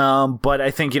 But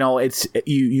I think it's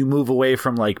you move away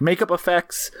from like makeup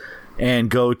effects and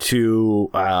go to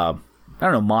I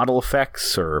don't know, model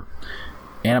effects or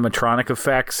animatronic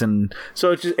effects, and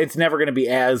so it's never going to be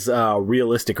as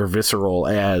realistic or visceral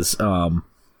as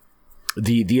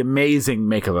the amazing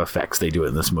makeup effects they do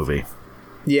in this movie.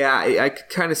 Yeah, I could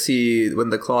kind of see when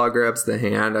the claw grabs the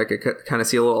hand, I could kind of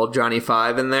see a little Johnny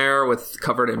Five in there with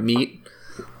covered in meat.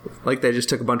 Like they just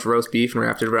took a bunch of roast beef and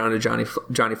wrapped it around a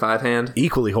Johnny Five hand.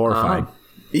 Equally horrifying.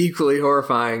 Equally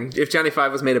horrifying. If Johnny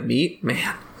Five was made of meat,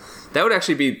 man, that would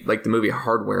actually be like the movie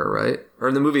Hardware, right? Or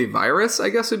in the movie Virus, I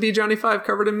guess would be Johnny Five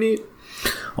covered in meat.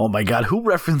 Oh my god, who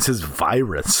references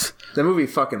Virus? That movie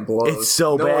fucking blows. It's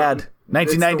so bad.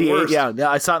 1998, yeah,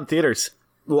 I saw it in theaters.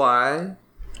 Why?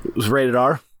 It was rated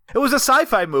R. It was a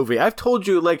sci-fi movie. I've told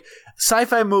you, like,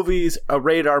 sci-fi movies, a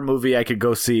rated R movie I could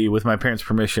go see with my parents'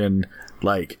 permission,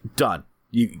 like, done.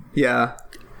 Yeah.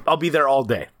 I'll be there all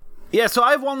day. Yeah, so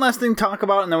I have one last thing to talk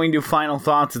about, and then we can do final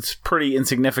thoughts. It's pretty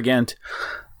insignificant.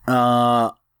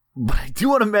 But I do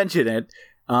want to mention it,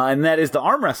 and that is the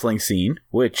arm wrestling scene,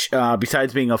 which,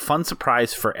 besides being a fun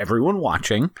surprise for everyone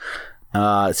watching,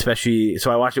 especially,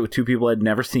 so I watched it with two people who had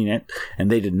never seen it, and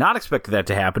they did not expect that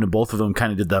to happen, and both of them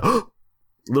kind of did the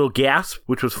little gasp,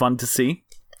 which was fun to see.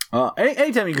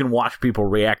 Anytime you can watch people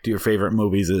react to your favorite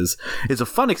movies is a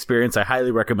fun experience. I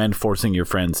highly recommend forcing your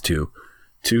friends to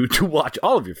watch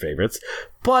all of your favorites.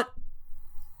 But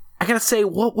I gotta say,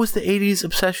 what was the 80s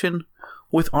obsession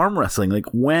with arm wrestling? Like,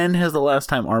 when has the last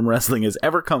time arm wrestling has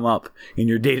ever come up in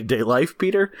your day-to-day life,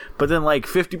 Peter? But then, like,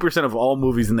 50% of all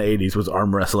movies in the 80s was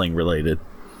arm wrestling related.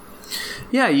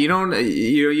 Yeah,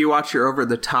 you watch your Over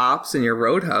the Tops and your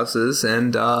Roadhouses,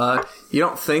 and you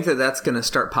don't think that that's going to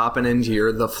start popping into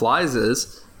your The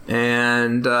Flieses,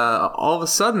 and all of a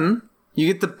sudden you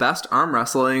get the best arm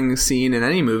wrestling scene in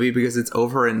any movie because it's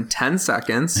over in 10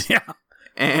 seconds. Yeah.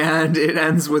 And it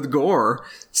ends with gore.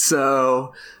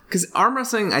 So, because arm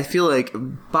wrestling, I feel like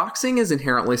boxing is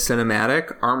inherently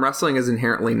cinematic. Arm wrestling is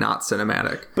inherently not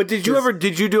cinematic. But did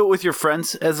you do it with your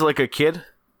friends as like a kid?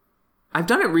 I've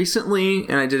done it recently,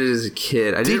 and I did it as a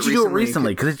kid. Did you do it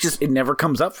recently? Because it never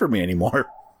comes up for me anymore.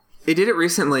 I did it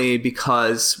recently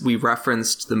because we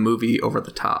referenced the movie Over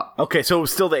the Top. Okay, so it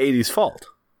was still the 80s fault.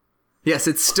 Yes,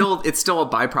 it's still a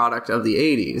byproduct of the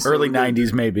 80s. Early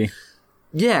 90s, maybe.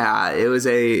 Yeah, it was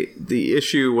the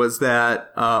issue was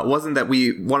that, wasn't that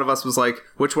one of us was like,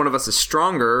 which one of us is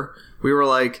stronger? We were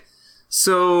like,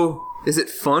 so is it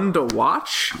fun to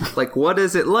watch? Like, what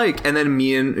is it like? And then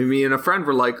me and a friend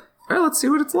were like, all right, let's see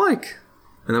what it's like.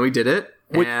 And then we did it.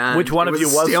 Which one of you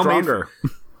was stronger?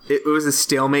 It was a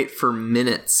stalemate for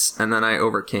minutes, and then I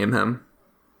overcame him.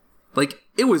 Like,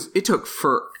 it took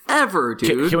forever,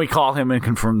 dude. Can we call him and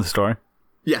confirm the story?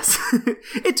 Yes.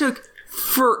 It took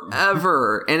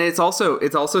forever. And it's also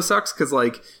sucks because,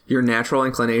 like, your natural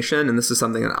inclination, and this is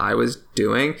something that I was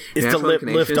doing, is to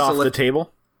lift off the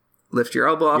table? Lift your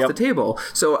elbow off the table.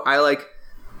 So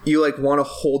you want to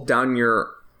hold down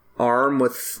your arm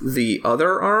with the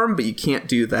other arm, but you can't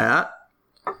do that.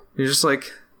 You're just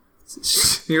like,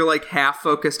 you're like half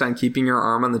focused on keeping your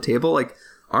arm on the table. Like,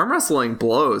 arm wrestling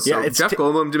blows. So Yeah, Jeff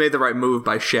Goldblum made the right move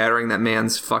by shattering that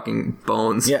man's fucking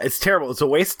bones. Yeah, it's terrible. It's a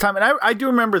waste of time. And I do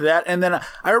remember that. And then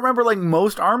I remember like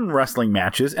most arm wrestling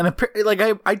matches. And like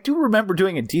I do remember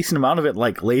doing a decent amount of it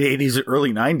like late 80s or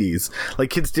early 90s. Like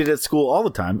kids did at school all the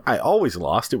time. I always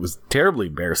lost. It was terribly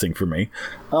embarrassing for me.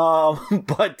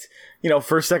 But, you know,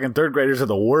 first, second, third graders are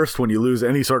the worst when you lose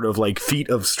any sort of like feat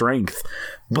of strength.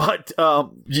 But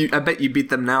I bet you beat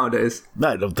them nowadays.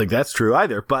 I don't think that's true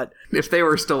either. But if they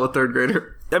were still a third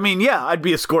grader. I mean, yeah, I'd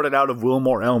be escorted out of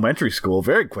Wilmore Elementary School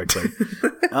very quickly.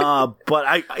 But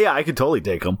I could totally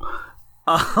take them.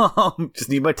 Just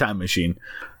need my time machine.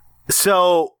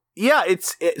 So yeah,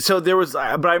 so there was,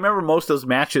 but I remember most of those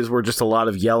matches were just a lot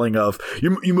of yelling of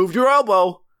you moved your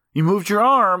elbow, you moved your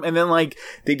arm, and then like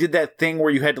they did that thing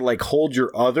where you had to like hold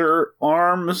your other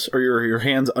arms or your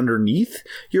hands underneath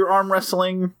your arm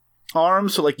wrestling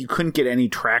arms, so like you couldn't get any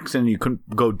traction, you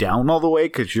couldn't go down all the way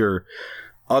because your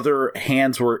other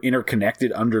hands were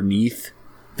interconnected underneath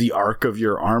the arc of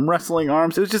your arm wrestling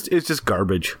arms. It's just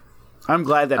garbage. I'm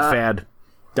glad that fad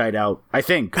died out. I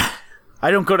think. I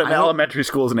don't go to elementary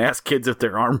schools and ask kids if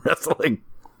they're arm wrestling.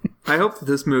 I hope that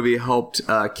this movie helped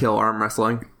kill arm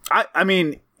wrestling. I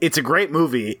mean, it's a great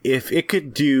movie. If it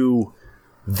could do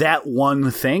that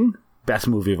one thing, best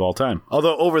movie of all time.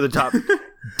 Although Over the Top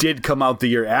did come out the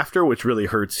year after, which really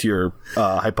hurts your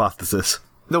hypothesis.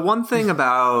 The one thing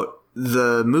about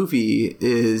the movie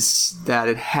is that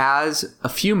it has a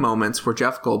few moments where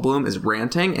Jeff Goldblum is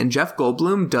ranting, and Jeff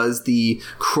Goldblum does the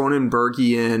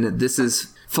Cronenbergian, this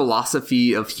is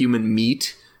philosophy of human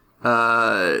meat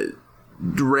rants,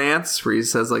 where he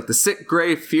says like the sick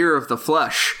gray fear of the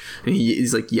flesh, and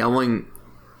he's like yelling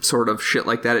sort of shit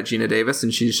like that at Gina Davis,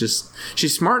 and she's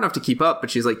smart enough to keep up,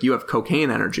 but she's like, you have cocaine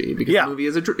energy, because the movie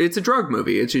it's a drug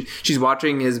movie. She's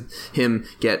watching him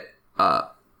get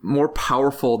more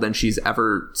powerful than she's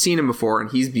ever seen him before,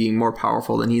 and he's being more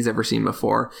powerful than he's ever seen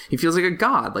before. He feels like a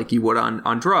god, like you would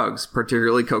on drugs,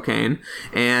 particularly cocaine,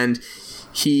 and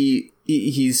he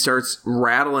starts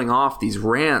rattling off these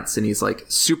rants, and he's like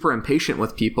super impatient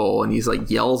with people, and he's like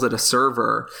yells at a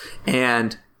server,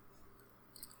 and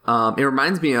it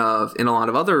reminds me of in a lot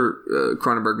of other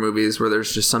Cronenberg movies where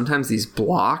there's just sometimes these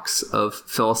blocks of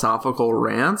philosophical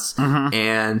rants,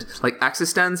 and like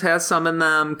Existenz has some in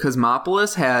them.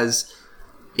 Cosmopolis has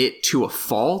it to a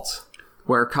fault,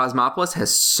 where Cosmopolis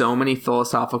has so many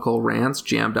philosophical rants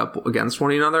jammed up against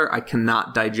one another, I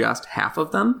cannot digest half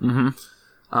of them.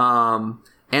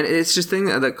 And it's just thing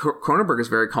that Cronenberg is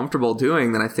very comfortable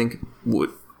doing that I think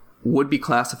would be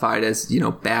classified as, you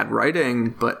know, bad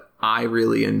writing, but I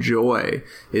really enjoy,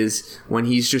 is when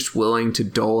he's just willing to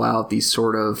dole out these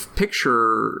sort of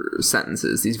picture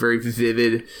sentences, these very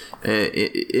vivid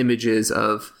images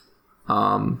of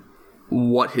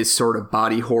what his sort of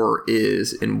body horror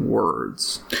is in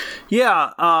words.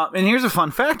 Yeah, and here's a fun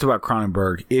fact about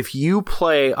Cronenberg. If you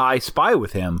play I Spy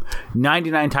with him,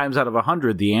 99 times out of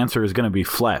 100, the answer is going to be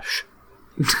flesh.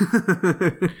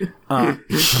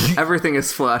 Everything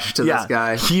is flesh to this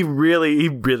guy. He really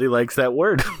likes that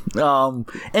word. And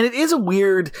it is a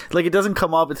weird, like, it doesn't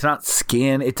come up, it's not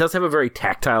skin. It does have a very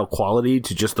tactile quality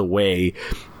to just the way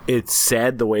it's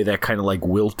said, the way that kind of like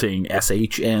wilting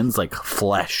sh ends, like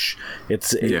flesh.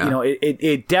 It's you know,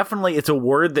 it definitely, it's a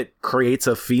word that creates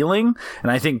a feeling,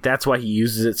 and I think that's why he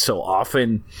uses it so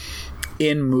often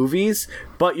in movies.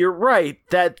 But you're right,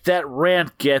 that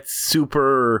rant gets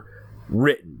super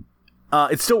written.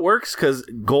 It still works because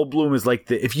Goldblum is like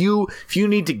if you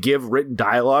need to give written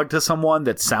dialogue to someone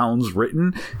that sounds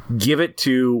written, give it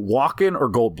to Walken or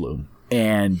Goldblum,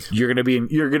 and you're gonna be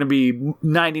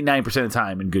 99% of the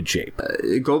time in good shape.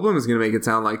 Goldblum is gonna make it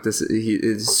sound like this. He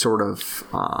is sort of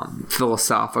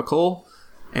philosophical,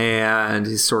 and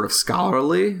he's sort of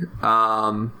scholarly,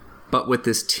 but with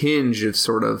this tinge of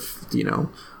sort of, you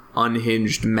know,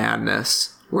 unhinged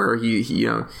madness, where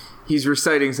he's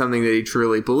reciting something that he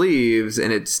truly believes,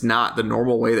 and it's not the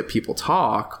normal way that people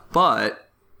talk, but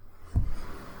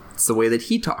it's the way that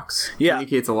he talks. Yeah. It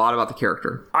indicates a lot about the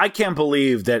character. I can't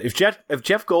believe that if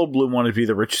Jeff Goldblum wanted to be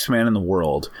the richest man in the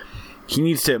world, he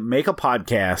needs to make a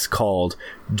podcast called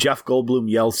Jeff Goldblum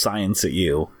Yells Science at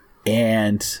You,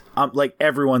 and like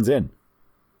everyone's in.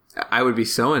 I would be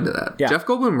so into that. Yeah. Jeff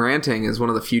Goldblum ranting is one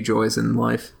of the few joys in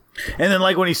life. And then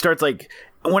like when he starts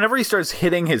whenever he starts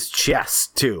hitting his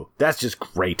chest too, that's just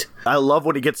great. I love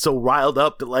when he gets so riled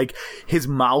up that like his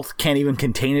mouth can't even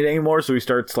contain it anymore, so he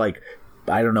starts like,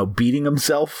 I don't know, beating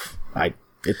himself.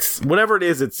 It's whatever it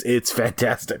is, it's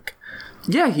fantastic.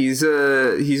 Yeah, he's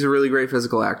a really great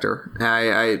physical actor.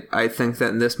 I think that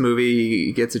in this movie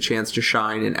he gets a chance to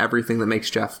shine in everything that makes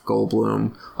Jeff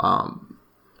Goldblum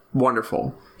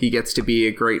wonderful. He gets to be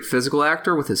a great physical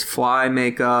actor with his fly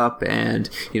makeup and,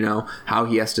 you know, how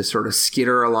he has to sort of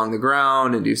skitter along the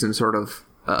ground and do some sort of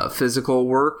physical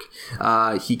work.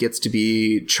 He gets to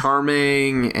be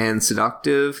charming and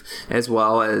seductive, as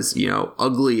well as, you know,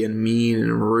 ugly and mean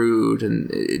and rude.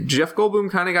 And Jeff Goldblum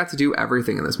kind of got to do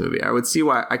everything in this movie.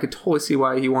 I could totally see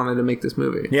why he wanted to make this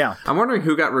movie. Yeah. I'm wondering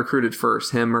who got recruited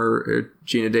first, him or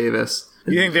Gina Davis.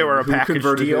 You think they were a package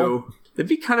deal? It'd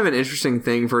be kind of an interesting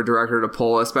thing for a director to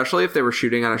pull, especially if they were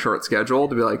shooting on a short schedule,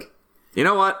 to be like, you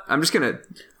know what? I'm just going to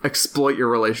exploit your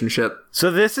relationship. So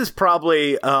this is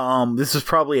probably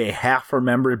a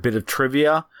half-remembered bit of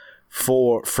trivia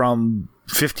from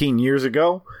 15 years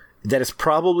ago that is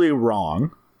probably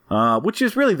wrong, which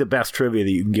is really the best trivia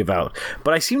that you can give out.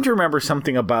 But I seem to remember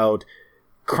something about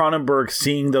Cronenberg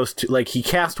seeing those two, like he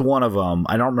cast one of them,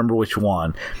 I don't remember which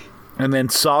one, and then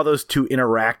saw those two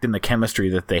interact in the chemistry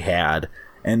that they had,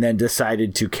 and then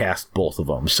decided to cast both of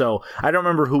them. So I don't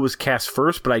remember who was cast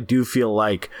first, but I do feel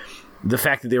like the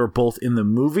fact that they were both in the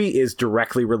movie is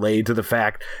directly related to the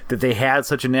fact that they had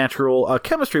such a natural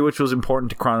chemistry, which was important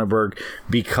to Cronenberg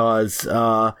because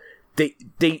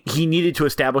he needed to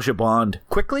establish a bond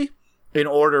quickly in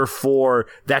order for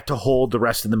that to hold the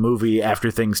rest of the movie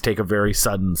after things take a very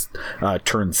sudden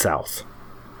turn south.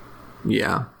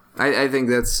 Yeah. I think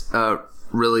that's a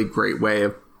really great way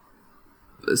of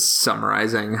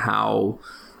summarizing how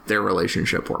their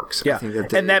relationship works. Yeah,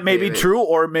 and that may be true,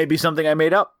 or it may be something I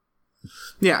made up.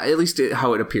 Yeah, at least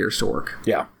how it appears to work.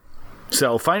 Yeah.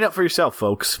 So find out for yourself,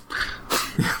 folks.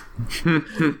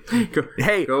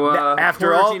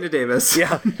 After all, Gina Davis.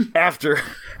 Yeah,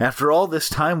 after all this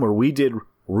time where we did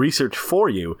research for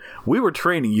you, we were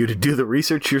training you to do the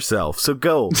research yourself. So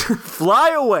go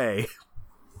fly away.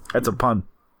 That's a pun.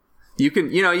 You can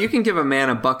give a man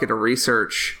a bucket of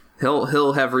research.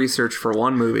 He'll have research for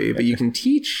one movie, but you can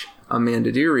teach a man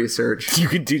to do research. You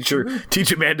can teach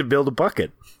a man to build a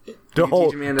bucket to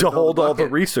hold all the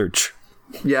research.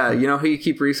 Yeah, you know how you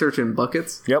keep research in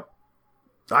buckets? Yep,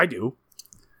 I do.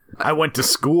 I went to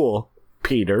school,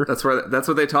 Peter. That's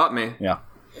what they taught me. Yeah,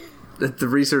 at the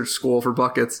research school for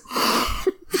buckets.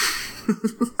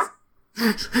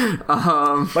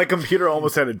 My computer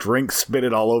almost had a drink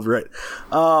spitted all over it.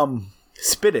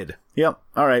 Spitted. Yep.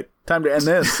 All right. Time to end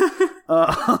this.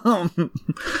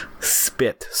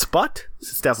 Spit. Sput?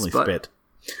 It's definitely spit.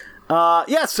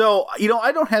 Yeah, so,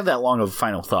 I don't have that long of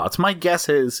final thoughts. My guess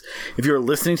is, if you're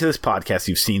listening to this podcast,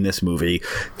 you've seen this movie.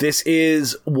 This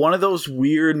is one of those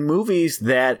weird movies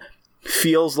that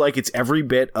feels like it's every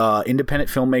bit independent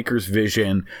filmmaker's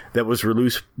vision that was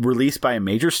released by a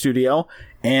major studio,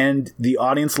 and the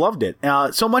audience loved it.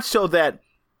 So much so that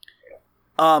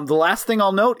the last thing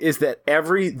I'll note is that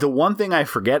the one thing I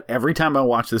forget every time I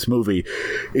watch this movie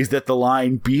is that the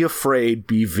line, "Be afraid,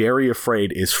 be very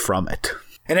afraid," is from it.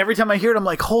 And every time I hear it, I'm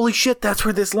like, holy shit, that's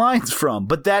where this line's from.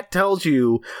 But that tells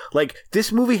you, like,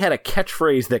 this movie had a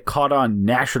catchphrase that caught on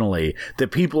nationally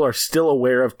that people are still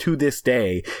aware of to this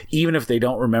day, even if they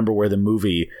don't remember what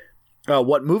movie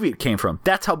it came from.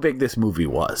 That's how big this movie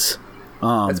was.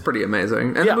 That's pretty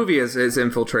amazing. And the movie has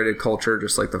infiltrated culture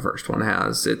just like the first one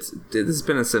has. It's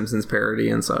been a Simpsons parody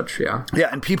and such, yeah. Yeah,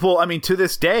 and people, to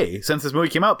this day, since this movie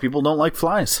came out, people don't like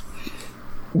flies.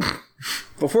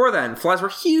 Before then, flies were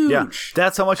huge. Yeah,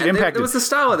 that's how much it impacted. It was the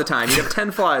style at the time. You have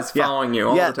 10 flies following you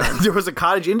all the time. There was a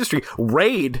cottage industry.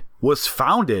 Raid was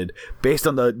founded based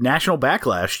on the national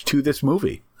backlash to this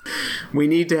movie. We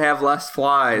need to have less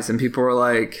flies. And people were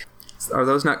like, are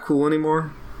those not cool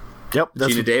anymore? Yep.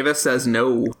 Gina Davis says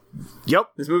no. Yep.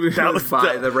 This movie was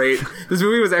by the Raid. This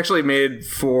movie was actually made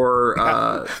for...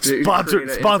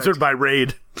 sponsored by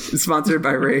Raid. Sponsored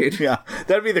by Raid. Yeah.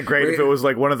 That'd be if it was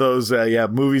like one of those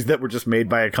movies that were just made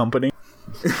by a company.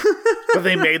 But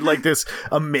they made like this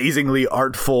amazingly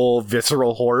artful,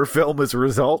 visceral horror film as a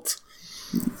result.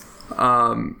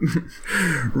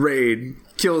 Raid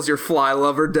kills your fly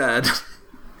lover dead.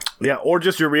 Yeah, or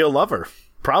just your real lover.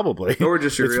 Probably. Or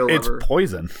just your real lover. It's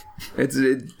poison.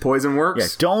 Poison works. Yeah,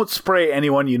 don't spray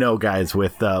anyone you know, guys,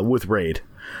 with Raid.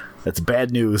 That's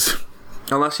bad news.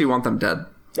 Unless you want them dead.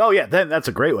 Oh, yeah, then that's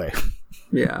a great way.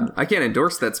 Yeah. I can't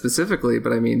endorse that specifically,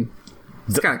 but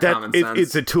it's kind of common sense.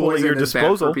 It's a tool at your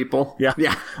disposal. For people. Yeah.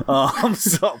 Yeah.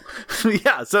 So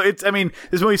it's,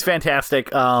 this movie's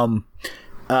fantastic.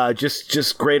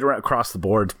 Just great across the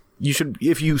board. You should,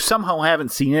 if you somehow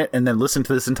haven't seen it and then listen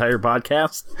to this entire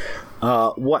podcast,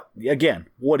 what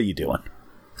are you doing?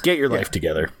 Get your life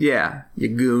together. Yeah, you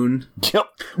goon. Yep.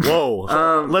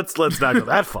 Whoa. Let's not go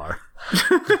that far.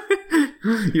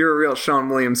 You're a real Sean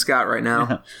William Scott right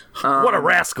now. What a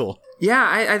rascal. Yeah,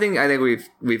 I think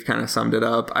we've kind of summed it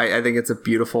up. I think it's a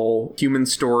beautiful human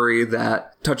story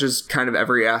that touches kind of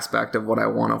every aspect of what I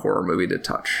want a horror movie to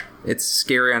touch. It's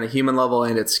scary on a human level,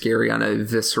 and it's scary on a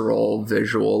visceral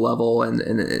visual level, and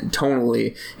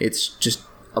tonally, it's just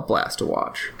a blast to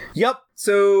watch. Yep.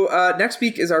 So next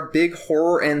week is our big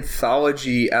horror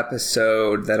anthology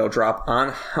episode that'll drop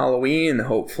on Halloween,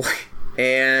 hopefully.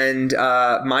 And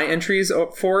my entries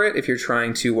for it, if you're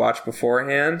trying to watch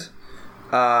beforehand,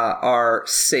 are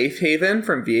Safe Haven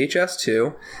from VHS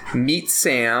 2, Meet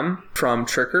Sam from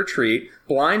Trick or Treat,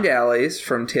 Blind Alleys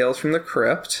from Tales from the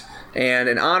Crypt, and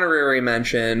an honorary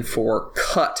mention for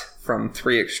Cut from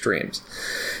 3 Extremes.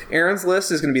 Aaron's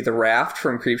list is going to be The Raft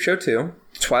from Creepshow 2,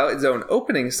 Twilight Zone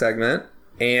opening segment,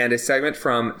 and a segment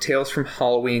from Tales from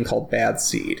Halloween called Bad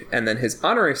Seed. And then his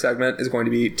honorary segment is going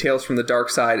to be Tales from the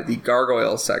Dark Side, the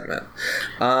Gargoyles segment.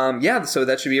 So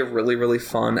that should be a really, really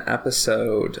fun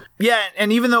episode. Yeah,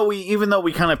 and even though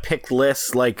we kind of picked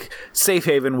lists, like Safe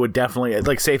Haven would definitely,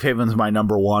 like Safe Haven's my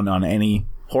number one on any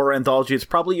horror anthology. It's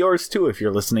probably yours too if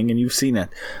you're listening and you've seen it.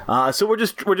 So we're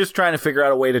just trying to figure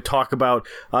out a way to talk about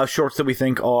shorts that we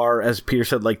think are, as Peter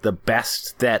said, like the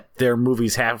best that their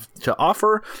movies have to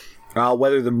offer.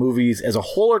 Whether the movies as a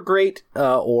whole are great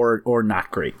or not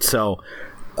great. So,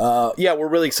 we're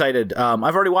really excited.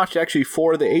 I've already watched actually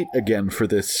 4 of the 8 again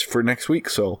for next week,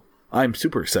 so I'm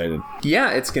super excited.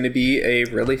 Yeah, it's going to be a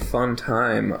really fun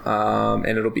time,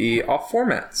 and it'll be off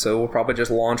format. So we'll probably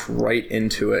just launch right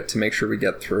into it to make sure we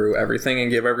get through everything and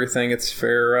give everything its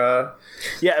fair.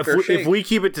 If we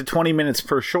keep it to 20 minutes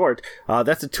per short,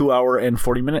 that's a 2-hour and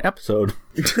 40-minute episode.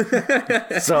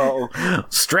 So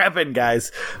strap in,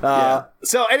 guys.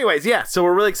 So anyways, so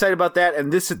we're really excited about that.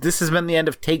 And this has been the end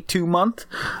of Take 2 month.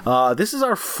 This is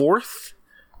our 4th.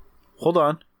 Hold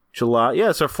on. July. Yeah,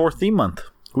 it's our 4th theme month.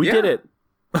 We did it.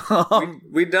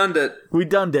 We done it. We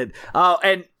done it.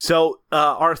 And so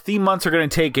our theme months are going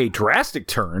to take a drastic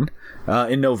turn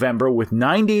in November with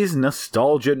 90s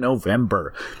Nostalgia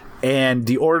November. And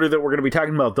the order that we're going to be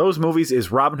talking about those movies is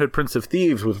Robin Hood, Prince of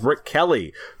Thieves with Rick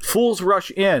Kelly, Fools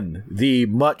Rush In, the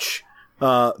much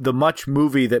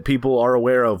movie that people are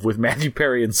aware of with Matthew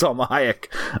Perry and Salma Hayek,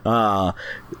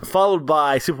 followed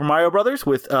by Super Mario Brothers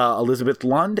with Elizabeth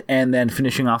Lund, and then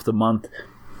finishing off the month,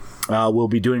 we'll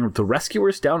be doing The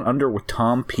Rescuers Down Under with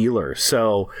Tom Peeler.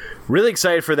 So really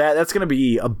excited for that. That's going to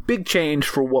be a big change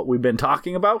for what we've been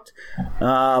talking about.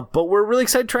 But we're really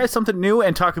excited to try something new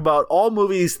and talk about all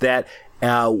movies that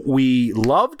we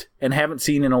loved and haven't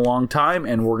seen in a long time.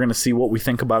 And we're going to see what we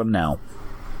think about them now.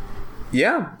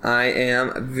 Yeah, I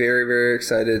am very, very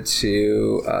excited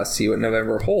to see what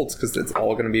November holds, because it's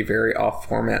all going to be very off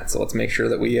format. So let's make sure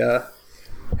that we have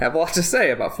a lot to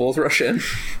say about Fools Rush In.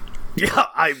 Yeah,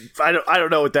 I don't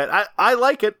know what that. I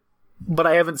like it, but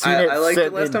I haven't seen it. I liked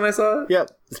it last time I saw it. Yeah,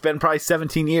 it's been probably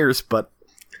 17 years, but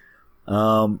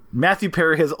Matthew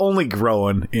Perry has only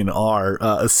grown in our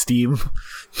esteem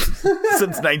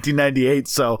since 1998.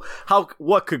 So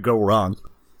what could go wrong?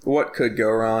 What could go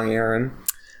wrong, Aaron?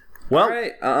 Well, all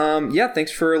right.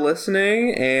 Thanks for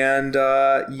listening, and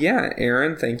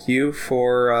Aaron, thank you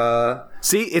for.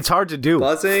 See, it's hard to do.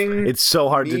 Buzzing. It's so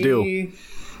hard to do.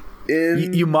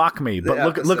 You mock me,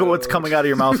 but look at what's coming out of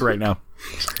your mouth right now.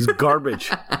 It's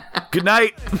garbage. Good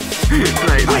night. Good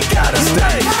night. I gotta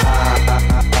stay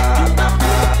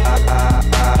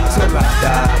till I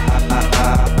die.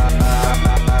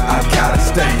 I gotta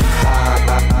stay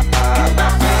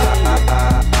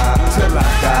till I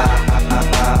die.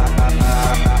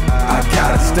 I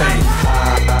gotta stay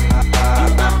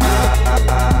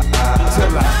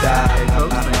till I die. Hey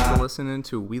folks, thanks for listening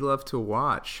to We Love to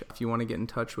Watch. If you want to get in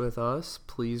touch with us,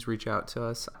 please reach out to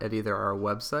us at either our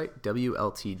website,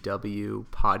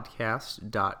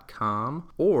 WLTWpodcast.com,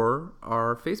 or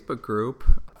our Facebook group,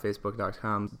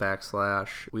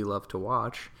 facebook.com/We Love to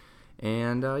Watch.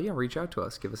 And reach out to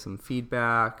us. Give us some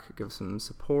feedback, give us some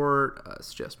support,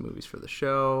 suggest movies for the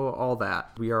show, all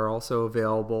that. We are also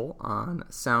available on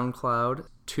SoundCloud,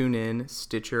 TuneIn,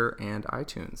 Stitcher, and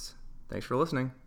iTunes. Thanks for listening.